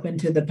be open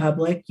to the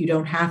public. You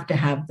don't have to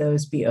have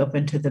those be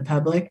open to the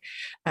public.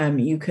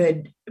 You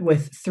could,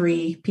 with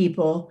 3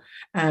 people,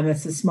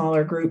 it's a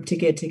smaller group to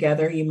get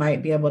together. You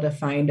might be able to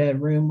find a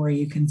room where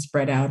you can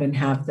spread out and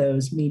have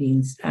those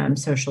meetings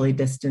socially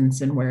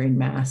distanced and wearing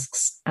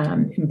masks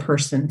in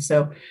person.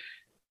 So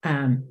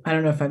I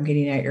don't know if I'm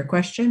getting at your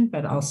question,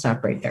 but I'll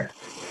stop right there.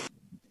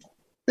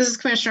 This is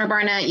Commissioner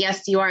Barnett.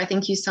 Yes, you are.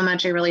 Thank you so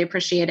much. I really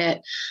appreciate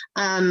it.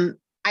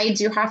 I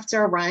do have to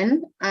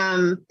run,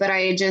 but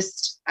I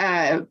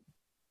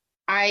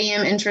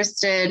am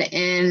interested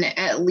in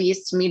at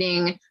least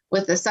meeting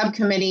with the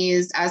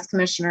subcommittees, as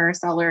Commissioner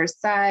Sellers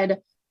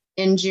said,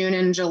 in June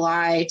and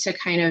July to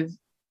kind of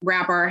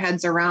wrap our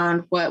heads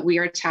around what we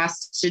are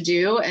tasked to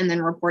do, and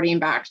then reporting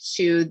back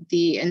to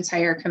the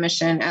entire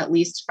commission at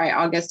least by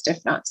August,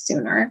 if not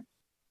sooner.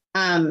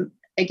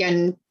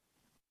 Again,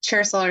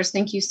 Chair Sellers,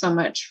 thank you so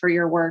much for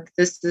your work.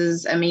 This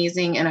is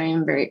amazing, and I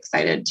am very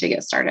excited to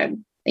get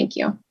started. Thank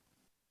you.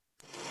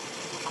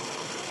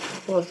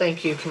 Well,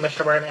 thank you,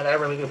 Commissioner Barnett. I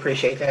really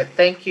appreciate that.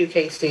 Thank you,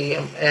 Casey,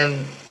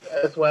 and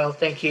as well,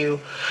 thank you,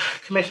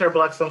 Commissioner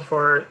Bluxham,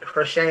 for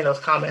sharing those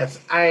comments.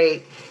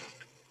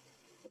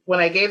 When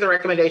I gave the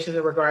recommendations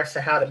in regards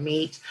to how to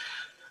meet,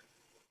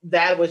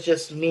 that was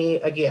just me,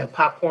 again,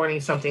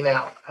 popcorning something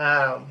out,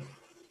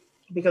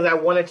 because I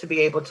wanted to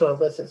be able to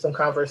elicit some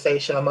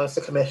conversation amongst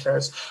the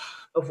commissioners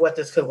of what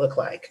this could look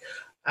like.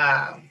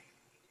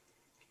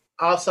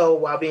 Also,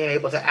 while being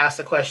able to ask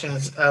the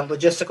questions,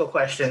 logistical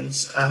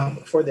questions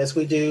for this,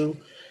 we do,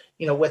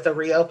 with the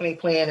reopening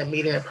plan and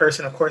meeting in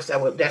person, of course, that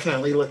would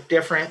definitely look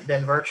different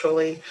than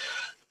virtually.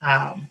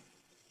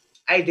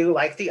 I do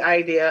like the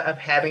idea of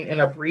having an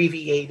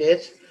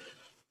abbreviated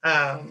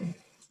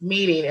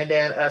meeting and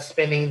then us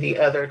spending the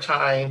other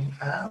time,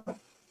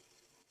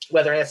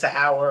 whether it's an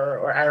hour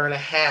or hour and a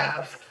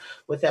half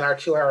within our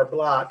 2-hour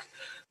block,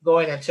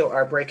 going into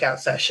our breakout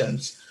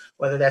sessions,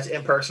 whether that's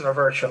in person or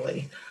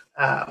virtually.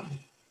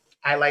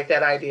 I like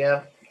that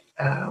idea,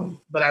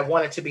 but I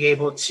wanted to be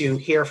able to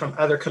hear from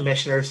other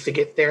commissioners to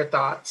get their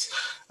thoughts.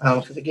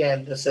 Because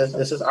again, this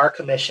is our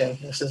commission.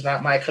 This is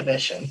not my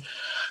commission.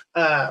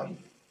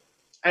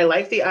 I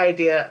like the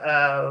idea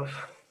of,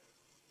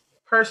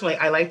 personally,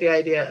 I like the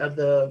idea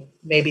of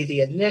maybe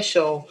the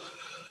initial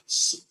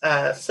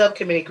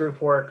subcommittee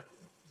group work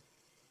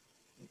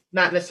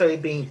not necessarily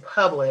being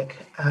public.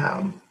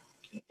 And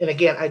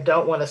again, I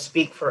don't want to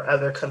speak for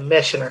other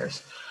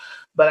commissioners,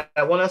 but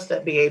I want us to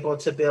be able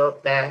to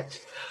build that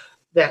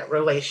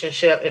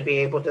relationship and be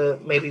able to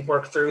maybe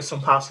work through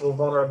some possible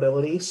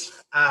vulnerabilities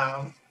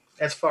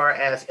as far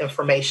as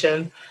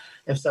information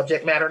and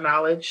subject matter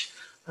knowledge.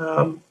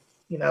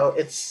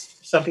 It's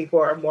some people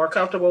are more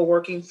comfortable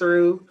working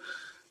through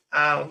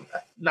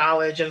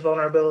knowledge and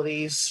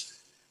vulnerabilities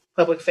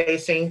public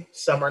facing,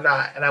 some are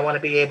not, and I want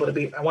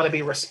to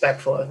be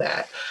respectful of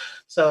that.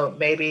 So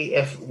maybe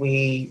if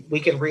we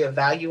can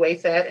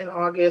reevaluate that in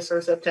August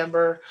or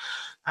September.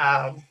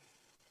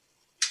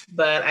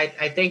 But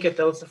I think if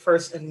those are the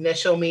first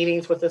initial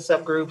meetings with the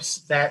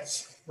subgroups,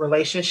 that's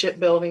relationship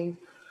building,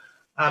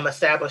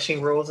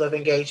 establishing rules of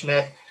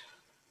engagement,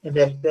 and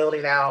then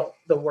building out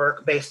the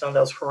work based on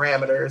those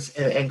parameters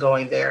and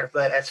going there.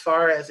 But as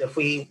far as if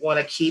we want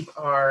to keep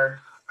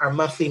our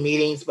monthly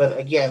meetings, but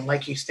again,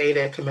 like you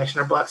stated,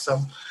 Commissioner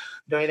Bluxham,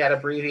 doing that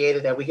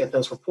abbreviated, that we get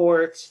those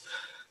reports,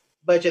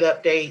 budget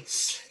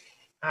updates,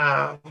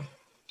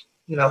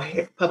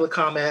 public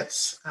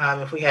comments,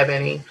 if we have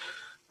any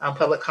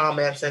public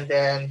comments, and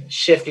then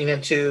shifting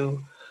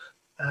into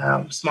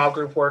small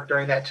group work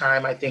during that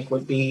time, I think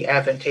would be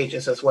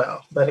advantageous as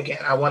well. But again,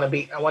 I want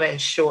to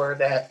ensure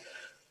that,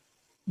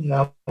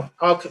 I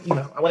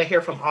want to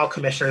hear from all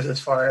commissioners as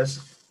far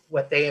as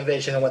what they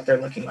envision and what they're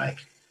looking like.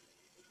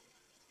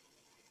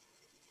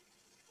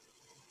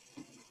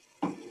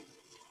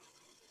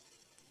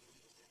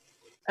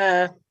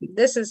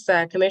 This is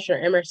Commissioner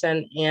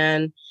Emerson,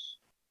 and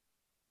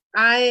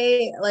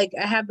I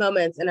have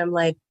moments and I'm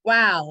like,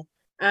 wow,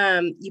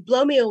 you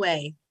blow me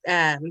away,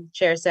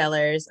 Chair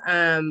Sellers.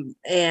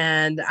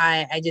 And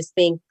I just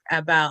think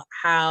about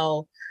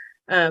how,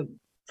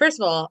 first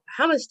of all,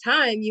 how much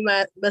time you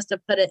must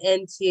have put it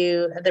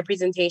into the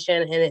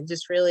presentation, and it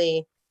just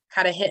really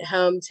kind of hit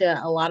home to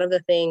a lot of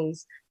the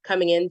things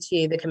coming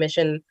into the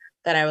commission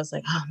that I was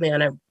like, oh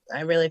man,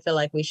 I really feel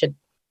like we should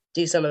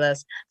do some of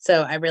this.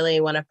 So I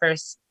really want to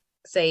first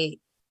say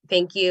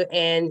thank you,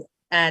 and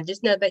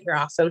just know that you're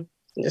awesome.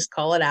 Just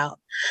call it out.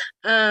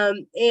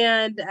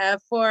 And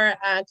for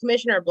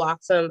Commissioner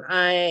Bloxham,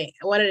 I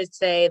wanted to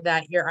say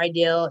that your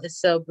ideal is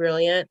so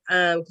brilliant,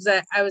 because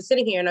I was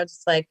sitting here and I was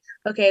just like,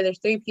 okay, there's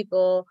 3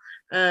 people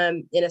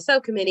in a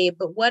subcommittee,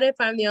 but what if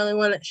I'm the only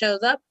one that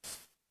shows up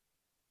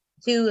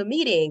to a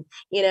meeting,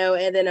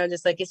 and then I'm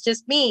just like, it's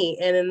just me,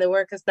 and then the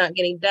work is not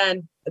getting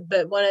done.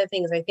 But one of the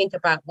things I think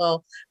about,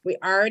 well, we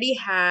already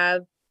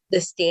have the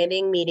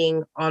standing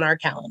meeting on our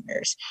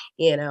calendars,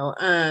 and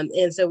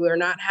so we're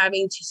not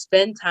having to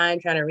spend time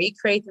trying to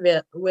recreate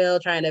the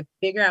wheel, trying to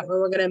figure out where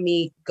we're going to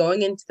meet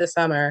going into the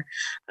summer.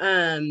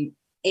 And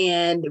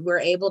we're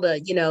able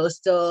to,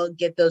 still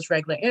get those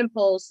regular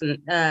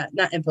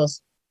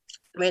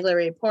regular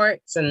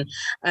reports, and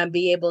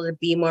be able to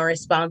be more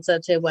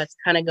responsive to what's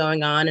kind of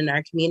going on in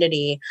our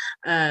community.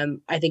 I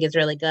think it's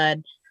really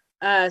good.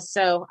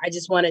 So I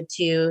just wanted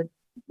to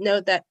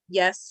note that,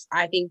 yes,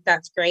 I think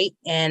that's great.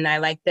 And I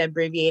like the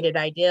abbreviated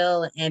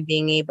ideal and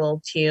being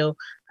able to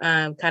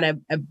kind of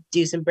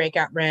do some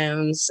breakout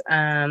rooms.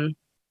 And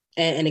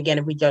again,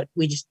 if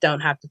we just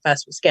don't have to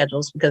fuss with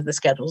schedules, because the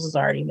schedules is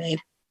already made.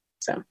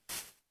 So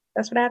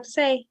that's what I have to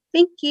say.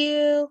 Thank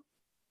you.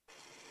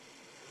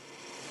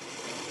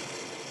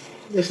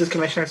 This is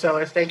Commissioner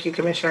Sellers. Thank you,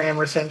 Commissioner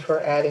Emerson, for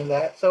adding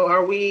that. So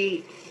are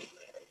we,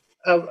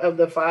 of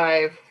the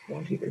 5,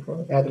 1, 2, 3,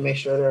 4, I had to make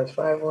sure there's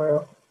 5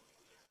 more.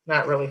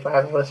 Not really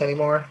 5 of us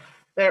anymore.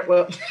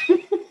 Now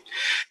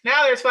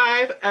there's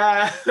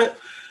 5.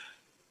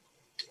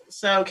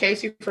 So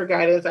Casey, for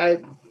guidance,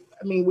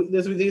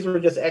 these were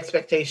just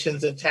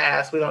expectations and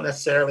tasks. We don't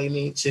necessarily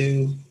need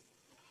to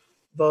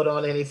vote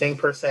on anything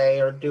per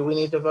se, or do we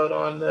need to vote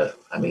on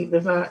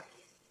there's not.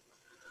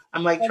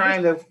 I'm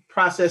trying to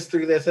process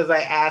through this as I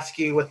ask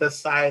you with a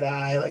side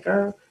eye,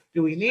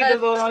 do we need to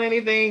vote on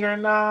anything or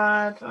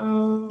not?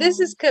 This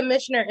is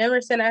Commissioner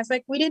Emerson. I was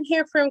like, we didn't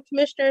hear from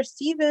Commissioner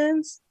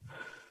Stevens.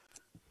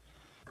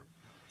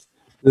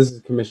 This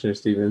is Commissioner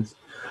Stevens.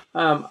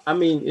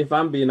 If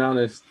I'm being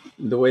honest,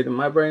 the way that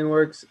my brain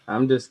works,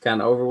 I'm just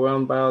kind of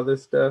overwhelmed by all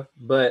this stuff,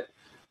 but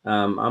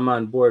I'm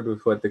on board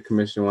with what the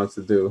commission wants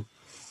to do.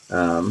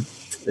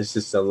 It's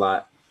just a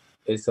lot.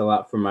 It's a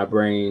lot for my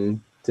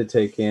brain to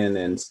take in,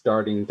 and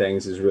starting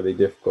things is really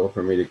difficult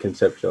for me to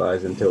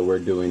conceptualize until we're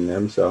doing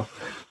them. So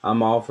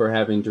I'm all for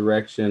having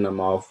direction. I'm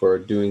all for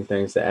doing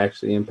things that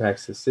actually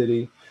impacts the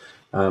city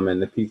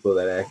and the people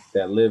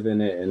that live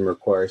in it and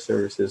require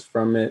services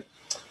from it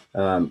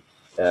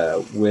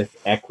with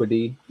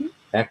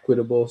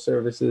equitable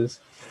services.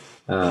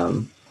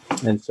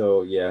 And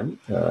so,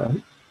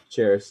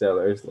 Chair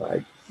Sellers,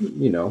 like,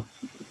 you're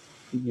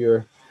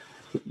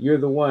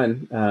the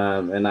one,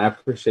 and I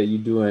appreciate you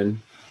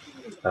doing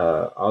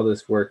all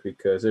this work,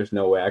 because there's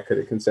no way I could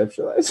have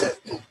conceptualized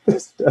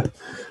this stuff.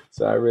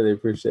 So I really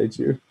appreciate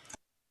you.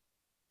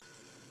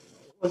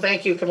 Well,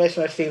 thank you,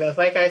 Commissioner Stevens.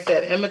 Like I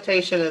said,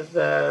 imitation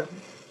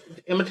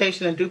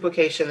and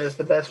duplication is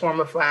the best form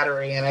of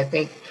flattery. And I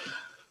think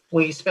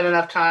when you spend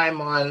enough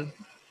time on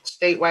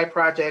statewide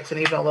projects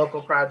and even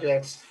local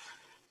projects,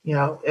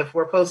 if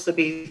we're supposed to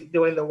be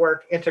doing the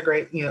work,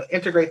 integrate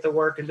the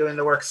work and doing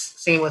the work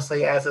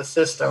seamlessly as a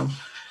system,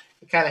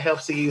 it kind of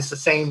helps to use the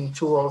same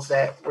tools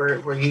that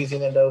we're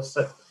using in those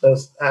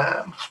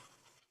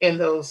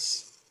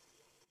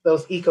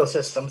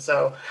ecosystems.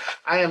 So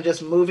I am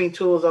just moving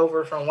tools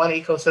over from one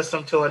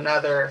ecosystem to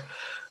another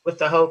with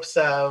the hopes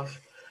of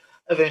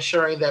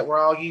ensuring that we're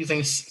all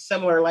using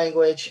similar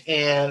language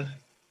and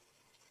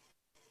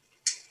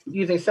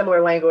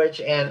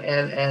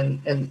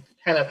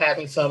kind of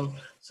having some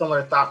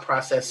similar thought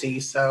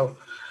processes. So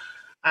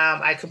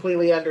I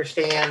completely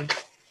understand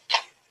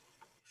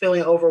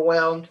feeling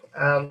overwhelmed.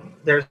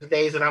 There's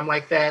days that I'm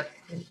like that,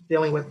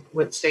 dealing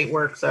with state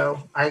work.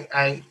 So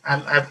I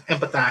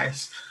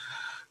empathize.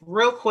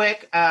 Real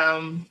quick,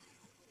 I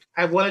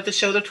wanted to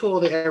show the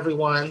tool to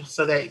everyone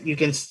so that you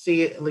can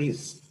at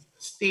least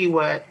see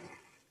what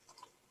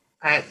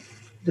I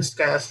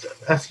discussed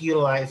us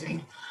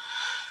utilizing.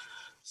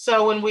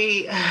 So when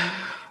we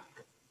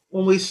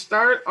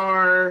start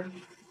our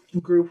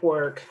group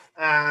work,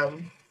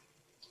 and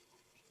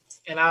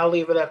I'll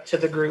leave it up to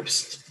the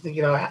groups,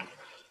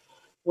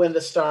 when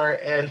to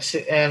start,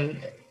 and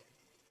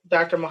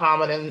Dr.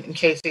 Muhammad and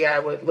Casey, I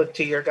would look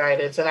to your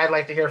guidance, and I'd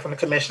like to hear from the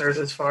commissioners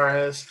as far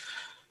as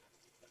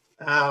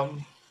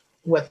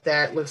what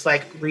that looks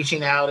like,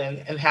 reaching out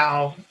and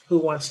who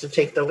wants to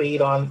take the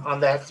lead on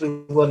that, because we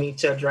will need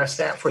to address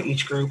that for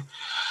each group.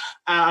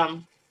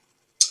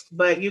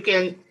 But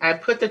I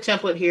put the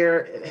template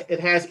here. It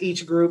has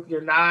each group.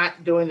 You're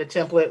not doing the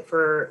template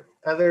for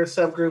other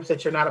subgroups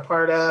that you're not a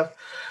part of.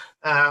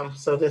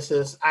 So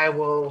I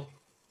will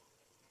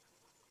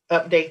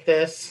update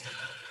this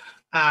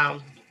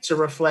to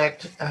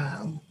reflect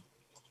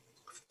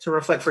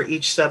for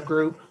each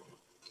subgroup.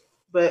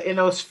 But in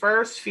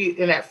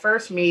that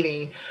first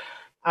meeting,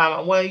 I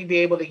want you to be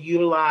able to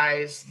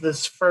utilize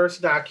this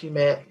first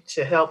document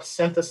to help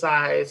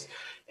synthesize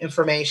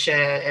information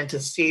and to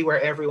see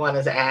where everyone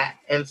is at.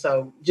 And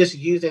so just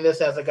using this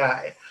as a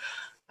guide.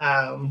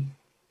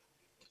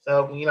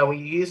 So, when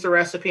you use the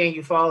recipe and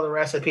you follow the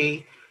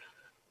recipe,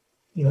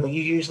 you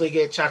usually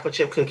get chocolate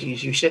chip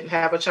cookies. You shouldn't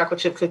have a chocolate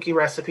chip cookie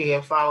recipe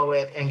and follow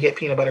it and get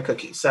peanut butter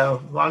cookies.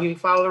 So as long as you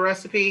follow the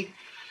recipe,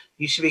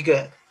 you should be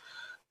good.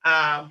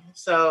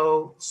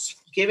 So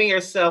giving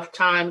yourself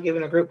time,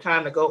 giving a group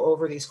time to go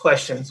over these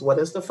questions. What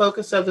is the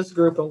focus of this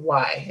group and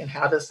why? And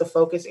how does the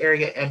focus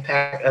area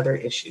impact other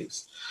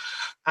issues?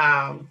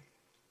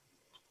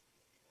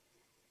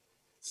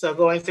 So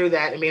going through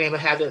that and being able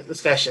to have the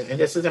discussion. And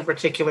this is in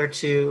particular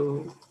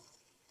to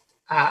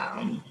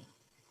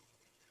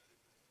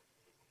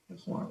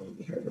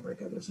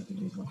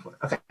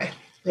okay.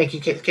 Thank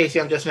you,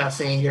 Casey. I'm just now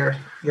seeing your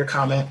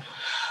comment.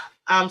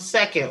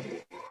 Second,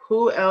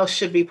 who else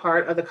should be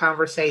part of the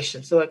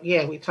conversation? So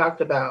again, we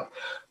talked about,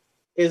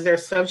 is there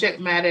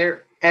subject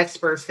matter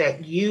experts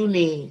that you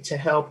need to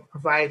help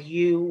provide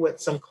you with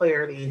some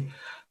clarity?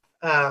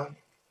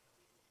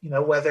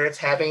 Whether it's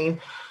having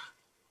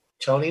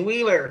Tony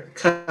Wheeler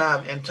come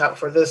and talk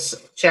for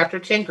this Chapter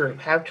 10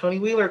 group, have Tony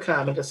Wheeler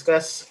come and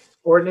discuss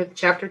Ordinance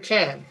Chapter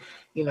 10.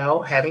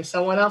 Having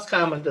someone else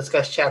come and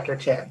discuss Chapter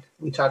 10.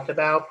 We talked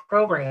about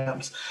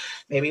programs,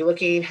 maybe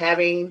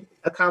having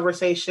a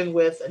conversation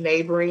with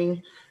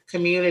neighboring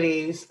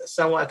communities,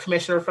 a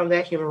commissioner from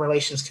that Human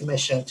Relations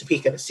Commission,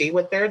 Topeka, to see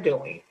what they're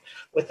doing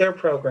with their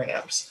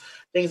programs,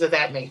 things of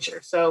that nature.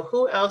 So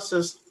who else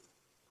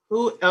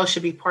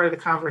should be part of the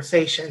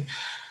conversation?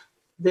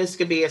 This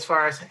could be as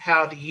far as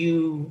how do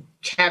you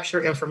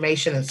capture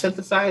information and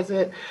synthesize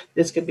it.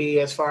 This could be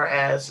as far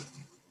as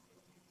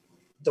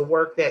the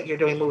work that you're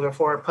doing moving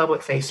forward,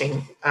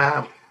 public-facing,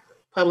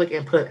 public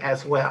input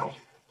as well.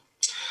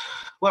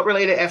 What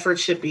related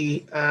efforts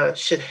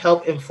should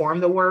help inform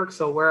the work?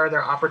 So where are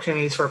there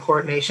opportunities for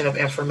coordination of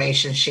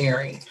information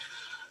sharing?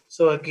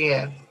 So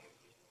again,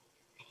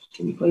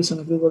 can you place on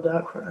a Google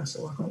Doc for us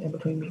to work on in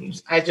between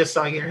meetings? I just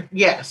saw here.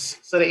 Yes.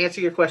 So to answer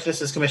your question,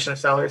 this is Commissioner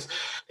Sellers.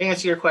 To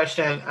answer your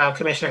question,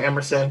 Commissioner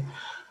Emerson,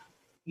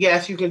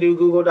 yes, you can do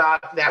Google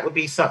Doc. That would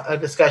be a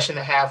discussion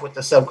to have with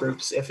the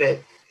subgroups if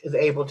it is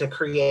able to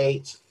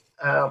create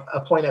a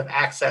point of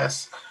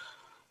access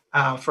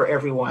for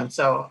everyone.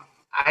 So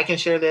I can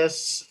share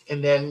this,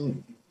 and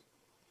then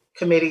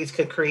committees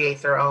could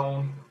create their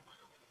own,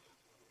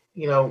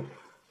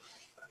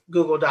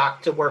 Google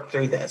Doc to work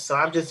through this. So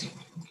I'm just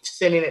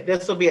sending it.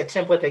 This will be a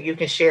template that you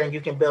can share and you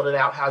can build it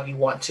out how you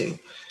want to,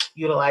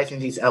 utilizing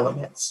these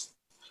elements.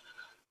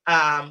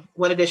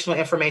 What additional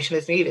information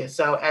is needed?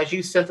 So as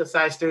you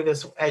synthesize through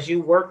this, as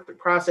you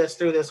process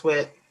through this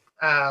with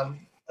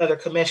other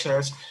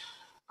commissioners,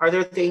 are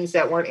there things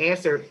that weren't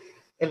answered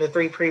in the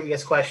 3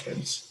 previous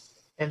questions?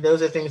 And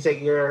those are things that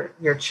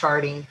you're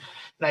charting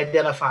and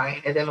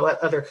identifying. And then what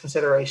other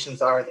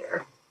considerations are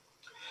there?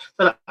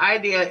 So the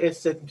idea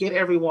is to get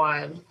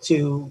everyone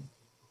to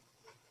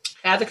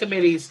have the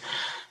committees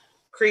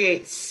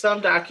create some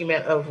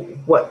document of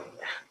what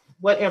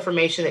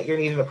information that you're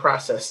needing to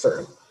process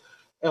through.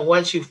 And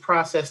once you've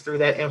processed through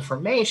that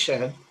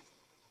information,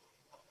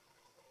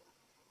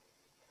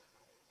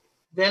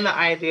 then the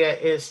idea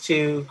is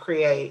to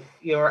create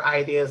your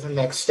ideas and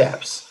next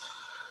steps.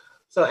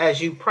 So as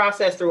you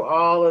process through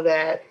all of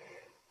that,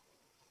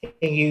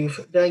 and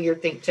you've done your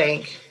think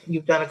tank,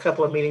 you've done a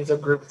couple of meetings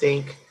of group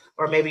think,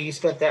 or maybe you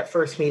spent that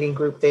first meeting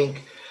group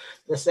think,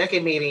 the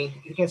second meeting,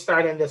 you can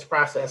start in this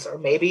process, or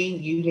maybe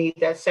you need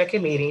that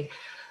second meeting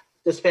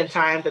to spend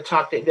time to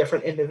talk to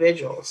different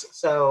individuals.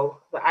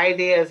 So the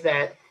idea is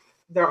that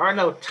there are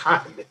no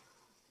time.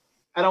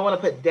 I don't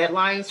want to put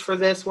deadlines for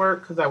this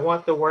work because I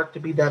want the work to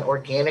be done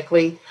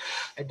organically.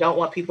 I don't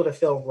want people to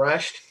feel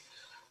rushed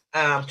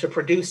to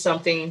produce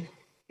something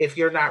if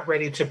you're not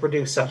ready to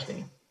produce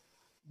something.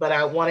 But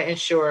I want to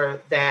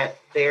ensure that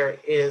there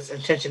is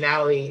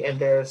intentionality and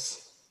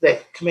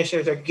that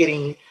commissioners are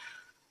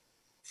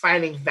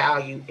finding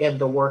value in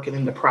the work and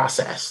in the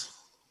process.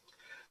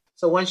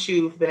 So once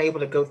you've been able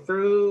to go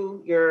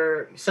through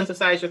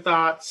synthesize your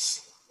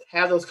thoughts,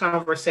 have those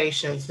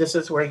conversations, this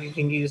is where you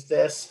can use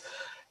this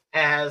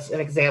as an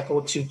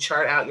example to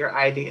chart out your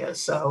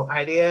ideas. So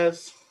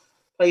ideas,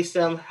 place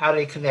them, how do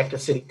they connect to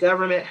city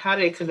government? How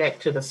do they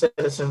connect to the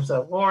citizens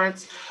of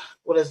Lawrence?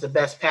 What is the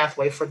best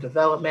pathway for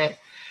development?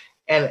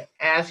 And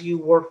as you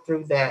work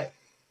through that,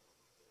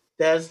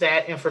 does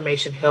that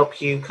information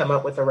help you come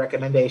up with a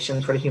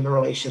recommendation for the Human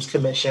Relations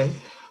Commission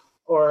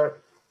or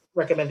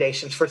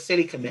recommendations for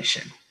City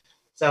Commission?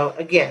 So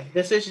again,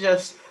 this is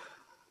just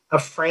a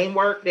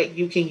framework that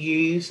you can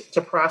use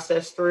to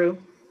process through.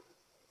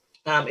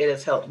 It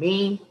has helped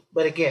me,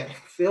 but again,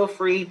 feel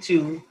free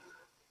to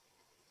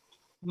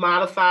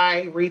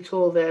modify,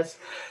 retool this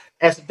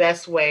as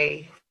best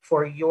way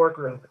for your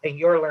group and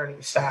your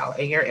learning style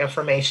and your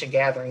information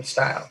gathering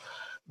style.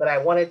 But I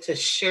wanted to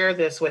share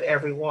this with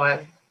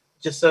everyone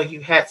just so you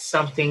had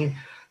something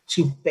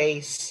to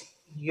base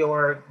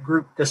your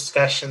group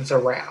discussions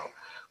around,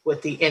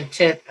 with the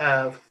intent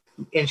of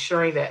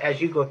ensuring that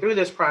as you go through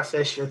this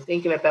process, you're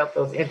thinking about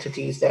those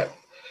entities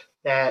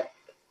that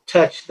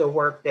touch the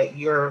work that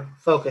you're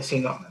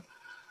focusing on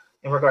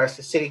in regards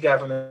to city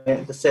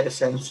government, the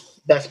citizens,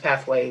 best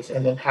pathways,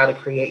 and then how to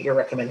create your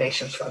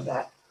recommendations from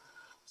that.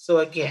 So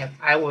again,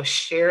 I will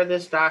share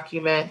this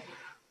document.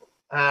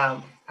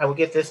 I will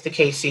get this to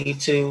Casey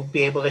to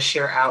be able to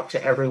share out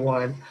to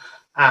everyone.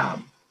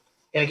 And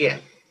again,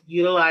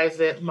 utilize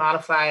it,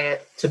 modify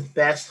it to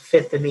best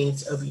fit the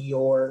needs of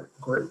your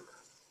group.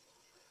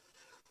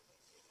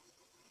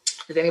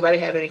 Does anybody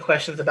have any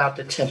questions about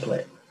the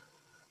template?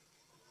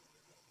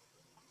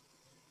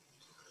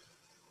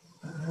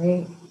 All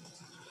right.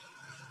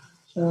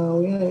 So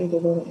we need to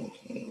vote.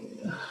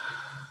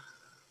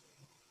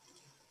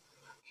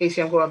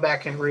 Casey, I'm going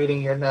back and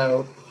reading your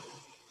note.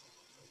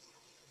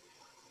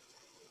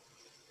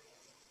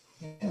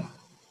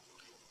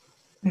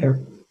 Yeah.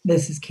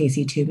 This is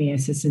Casey Toomey,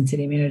 Assistant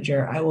City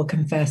Manager. I will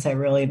confess I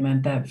really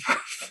meant that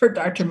for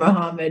Dr.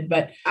 Mohammed,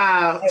 but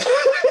I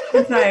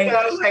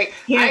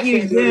can't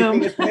use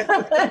Zoom.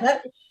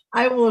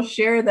 I will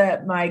share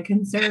that my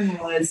concern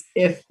was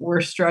if we're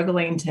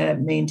struggling to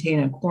maintain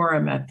a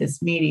quorum at this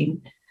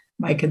meeting,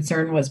 my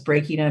concern was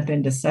breaking up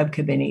into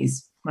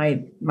subcommittees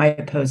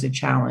might pose a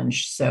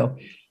challenge. So,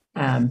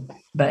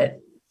 but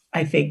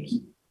I think,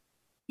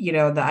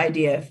 the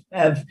idea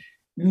of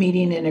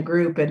meeting in a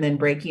group and then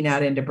breaking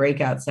out into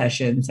breakout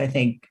sessions. I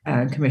think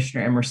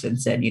Commissioner Emerson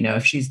said,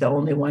 if she's the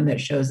only one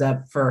that shows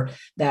up for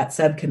that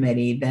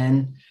subcommittee,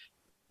 then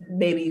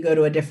maybe you go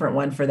to a different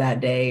one for that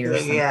day or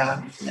something.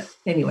 Yeah.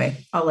 Anyway,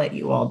 I'll let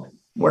you all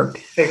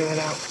figure it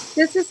out.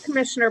 This is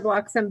Commissioner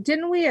Bloxham.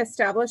 Didn't we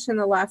establish in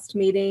the last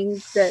meeting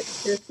that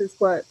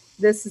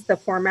this is the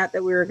format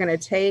that we were going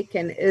to take,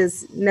 and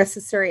is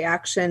necessary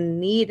action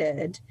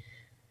needed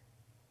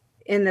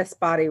in this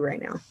body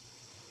right now?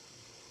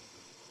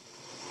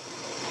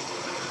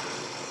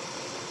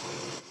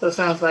 So it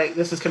sounds like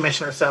this is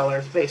Commissioner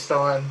Sellers based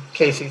on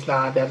Casey's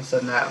nod. That's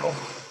a no.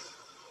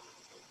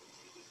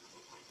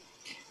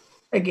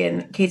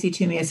 Again, Casey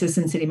Toomey,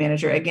 Assistant City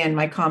Manager. Again,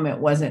 my comment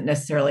wasn't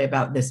necessarily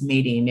about this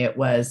meeting. It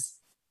was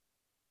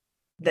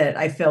that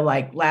I feel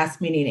like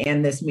last meeting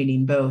and this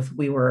meeting both,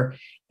 we were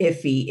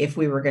iffy if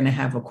we were going to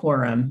have a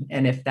quorum.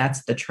 And if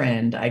that's the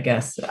trend, I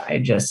guess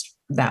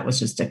that was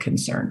just a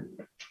concern.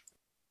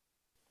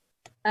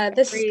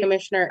 This is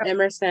Commissioner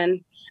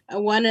Emerson.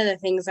 One of the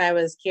things I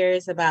was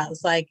curious about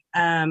is like,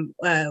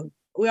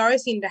 we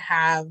always seem to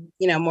have,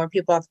 more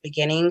people at the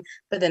beginning,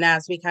 but then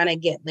as we kind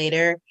of get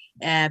later,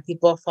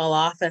 people fall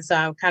off. And so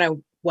I'm kind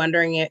of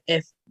wondering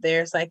if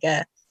there's like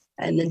an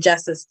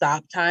adjusted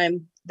stop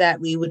time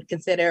that we would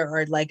consider,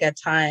 or like a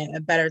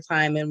better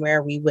time and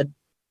where we would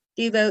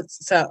do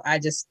votes. So I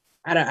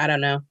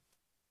don't know.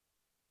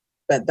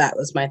 But that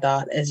was my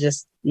thought.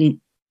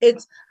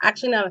 It's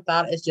actually not a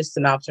thought, it's just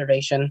an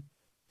observation.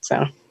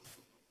 So.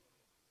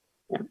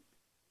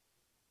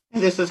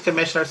 This is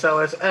Commissioner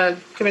Sellers.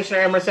 Commissioner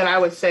Emerson, I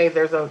would say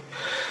there's a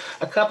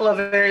couple of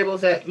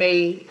variables that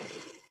may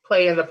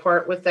play in the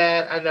part with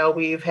that. I know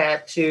we've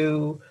had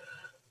to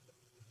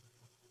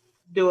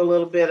do a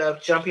little bit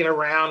of jumping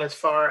around as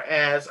far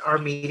as our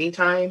meeting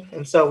time.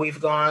 And so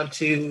we've gone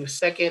to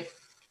second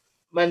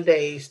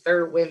Mondays,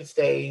 third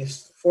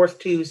Wednesdays, fourth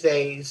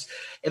Tuesdays,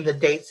 and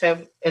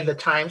the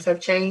times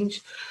have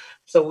changed.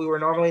 So we were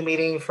normally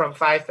meeting from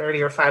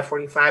 5:30 or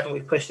 5:45, and we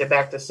pushed it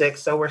back to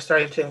 6. So we're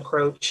starting to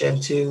encroach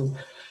into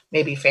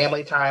maybe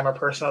family time or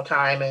personal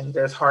time, and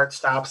there's hard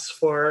stops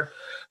for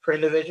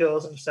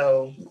individuals. And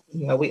so,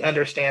 we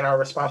understand our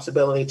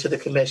responsibility to the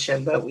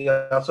commission, but we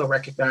also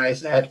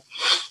recognize that,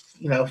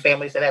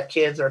 families that have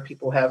kids or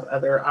people have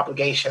other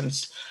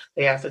obligations,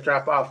 they have to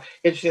drop off.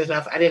 Interesting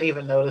enough, I didn't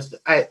even notice.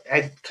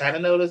 I kind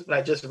of noticed, but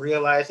I just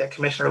realized that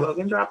Commissioner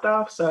Logan dropped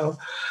off. So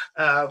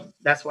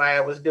that's why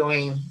I was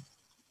doing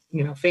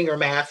finger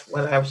math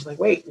when I was like,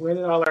 wait, where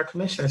did all our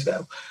commissioners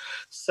go?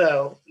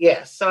 So,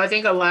 so I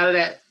think a lot of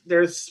that,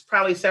 there's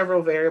probably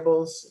several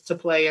variables to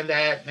play in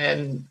that.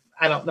 And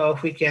I don't know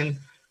if we can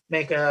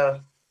make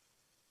a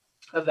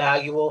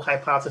valuable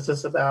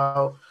hypothesis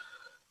about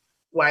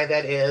why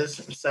that is.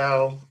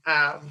 So,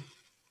 so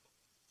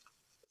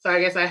I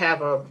guess I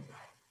have a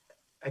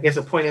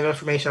point of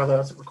information, although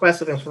it's a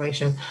request of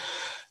information.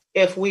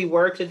 If we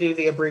were to do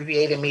the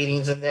abbreviated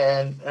meetings, and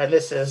then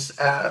this is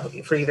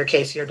for either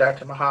Casey or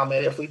Dr.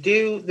 Muhammad, if we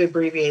do the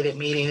abbreviated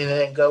meeting and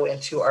then go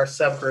into our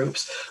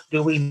subgroups,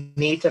 do we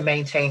need to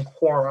maintain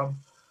quorum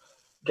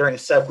during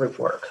subgroup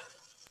work?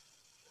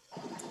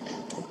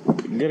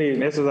 Good evening.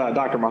 This is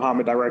Dr.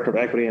 Muhammad, Director of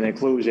Equity and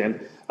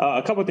Inclusion.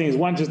 A couple of things.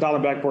 One, just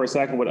dialing back for a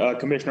second with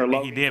Commissioner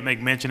Logan. He did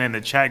make mention in the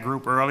chat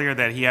group earlier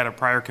that he had a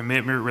prior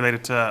commitment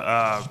related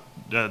to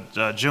the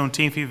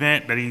Juneteenth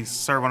event that he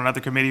served on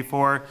another committee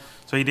for.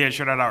 So he did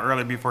share that out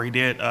earlier before he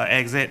did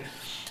exit.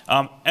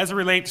 As it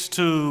relates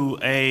to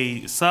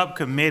a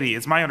subcommittee,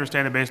 it's my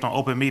understanding based on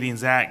Open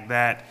Meetings Act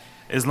that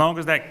as long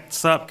as that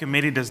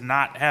subcommittee does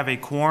not have a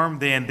quorum,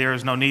 then there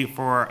is no need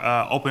for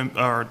open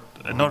or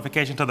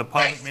notification to the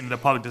public, meaning the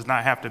public does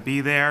not have to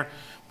be there.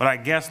 But I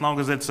guess as long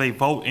as it's a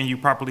vote and you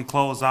properly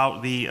close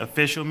out the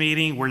official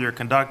meeting where you're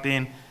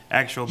conducting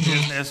actual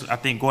business, I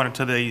think going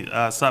into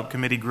the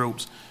subcommittee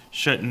groups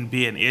shouldn't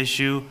be an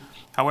issue.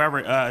 However,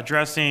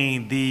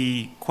 addressing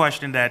the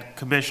question that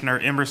Commissioner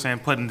Emerson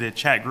put in the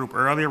chat group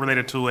earlier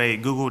related to a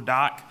Google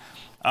Doc,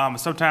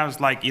 sometimes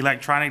like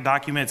electronic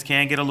documents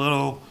can get a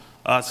little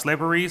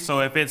slippery. So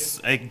if it's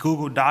a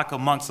Google Doc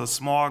amongst a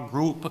small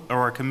group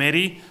or a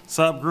committee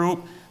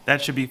subgroup, that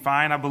should be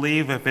fine, I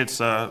believe, if it's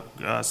a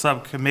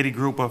subcommittee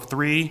group of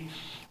 3.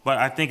 But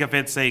I think if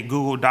it's a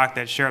Google Doc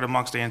that's shared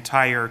amongst the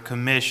entire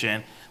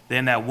commission,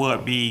 then that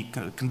would be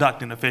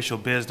conducting official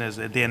business,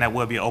 and then that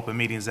would be an Open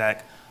Meetings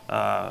Act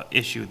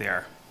issue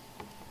there.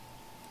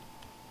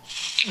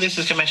 This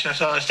is Commissioner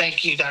Sellers.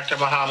 Thank you, Dr.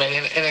 Muhammad.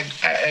 And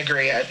I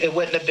agree. It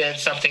wouldn't have been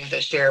something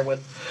to share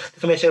with the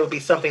commission. It would be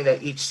something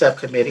that each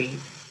subcommittee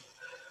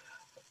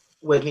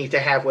would need to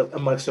have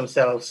amongst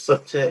themselves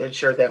to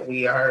ensure that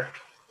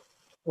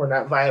we're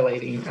not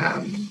violating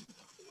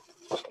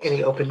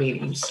any open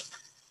meetings.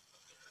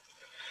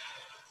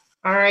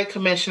 All right,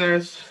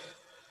 commissioners.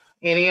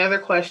 Any other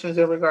questions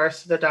in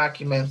regards to the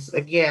documents?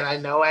 Again, I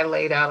know I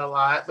laid out a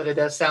lot, but it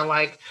does sound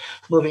like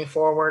moving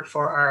forward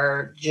for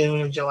our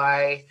June and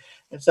July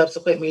and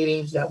subsequent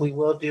meetings that we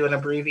will do an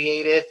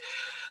abbreviated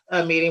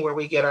meeting where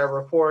we get our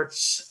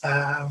reports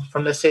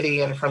from the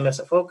city and from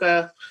Ms.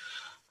 Afoka.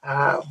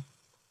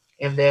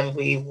 And then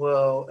we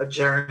will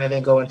adjourn and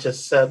then go into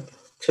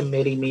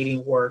subcommittee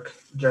meeting work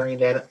during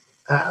that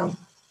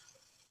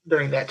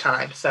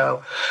time.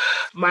 So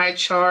my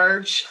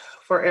charge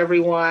for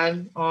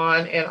everyone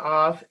on and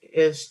off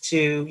is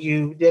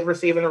you did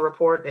receive in a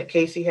report that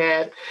Casey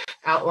had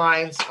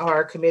outlines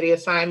our committee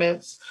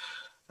assignments.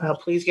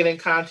 Please get in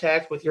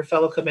contact with your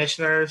fellow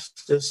commissioners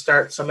to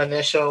start some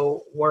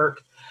initial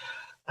work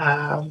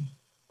and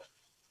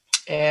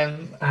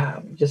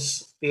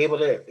just be able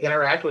to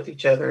interact with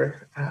each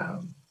other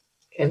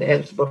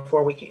and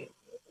before we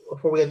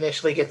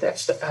initially get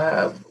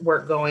that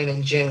work going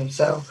in June.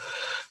 So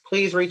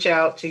please reach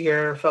out to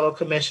your fellow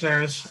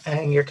commissioners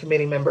and your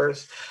committee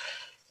members,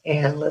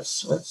 and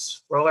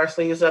let's roll our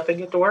sleeves up and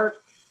get to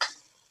work.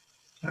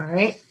 All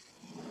right.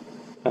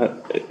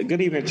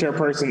 Good evening,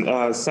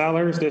 Chairperson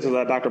Sellers. This is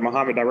Dr.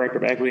 Muhammad, Director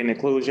of Equity and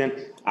Inclusion.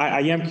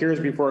 I am curious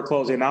before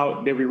closing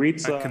out, did we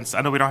reach?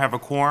 I know we don't have a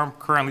quorum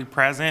currently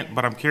present,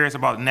 but I'm curious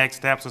about next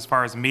steps as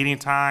far as meeting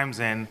times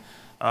and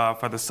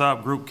for the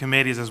subgroup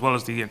committees as well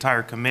as the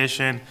entire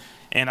commission.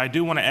 And I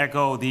do want to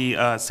echo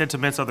the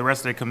sentiments of the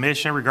rest of the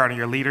commission regarding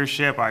your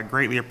leadership. I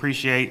greatly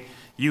appreciate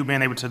you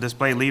being able to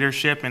display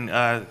leadership and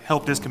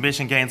help this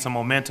commission gain some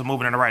momentum,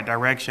 moving in the right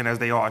direction as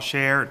they all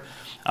shared.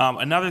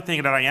 Another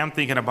thing that I am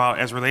thinking about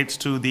as relates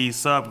to the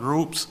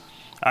subgroups,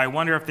 I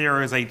wonder if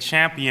there is a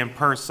champion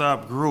per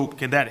subgroup.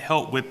 Can that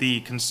help with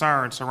the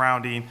concern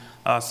surrounding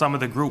some of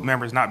the group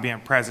members not being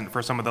present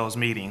for some of those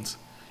meetings?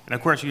 And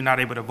of course, you're not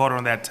able to vote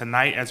on that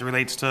tonight as it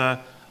relates to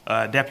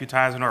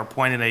deputizing or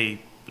appointing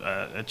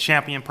a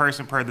champion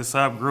person per the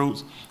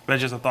subgroups, but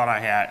it's just a thought I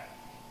had.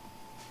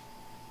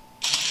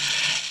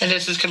 And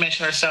this is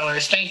Commissioner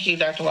Sellers. Thank you,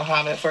 Dr.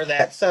 Muhammad, for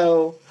that.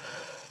 So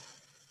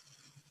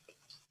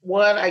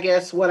I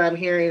guess what I'm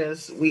hearing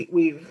is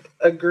we've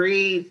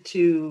agreed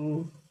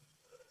to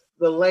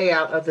the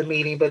layout of the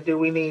meeting, but do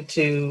we need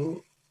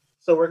to,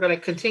 so we're going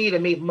to continue to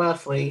meet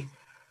monthly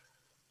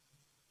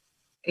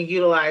and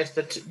utilize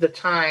the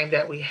time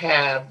that we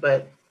have,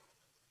 but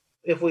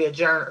if we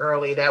adjourn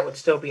early, that would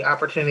still be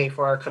opportunity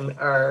for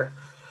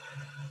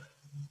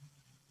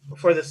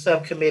for the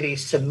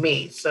subcommittees to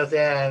meet. So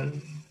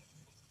then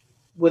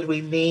would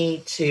we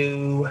need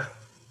to,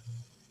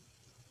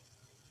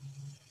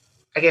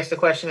 I guess the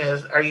question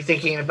is, are you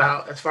thinking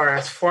about as far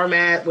as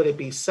format, would it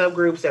be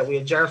subgroups that we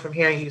adjourn from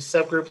here and use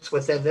subgroups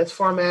within this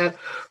format?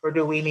 Or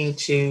do we need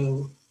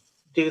to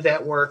do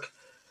that work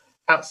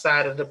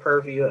outside of the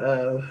purview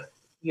of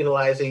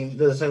utilizing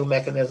the Zoom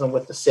mechanism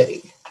with the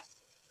city?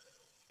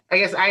 I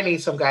guess I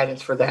need some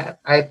guidance for that.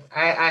 I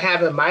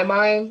have in my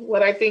mind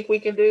what I think we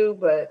can do,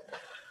 but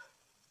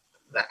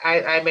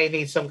I may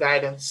need some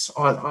guidance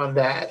on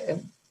that.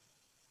 And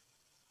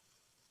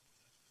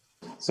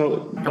So,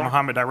 Dr.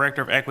 Muhammad,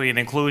 Director of Equity and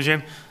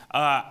Inclusion.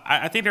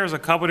 I think there's a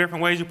couple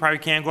different ways you probably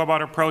can go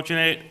about approaching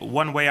it.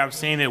 One way I've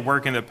seen it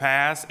work in the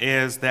past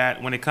is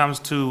that when it comes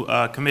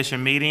to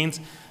commission meetings,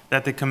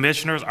 that the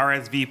commissioners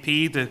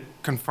RSVP to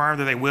confirm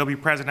that they will be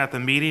present at the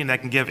meeting. That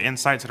can give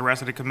insight to the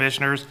rest of the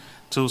commissioners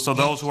so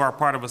those who are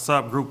part of a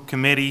subgroup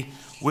committee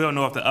will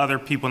know if the other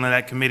people in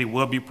that committee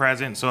will be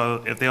present.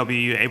 So if they'll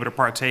be able to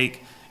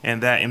partake in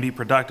that and be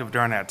productive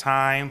during that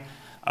time.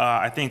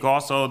 I think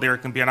also there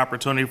can be an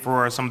opportunity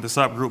for some of the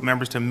subgroup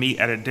members to meet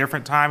at a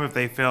different time if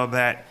they feel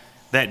that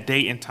that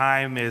date and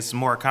time is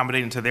more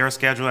accommodating to their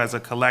schedule as a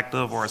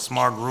collective or a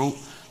small group.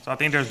 So I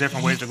think there's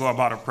different ways to go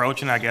about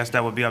approaching. I guess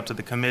that would be up to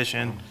the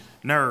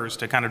commissioners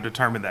to kind of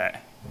determine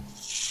that.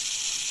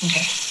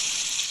 okay.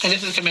 And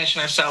this is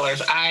Commissioner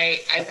Sellers. I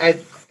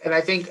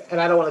think,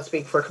 and I don't want to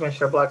speak for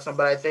Commissioner Bluxon,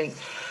 but I think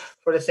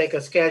for the sake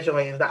of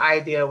scheduling, the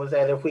idea was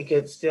that if we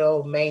could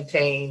still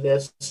maintain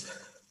this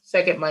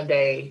second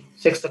Monday,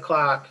 6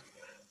 o'clock,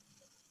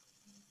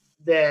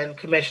 then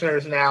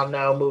commissioners now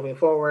know moving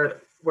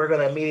forward, we're going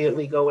to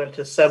immediately go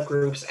into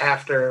subgroups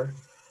after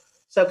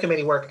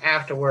subcommittee work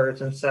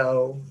afterwards. And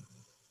so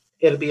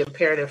it'll be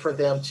imperative for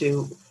them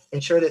to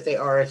ensure that they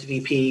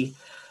RSVP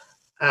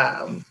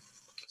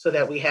so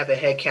that we have a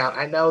head count.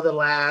 I know the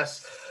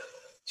last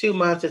 2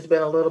 months it's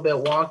been a little bit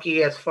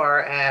wonky as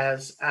far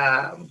as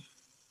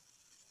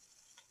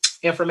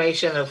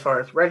information, as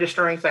far as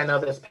registering. So I know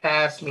this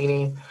past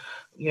meeting,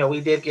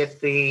 we did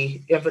get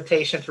the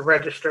invitation to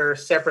register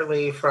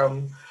separately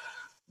from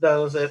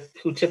those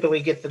who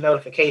typically get the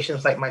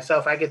notifications. Like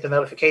myself, I get the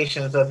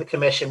notifications of the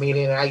commission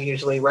meeting, and I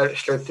usually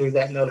register through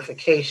that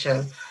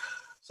notification.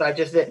 So I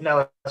just didn't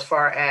know as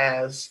far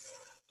as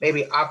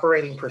maybe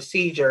operating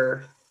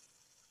procedure,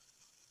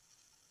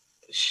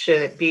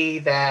 should it be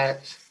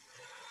that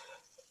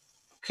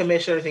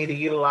commissioners need to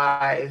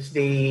utilize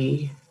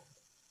the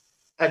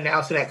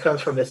announcement that comes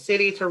from the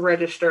city to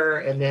register,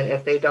 and then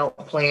if they don't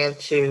plan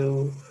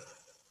to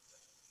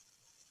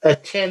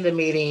attend the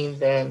meeting,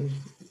 then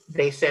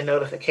they send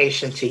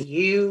notification to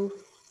you?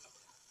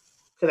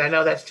 Because I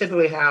know that's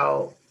typically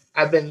how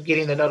I've been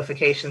getting the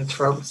notifications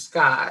from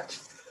Scott.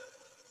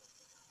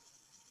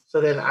 So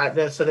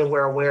then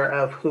we're aware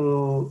of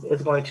who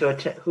is going to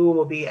attend, who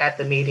will be at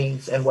the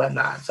meetings and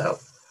whatnot. So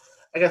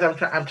I guess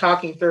I'm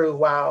talking through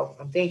while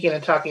I'm thinking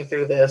and talking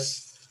through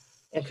this.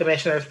 And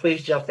commissioners,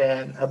 please jump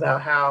in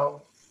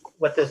about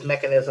what this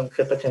mechanism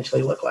could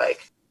potentially look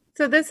like.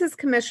 So this is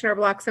Commissioner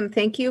Bloxham.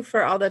 Thank you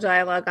for all the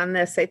dialogue on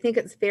this. I think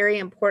it's very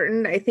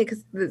important. I think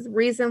it's the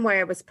reason why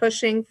I was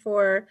pushing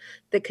for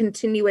the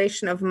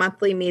continuation of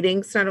monthly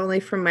meetings, not only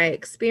from my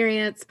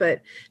experience,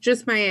 but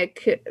just my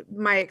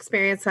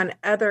experience on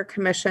other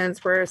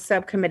commissions where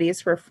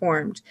subcommittees were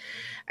formed.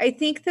 I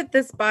think that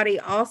this body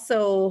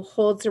also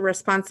holds a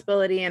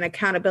responsibility and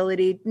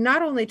accountability,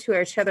 not only to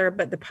each other,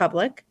 but the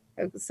public.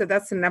 So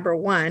that's number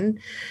one.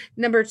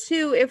 Number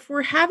two, if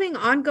we're having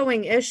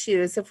ongoing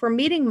issues, if we're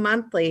meeting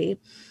monthly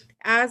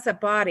as a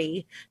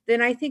body,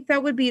 then I think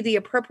that would be the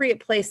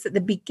appropriate place at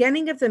the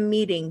beginning of the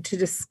meeting to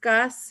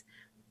discuss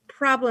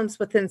problems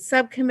within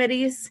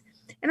subcommittees.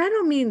 And I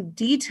don't mean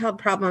detailed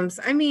problems.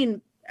 I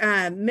mean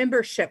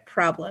membership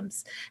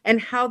problems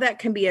and how that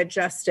can be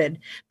adjusted.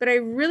 But I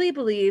really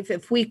believe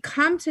if we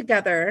come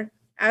together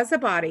as a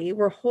body,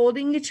 we're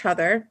holding each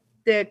other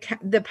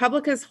the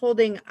public is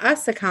holding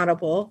us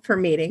accountable for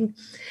meeting.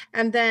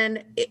 And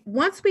then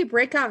once we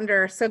break out into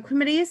our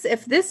subcommittees,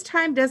 if this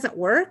time doesn't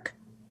work,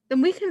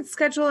 then we can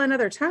schedule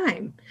another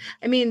time.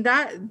 I mean,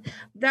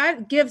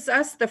 that gives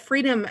us the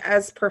freedom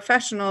as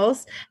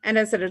professionals and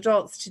as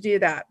adults to do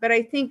that. But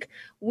I think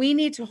we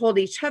need to hold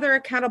each other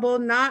accountable,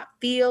 not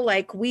feel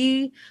like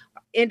we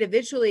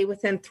individually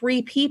within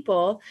 3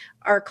 people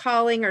are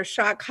calling or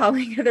shot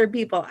calling other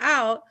people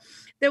out,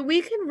 that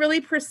we can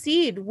really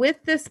proceed with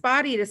this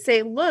body to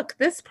say, look,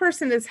 this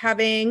person is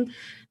having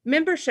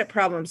membership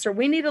problems, or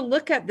we need to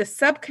look at the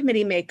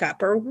subcommittee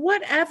makeup, or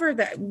whatever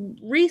that,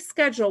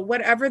 reschedule,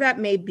 whatever that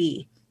may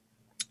be,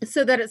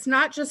 so that it's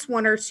not just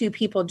 1 or 2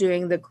 people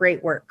doing the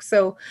great work.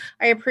 So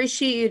I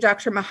appreciate you,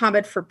 Dr.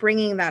 Muhammad, for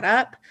bringing that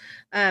up.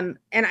 And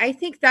I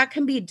think that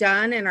can be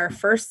done in our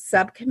first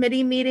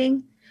subcommittee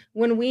meeting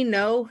when we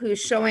know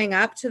who's showing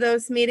up to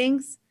those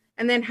meetings,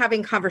 and then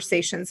having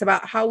conversations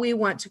about how we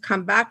want to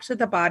come back to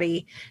the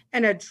body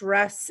and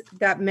address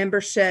that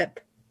membership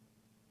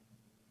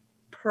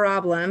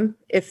problem,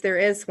 if there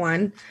is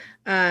one,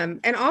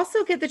 and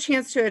also get the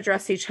chance to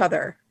address each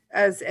other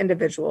as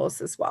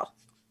individuals as well.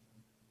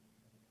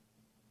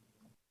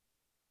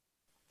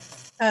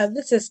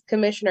 This is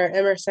Commissioner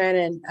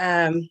Emerson,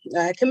 and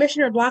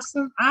Commissioner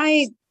Blossom.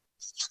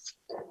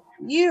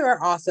 You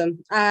are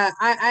awesome.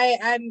 I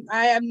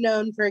am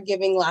known for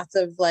giving lots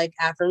of like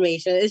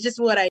affirmation. It's just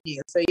what I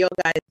do. So you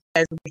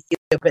guys,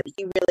 but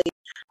you really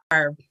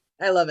are.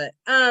 I love it.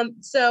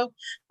 So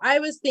I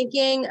was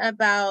thinking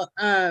about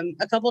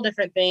a couple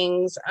different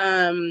things.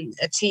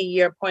 To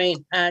your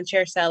point,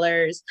 Chair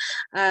Sellers,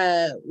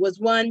 was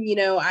one.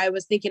 I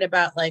was thinking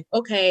about like,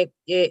 okay,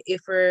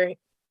 if we're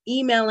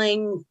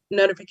emailing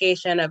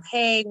notification of,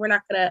 hey, we're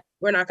not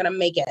gonna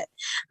make it,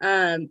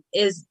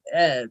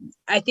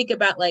 I think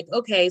about like,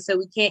 okay, so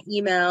we can't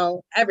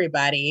email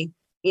everybody,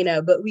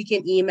 but we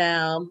can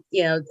email,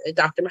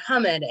 Dr.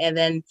 Muhammad, and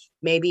then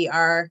maybe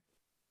our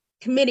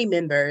committee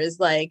members,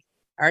 like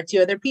our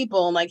 2 other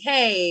people, and like,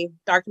 hey,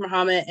 Dr.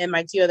 Muhammad and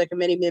my 2 other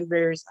committee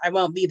members, I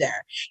won't be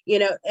there,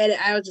 and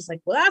I was just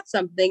like, well, that's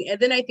something. And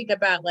then I think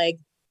about like,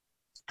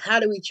 how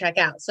do we check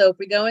out? So if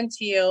we go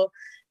into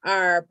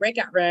our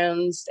breakout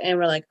rooms and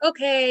we're like,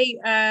 okay,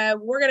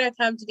 we're gonna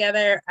come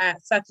together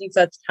at such and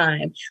such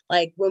time.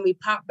 Like when we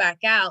pop back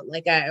out,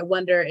 like I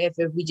wonder if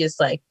we just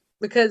like,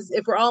 because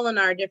if we're all in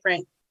our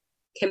different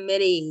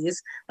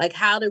committees, like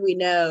how do we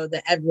know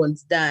that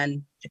everyone's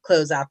done to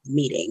close out the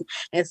meeting?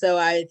 And so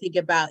I think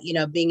about,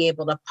 being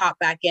able to pop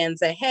back in and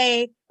say,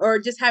 hey, or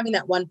just having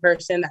that one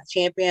person, that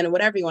champion, or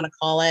whatever you want to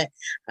call it,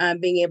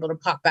 being able to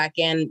pop back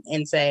in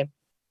and say,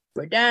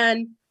 we're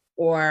done,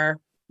 or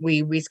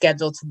we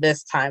reschedule to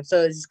this time.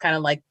 So it's kind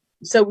of like,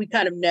 so we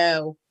kind of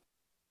know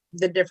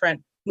the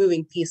different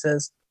moving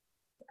pieces.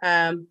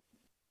 So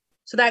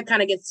that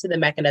kind of gets to the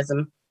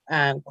mechanism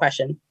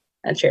question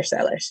and Chair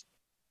Sellers.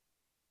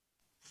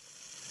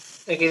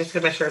 Thank you,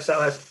 Commissioner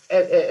Sellers,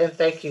 and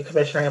thank you,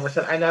 Commissioner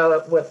Emerson. I know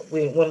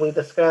when we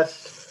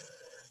discussed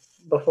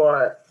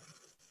before,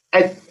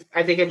 I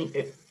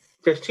think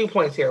there's 2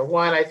 points here.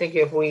 One, I think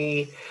if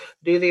we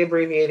do the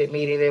abbreviated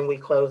meeting and we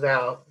close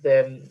out,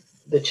 then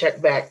the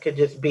check back could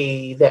just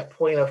be that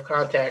point of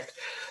contact.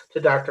 To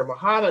Dr.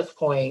 Muhammad's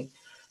point,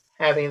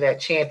 having that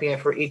champion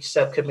for each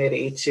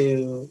subcommittee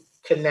to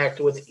connect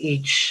with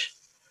each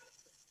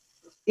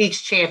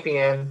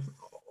champion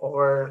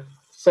or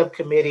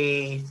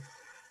subcommittee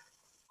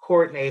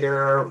coordinator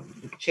or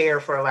chair,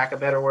 for lack of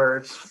better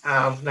words,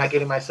 not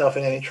getting myself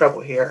in any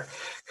trouble here,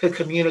 could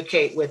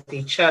communicate with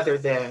each other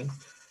then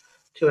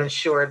to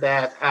ensure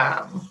that,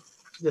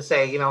 to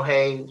say,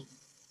 hey,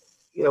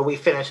 we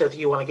finish if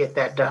you want to get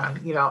that done.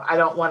 I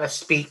don't want to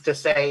speak to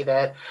say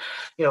that,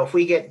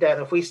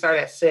 if we start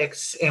at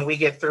 6 and we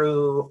get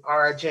through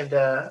our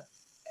agenda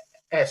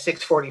at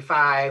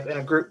 6:45 and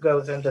a group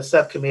goes into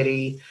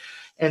subcommittee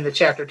and the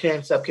Chapter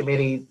 10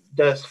 subcommittee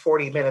does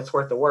 40 minutes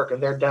worth of work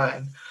and they're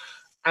done.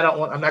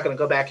 I'm not going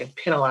to go back and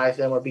penalize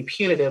them or be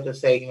punitive to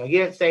say, you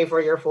didn't stay for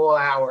your full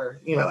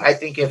hour. I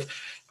think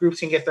if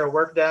groups can get their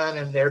work done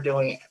and they're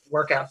doing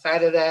work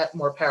outside of that,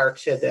 more power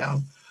to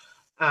them.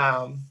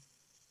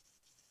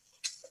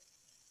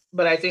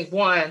 But I think,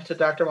 one, to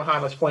Dr.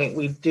 Muhammad's point,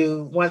 we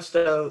do, once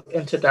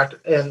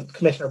into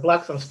Commissioner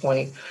Bloxham's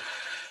point,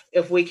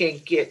 if we can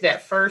get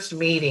that first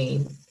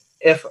meeting,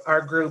 if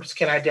our groups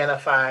can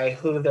identify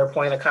who their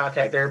point of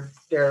contact,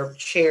 their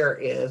chair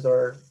is,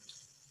 or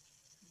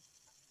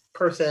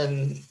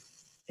person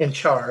in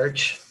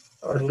charge,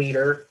 or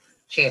leader,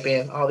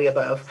 champion, all the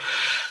above,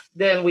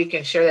 then we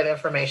can share that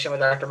information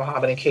with Dr.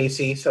 Muhammad and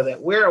Casey so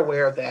that we're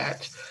aware of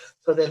that.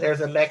 So that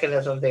there's a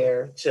mechanism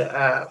there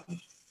to,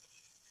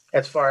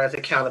 as far as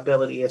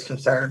accountability is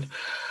concerned.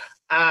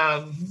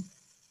 I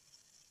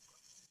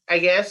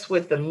guess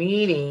with the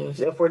meetings,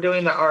 if we're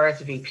doing the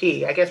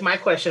RSVP, I guess my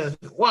question is,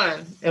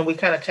 one, and we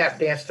kind of tap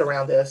danced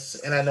around this,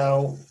 and I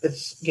know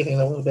it's getting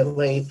a little bit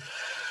late.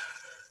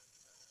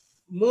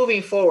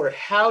 Moving forward,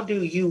 how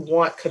do you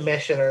want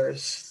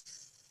commissioners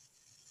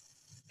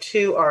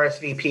to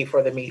RSVP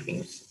for the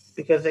meetings?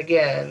 Because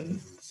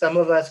again, some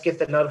of us get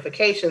the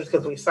notifications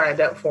because we signed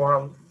up for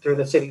them through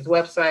the city's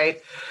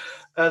website.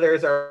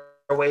 Others are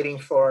waiting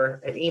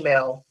for an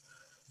email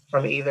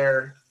from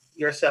either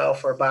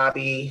yourself or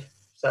Bobby.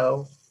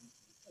 So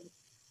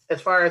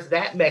as far as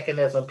that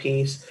mechanism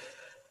piece,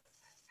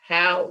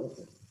 how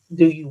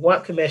do you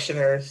want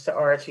commissioners to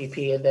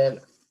RSVP? And then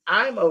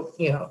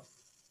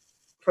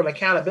from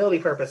accountability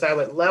purpose, I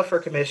would love for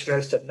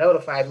commissioners to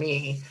notify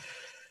me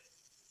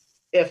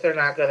if they're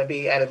not going to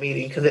be at a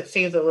meeting, because it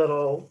seems a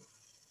little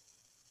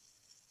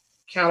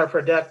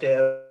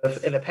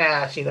counterproductive. In the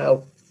past,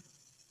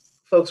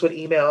 folks would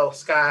email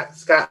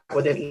Scott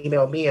would then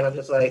email me, and I'm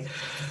just like,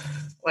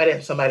 why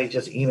didn't somebody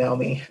just email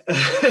me?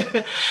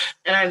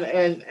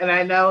 and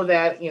I know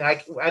that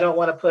I don't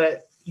want to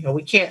put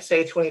we can't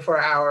say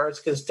 24 hours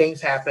because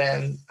things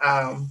happen,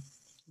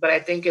 but I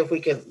think if we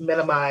could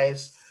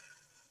minimize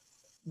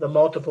the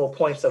multiple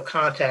points of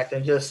contact,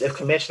 and just if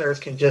commissioners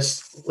can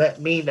just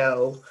let me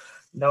know,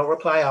 no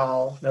reply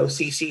all, no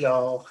CC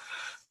all,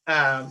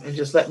 and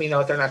just let me know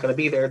if they're not going to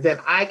be there, then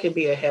I can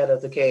be ahead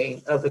of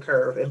the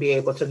curve and be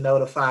able to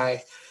notify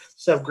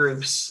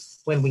subgroups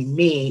when we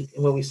meet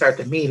and when we start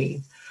the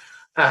meeting,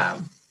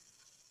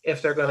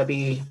 if they're going to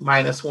be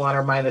 -1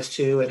 or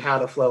 -2 and how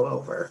to flow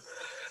over.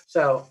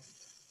 So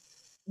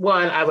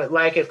one, I would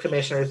like if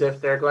commissioners, if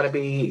they're going to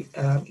be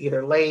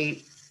either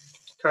late,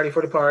 tardy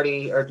for the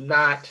party, or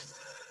not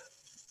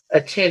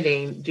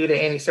attending due to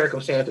any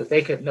circumstances,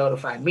 they could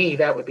notify me.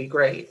 That would be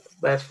great.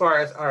 But as far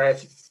as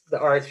the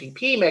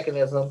RSVP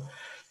mechanism,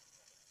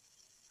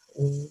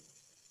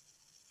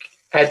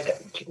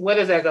 what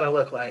is that going to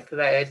look like? Because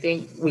I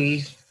think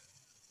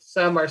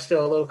some are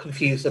still a little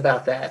confused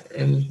about that.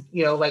 And,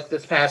 like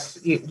this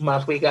past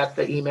month, we got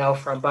the email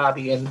from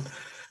Bobby, and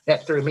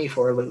that threw me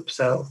for a loop.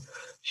 So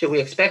should we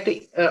expect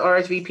the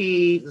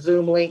RSVP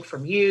Zoom link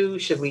from you?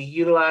 Should we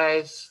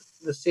utilize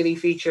the city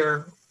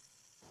feature?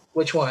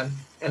 Which one?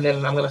 And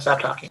then I'm going to stop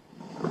talking.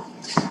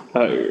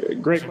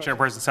 Great.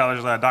 Chairperson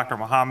Sellers, Dr.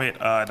 Muhammad,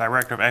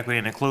 Director of Equity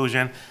and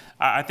Inclusion.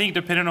 I think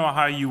depending on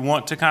how you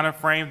want to kind of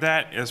frame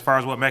that, as far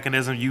as what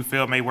mechanism you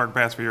feel may work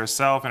best for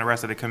yourself and the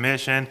rest of the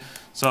commission.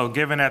 So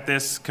given that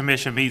this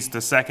commission meets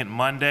the second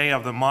Monday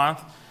of the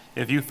month,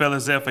 if you feel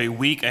as if a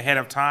week ahead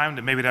of time,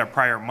 that maybe that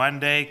prior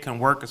Monday can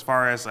work as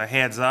far as a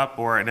heads up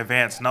or an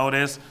advance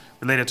notice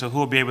related to who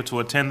will be able to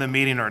attend the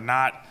meeting or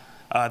not,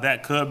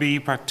 that could be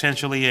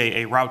potentially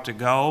a route to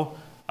go.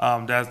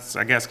 That's,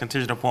 I guess,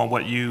 contingent upon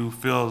what you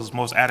feel is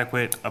most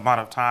adequate amount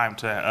of time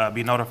to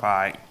be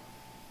notified.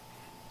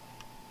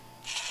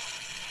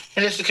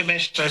 And this is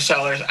Commissioner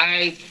Sellers.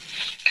 I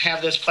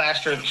have this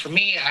plastered, for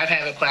me, I've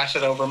had it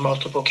plastered over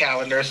multiple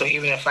calendars. So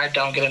even if I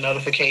don't get a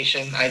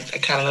notification, I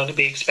kind of know to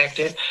be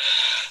expected.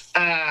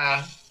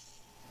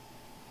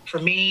 For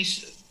me,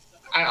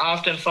 I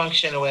often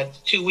function with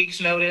 2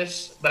 weeks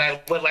notice, but I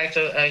would like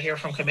to hear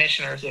from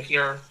commissioners if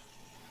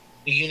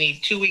do you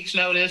need 2 weeks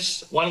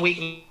notice, 1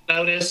 week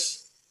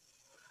notice?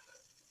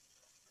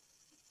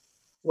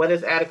 What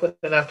is adequate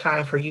enough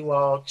time for you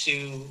all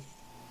to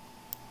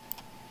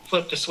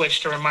flip the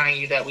switch to remind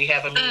you that we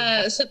have a meeting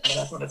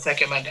on the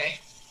second Monday?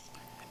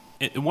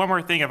 One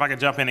more thing, if I could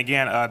jump in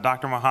again,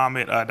 Dr.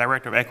 Muhammad,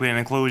 Director of Equity and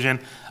Inclusion.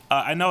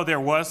 I know there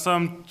was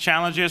some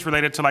challenges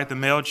related to like the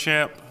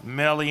MailChimp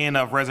mailing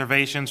of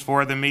reservations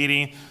for the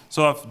meeting.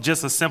 So if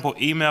just a simple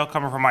email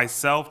coming from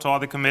myself to all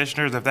the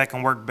commissioners, if that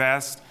can work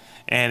best,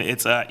 and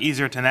it's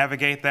easier to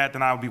navigate that,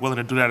 then I would be willing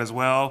to do that as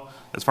well,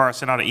 as far as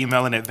sending out an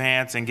email in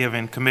advance and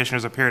giving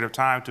commissioners a period of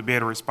time to be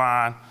able to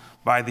respond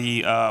by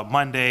the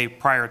Monday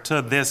prior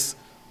to this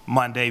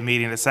Monday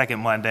meeting, the second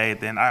Monday,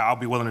 then I'll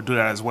be willing to do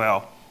that as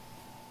well.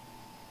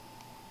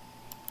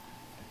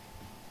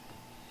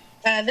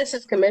 This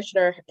is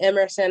Commissioner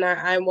Emerson.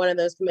 I'm one of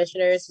those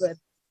commissioners with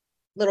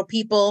little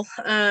people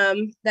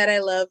that I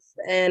love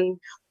and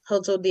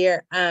hold so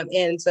dear.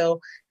 And so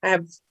I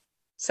have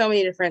so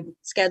many different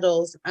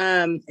schedules.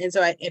 And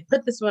so I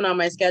put this one on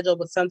my schedule,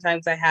 but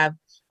sometimes I have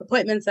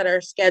appointments that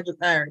are scheduled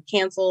or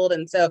canceled.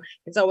 And so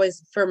it's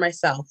always for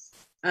myself,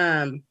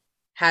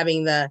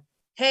 having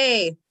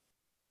hey,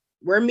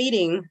 we're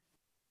meeting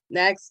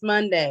next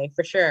Monday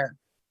for sure.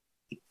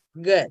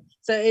 Good.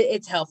 So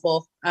it's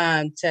helpful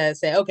to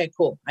say, okay,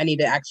 cool. I need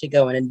to actually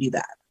go in and do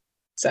that.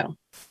 So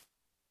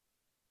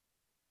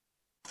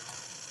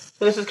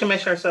this is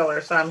Commissioner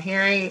Sellers. So I'm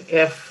hearing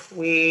if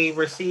we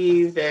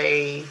received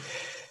a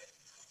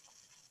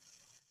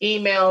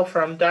email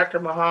from Dr.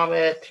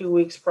 Muhammad 2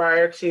 weeks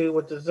prior to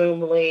with the Zoom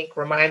link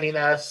reminding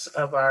us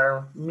of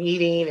our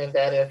meeting, and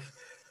that if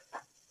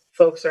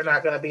folks are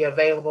not going to be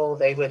available,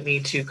 they would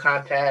need to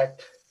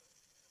contact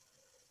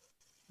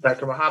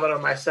Dr. Muhammad or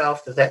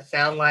myself. Does that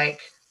sound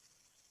like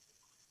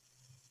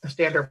a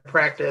standard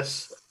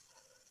practice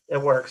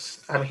that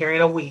works? I'm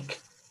hearing a week.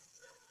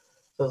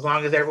 So as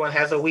long as everyone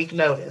has a week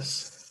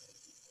notice.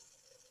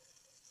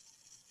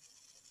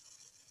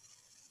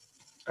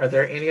 Are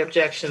there any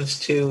objections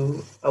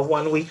to a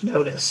 1 week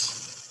notice?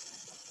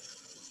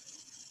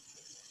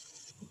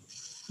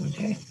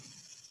 Okay.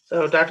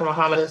 So Dr.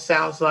 Muhammad, it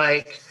sounds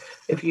like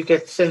if you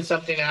could send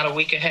something out a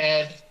week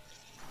ahead,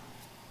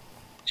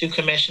 to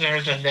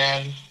commissioners, and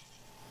then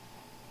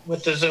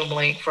with the Zoom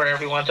link for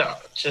everyone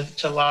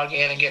to log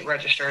in and get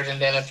registered.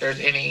 And then if there's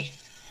any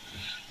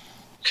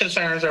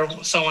concerns or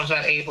someone's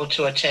not able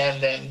to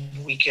attend, then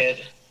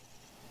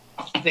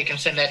they can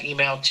send that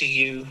email to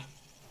you,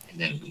 and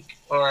then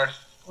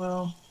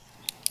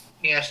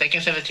yes, they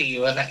can send it to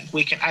you, and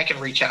I can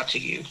reach out to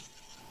you.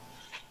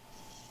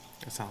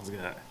 That sounds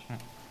good. I'm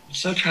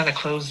still trying to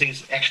close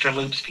these extra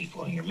loops,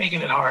 people. You're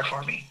making it hard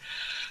for me.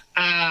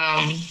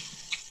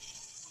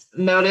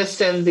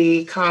 Noticed in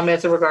the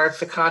comments in regards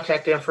to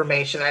contact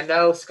information, I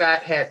know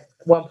Scott had at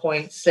one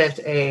point sent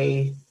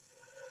a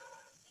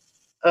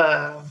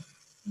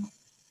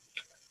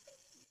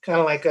kind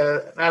of like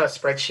not a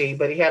spreadsheet,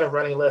 but he had a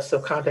running list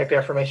of contact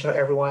information for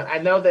everyone. I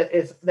know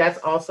that's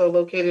also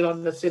located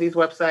on the city's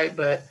website,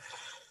 but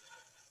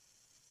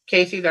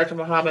Casey, Dr.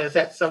 Muhammad, is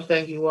that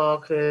something you all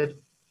could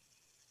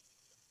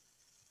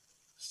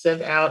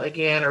send out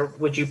again, or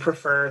would you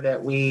prefer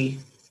that we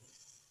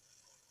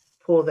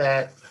pull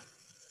that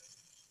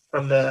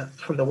from the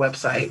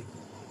website?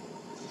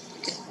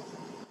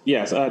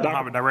 Yes,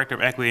 Muhammad, Director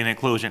of Equity and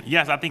Inclusion.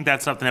 Yes, I think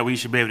that's something that we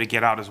should be able to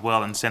get out as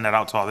well and send that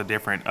out to all the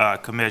different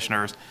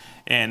commissioners.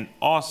 And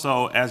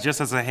also,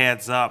 as a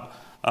heads up,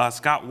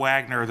 Scott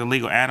Wagner, the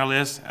legal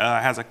analyst,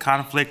 has a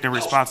conflict of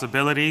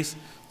responsibilities.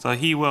 So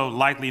he will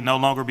likely no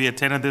longer be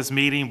attending this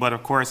meeting, but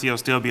of course he'll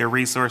still be a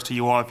resource to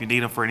you all if you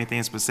need him for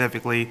anything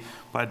specifically.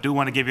 But I do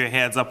want to give you a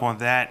heads up on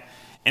that.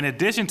 In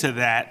addition to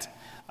that,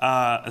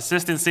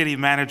 Assistant City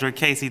Manager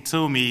Casey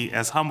Toomey,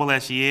 as humble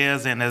as she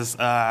is and as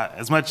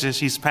much as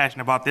she's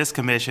passionate about this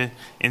commission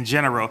in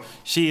general,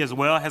 she as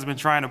well has been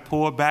trying to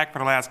pull back for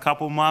the last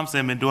couple months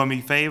and been doing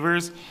me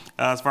favors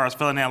as far as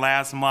filling in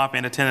last month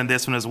and attending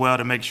this one as well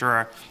to make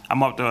sure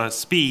I'm up to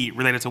speed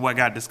related to what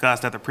got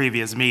discussed at the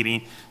previous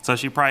meeting. So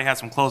she probably has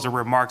some closing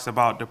remarks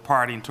about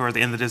departing towards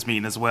the end of this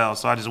meeting as well.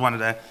 So I just wanted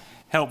to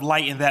help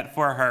lighten that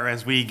for her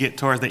as we get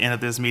towards the end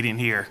of this meeting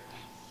here.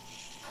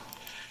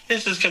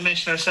 This is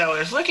Commissioner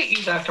Sellers. Look at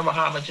you, Dr.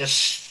 Muhammad,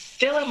 just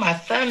stealing my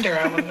thunder.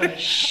 I'm going to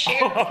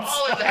share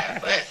all of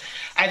that. But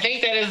I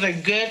think that is a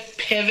good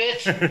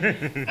pivot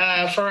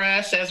for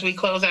us as we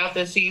close out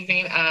this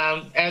evening.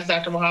 As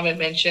Dr. Muhammad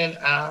mentioned,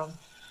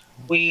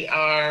 we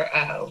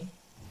are,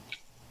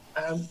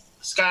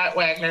 Scott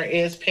Wagner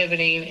is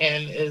pivoting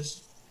and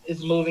is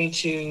moving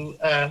to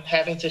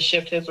having to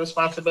shift his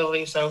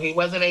responsibility. So he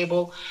wasn't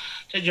able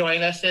to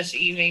join us this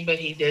evening, but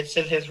he did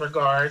send his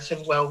regards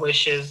and well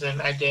wishes,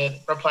 and I did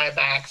reply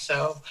back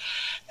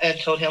and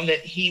told him that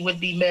he would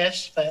be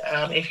missed. But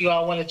if you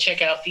all want to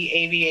check out the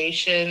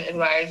Aviation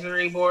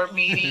Advisory Board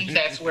meetings,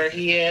 that's where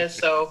he is.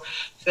 So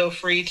feel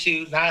free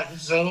to not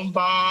Zoom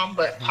bomb,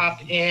 but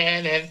pop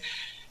in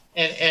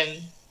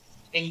and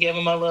give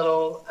him a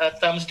little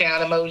thumbs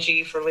down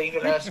emoji for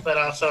leaving us, but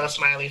also a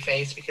smiley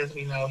face, because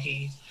we know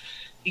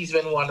he's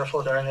been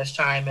wonderful during this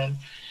time. And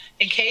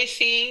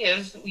Casey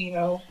is,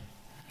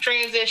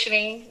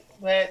 transitioning,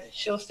 but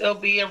she'll still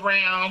be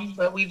around.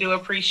 But we do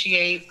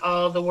appreciate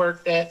all the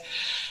work that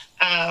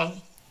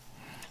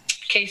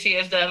Casey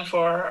has done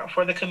for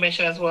the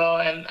commission as well.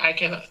 And I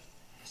can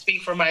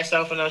speak for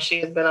myself. I know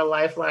she has been a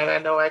lifeline. I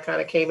know I kind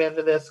of came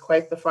into this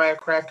quite the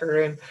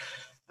firecracker,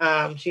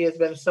 and she has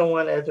been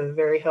someone that has been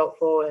very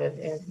helpful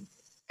and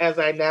as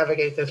I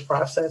navigate this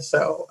process.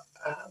 So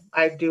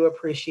I do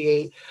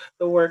appreciate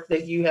the work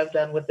that you have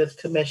done with this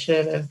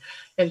commission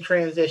and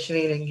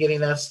transitioning and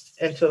getting us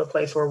into the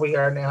place where we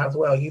are now as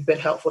well. You've been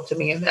helpful to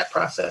me in that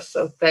process.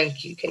 So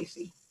thank you,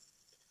 Casey.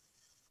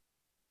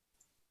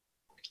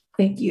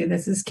 Thank you.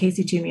 This is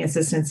Casey Toomey,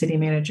 Assistant City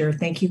Manager.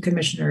 Thank you,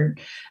 Commissioner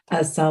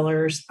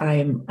Sellers.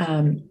 I'm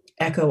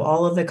echo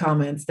all of the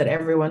comments that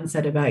everyone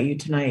said about you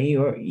tonight.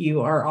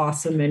 You are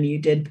awesome, and you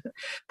did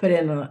put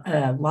in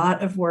a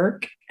lot of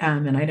work.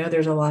 And I know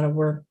there's a lot of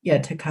work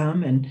yet to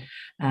come, and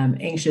I'm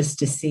anxious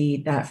to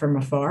see that from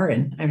afar.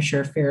 And I'm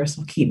sure Ferris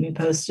will keep me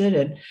posted.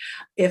 And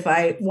if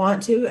I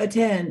want to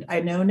attend,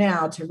 I know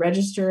now to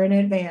register in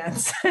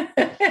advance,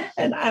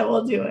 and I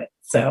will do it.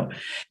 So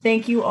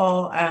thank you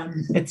all.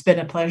 It's been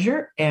a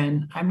pleasure,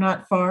 and I'm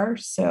not far,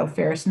 so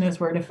Ferris knows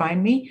where to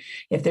find me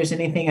if there's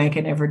anything I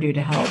can ever do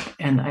to help.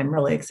 And I'm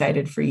really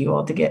excited for you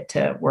all to get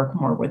to work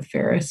more with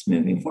Ferris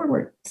moving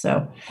forward.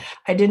 So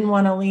I didn't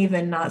want to leave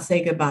and not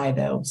say goodbye,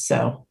 though.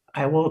 So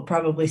I will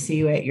probably see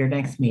you at your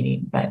next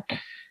meeting, but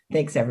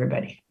thanks,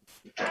 everybody.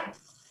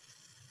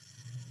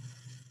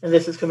 And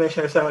this is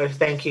Commissioner Sellers.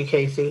 Thank you,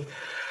 Casey.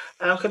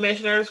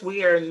 Commissioners,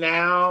 we are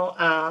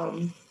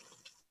now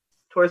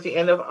towards the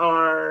end of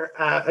our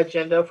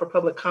agenda for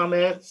public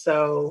comment.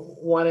 So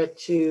wanted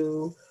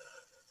to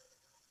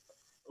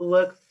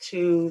look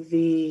to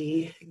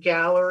the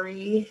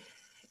gallery.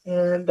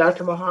 And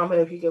Dr. Muhammad,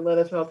 if you could let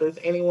us know if there's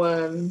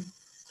anyone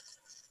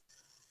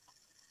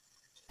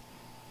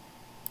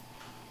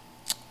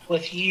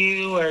with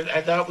you, or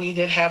I thought we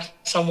did have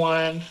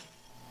someone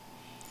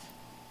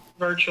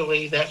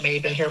virtually that may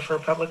have been here for a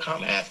public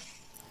comment.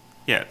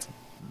 Yes.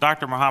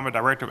 Dr. Muhammad,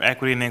 Director of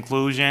Equity and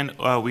Inclusion.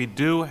 We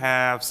do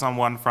have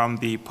someone from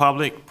the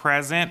public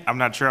present. I'm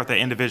not sure if the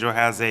individual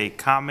has a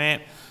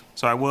comment,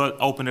 So I will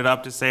open it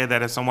up to say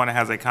that if someone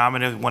has a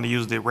comment, if you want to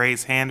use the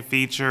raise hand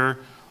feature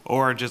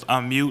or just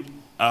unmute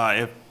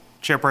if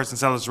Chairperson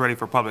Sellers is ready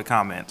for public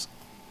comments.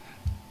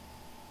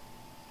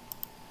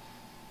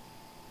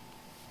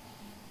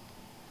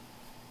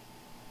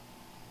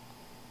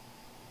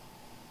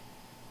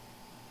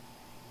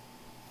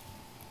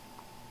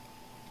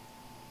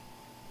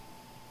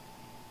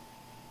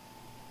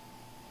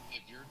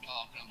 If you're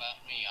talking about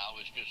me, I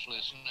was just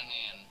listening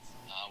in.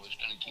 I was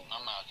going to keep my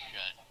mouth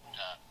shut.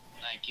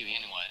 Thank you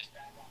anyway.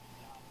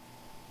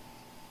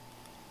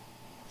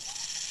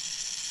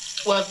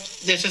 Well,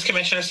 this is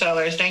Commissioner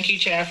Sellers. Thank you,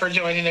 Chad, for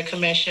joining the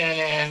commission,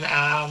 and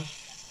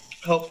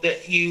hope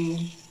that you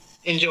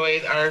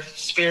enjoyed our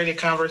spirited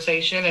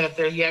conversation. And if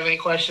you have any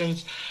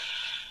questions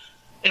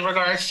in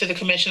regards to the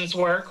commission's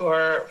work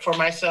or for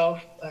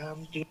myself,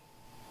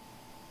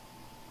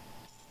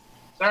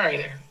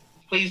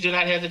 please do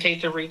not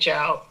hesitate to reach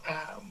out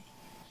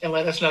and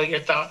let us know your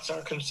thoughts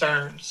or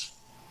concerns.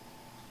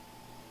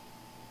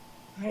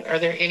 All right. Are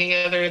there any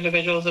other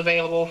individuals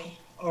available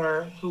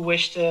or who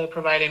wish to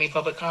provide any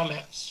public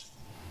comments?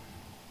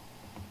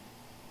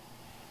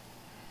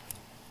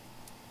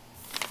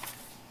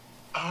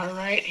 All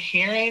right,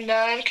 hearing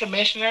none,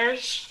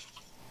 commissioners.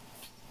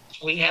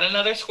 We had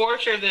another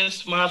scorcher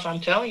this month.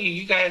 I'm telling you,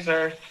 you guys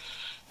like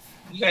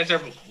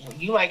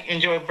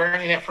enjoy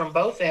burning it from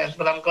both ends,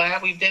 but I'm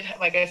glad we did.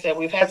 Like I said,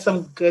 we've had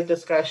some good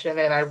discussion,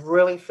 and I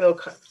really feel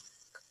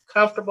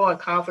comfortable and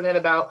confident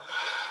about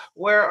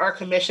where our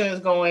commission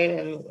is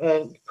going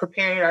and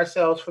preparing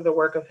ourselves for the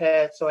work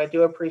ahead. So I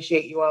do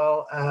appreciate you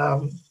all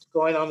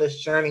going on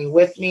this journey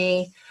with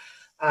me.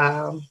 Like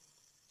I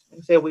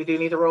said, we do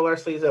need to roll our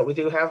sleeves up. We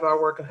do have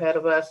our work ahead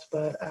of us,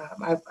 but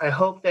I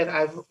hope that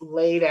I've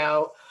laid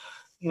out,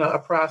 a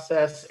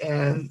process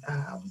and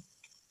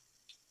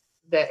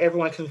that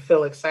everyone can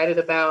feel excited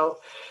about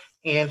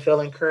and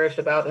feel encouraged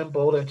about,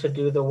 emboldened to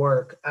do the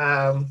work.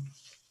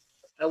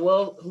 I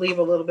will leave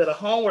a little bit of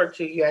homework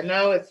to you. I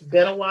know it's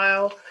been a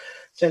while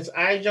since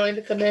I joined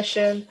the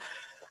commission,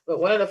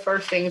 but one of the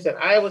first things that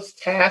I was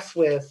tasked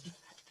with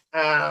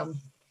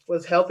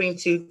was helping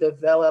to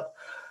develop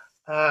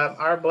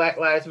our Black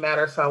Lives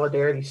Matter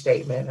solidarity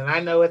statement. And I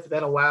know it's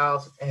been a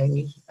while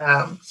and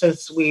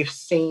since we've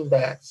seen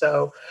that.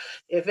 So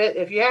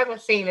if you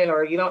haven't seen it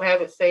or you don't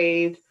have it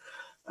saved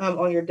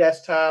on your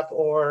desktop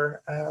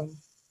or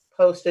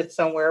posted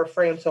somewhere,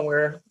 framed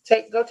somewhere,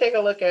 go take a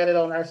look at it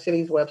on our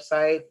city's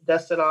website,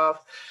 dust it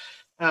off.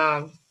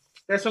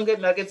 There's some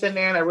good nuggets in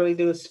there, and I really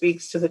do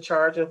speaks to the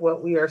charge of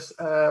what we are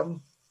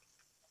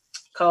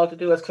called to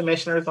do as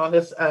commissioners on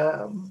this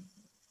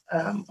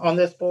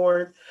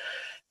board.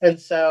 And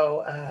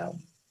so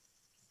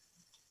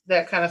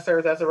that kind of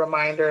serves as a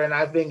reminder, and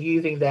I've been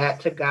using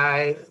that to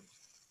guide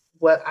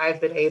what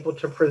I've been able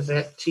to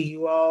present to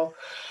you all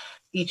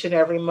each and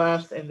every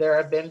month. And there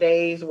have been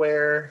days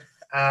where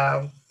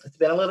it's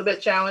been a little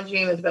bit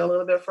challenging, it's been a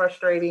little bit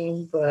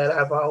frustrating, but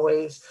I've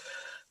always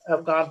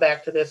gone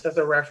back to this as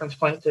a reference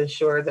point to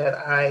ensure that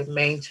I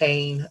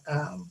maintain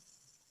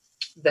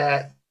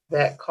that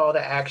call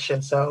to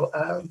action. So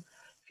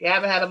if you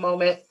haven't had a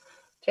moment,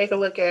 take a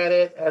look at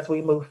it as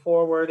we move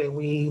forward and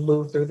we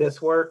move through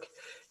this work.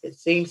 It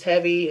seems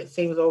heavy, it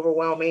seems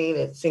overwhelming,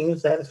 it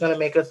seems that it's going to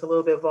make us a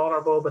little bit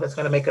vulnerable, but it's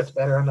going to make us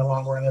better in the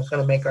long run. It's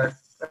going to make our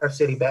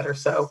city better.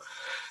 So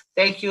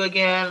thank you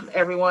again,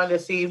 everyone,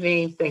 this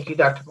evening. Thank you,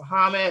 Dr.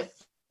 Muhammad.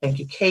 Thank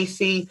you,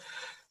 Casey,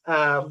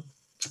 Chad,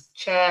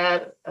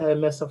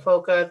 Ms.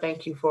 Afoka.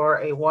 Thank you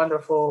for a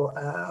wonderful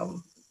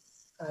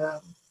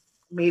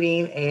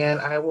meeting, and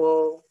I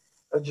will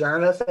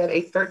adjourn us at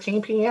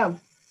 8:13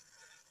 p.m.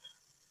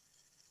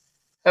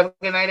 Have a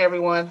good night,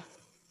 everyone.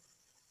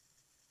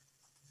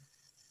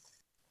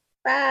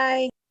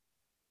 Bye.